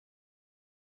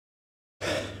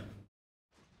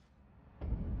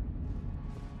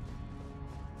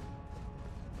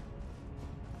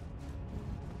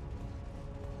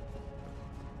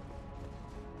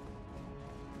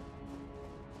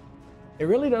 It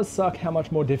really does suck how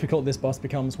much more difficult this boss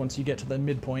becomes once you get to the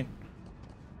midpoint.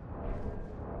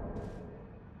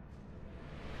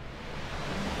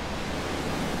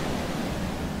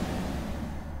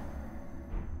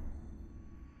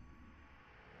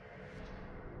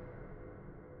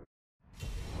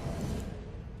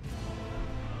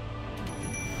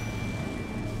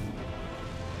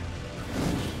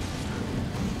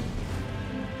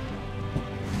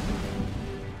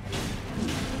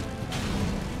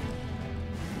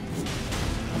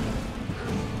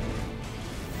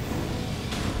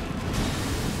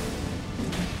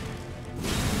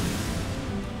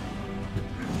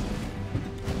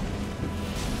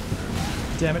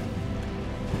 Damn it.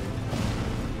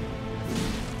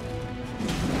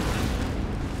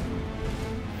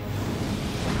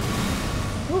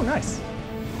 Oh, nice.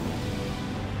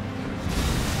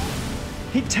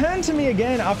 He turned to me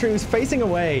again after he was facing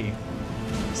away.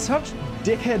 Such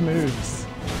dickhead moves.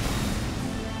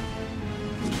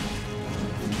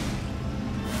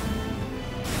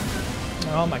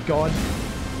 Oh my god.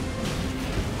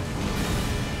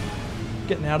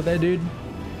 Getting out of there, dude.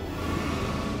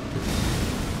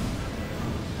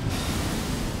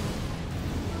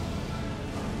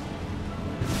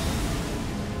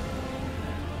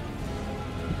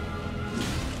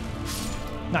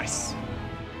 Nice.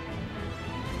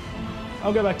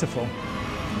 I'll go back to full.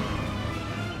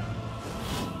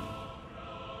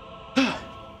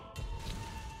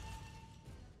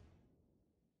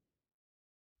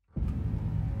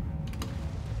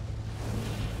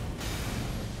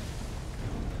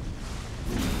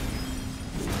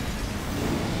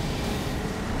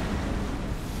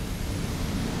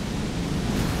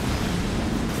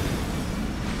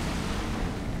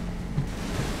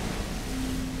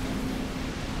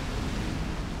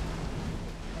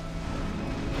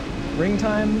 Ring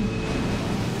time.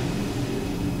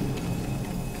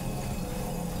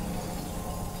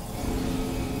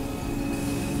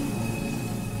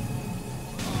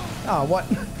 Ah, what?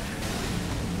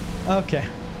 Okay.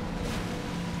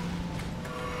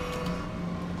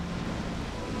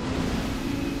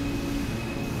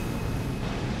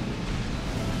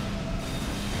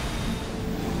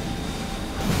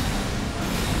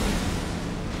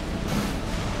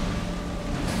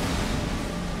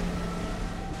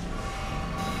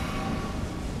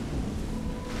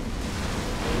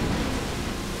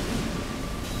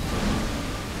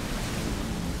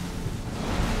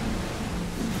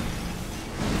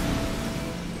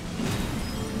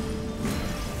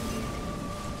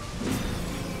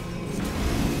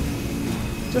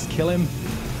 Just kill him.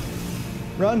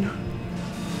 Run.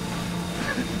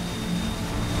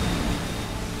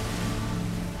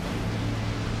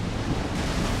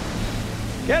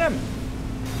 Get him!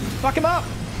 Fuck him up!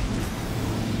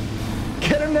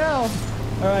 Get him now!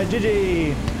 Alright,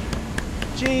 GG.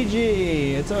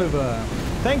 GG. It's over.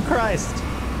 Thank Christ.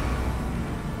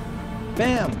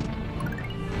 Bam.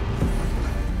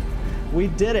 We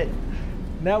did it.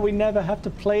 Now we never have to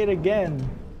play it again.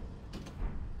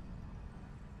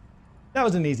 That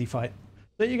was an easy fight.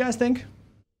 Don't you guys think?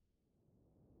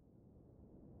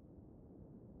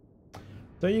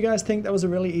 Don't you guys think that was a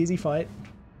really easy fight?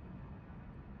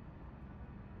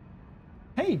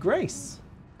 Hey, Grace.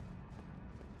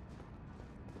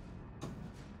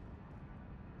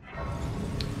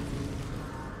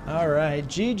 Alright,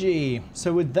 GG.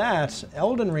 So with that,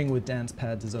 Elden Ring with dance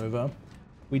pads is over.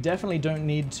 We definitely don't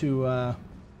need to, Oh,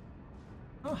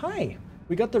 hi.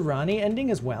 We got the Rani ending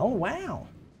as well? Wow.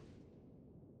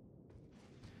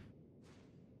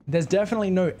 There's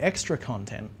definitely no extra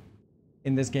content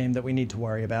in this game that we need to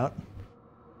worry about.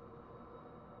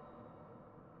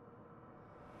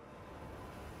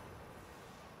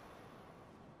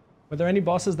 Were there any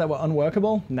bosses that were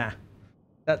unworkable? Nah.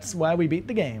 That's why we beat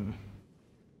the game.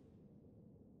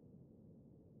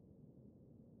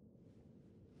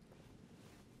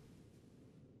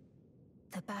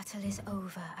 The battle is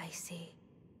over, I see.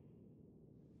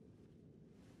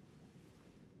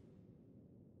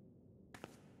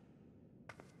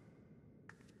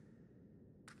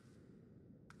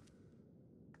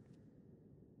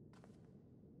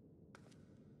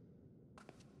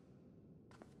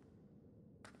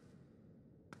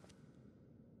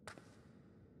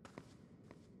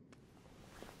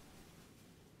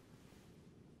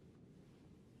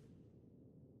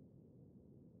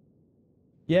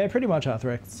 Yeah, pretty much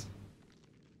Arthrex.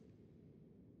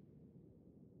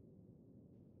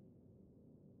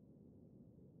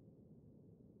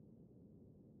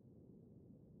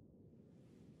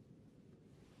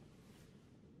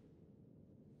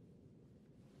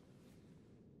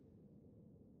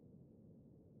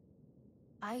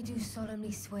 I do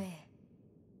solemnly swear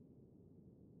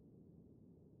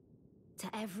to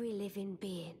every living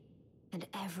being and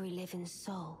every living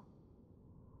soul.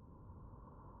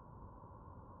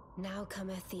 Now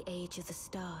cometh the age of the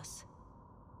stars.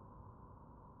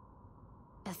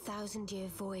 1,000-year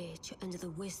voyage under the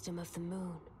wisdom of the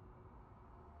moon.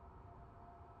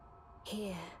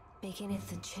 Here beginneth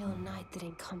the chill night that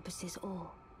encompasses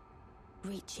all,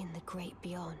 reaching the great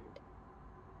beyond.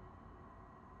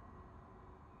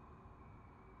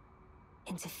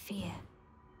 Into fear,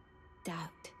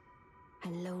 doubt,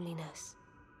 and loneliness,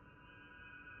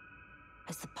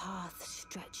 as the path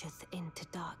stretcheth into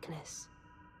darkness.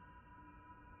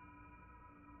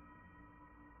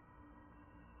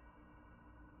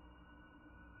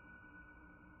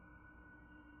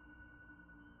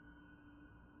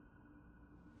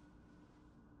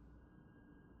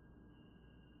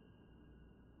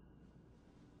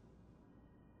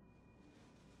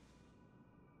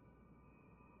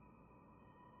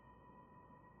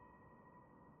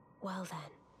 Well then,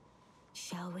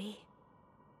 shall we?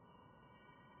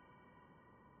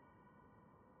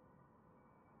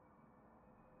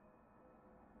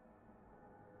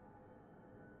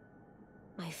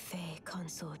 My fair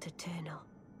consort eternal.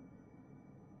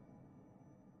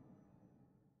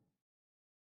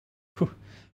 For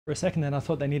a second then I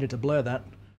thought they needed to blur that.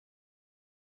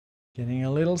 Getting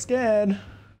a little scared.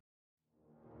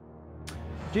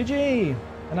 GG!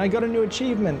 And I got a new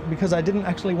achievement because I didn't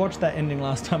actually watch that ending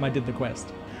last time I did the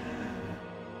quest.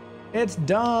 It's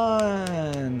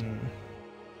done!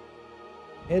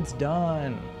 It's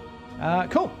done.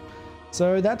 Cool.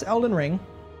 So that's Elden Ring.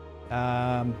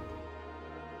 I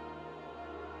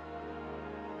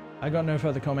got no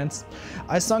further comments.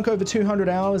 I sunk over 200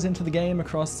 hours into the game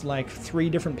across like 3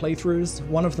 different playthroughs.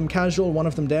 One of them casual, one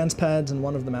of them dance pads, and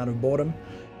one of them out of boredom.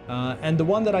 And the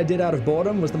one that I did out of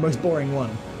boredom was the most boring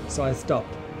one, so I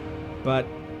stopped. But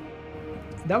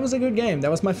that was a good game.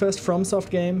 That was my first FromSoft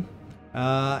game.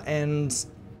 And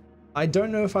I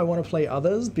don't know if I want to play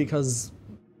others because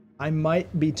I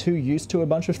might be too used to a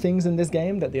bunch of things in this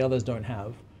game that the others don't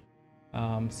have.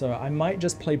 So I might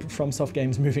just play FromSoft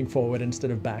games moving forward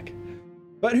instead of back.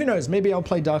 But who knows, maybe I'll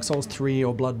play Dark Souls 3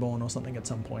 or Bloodborne or something at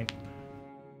some point.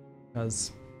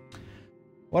 Because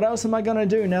what else am I gonna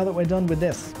do now that we're done with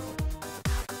this?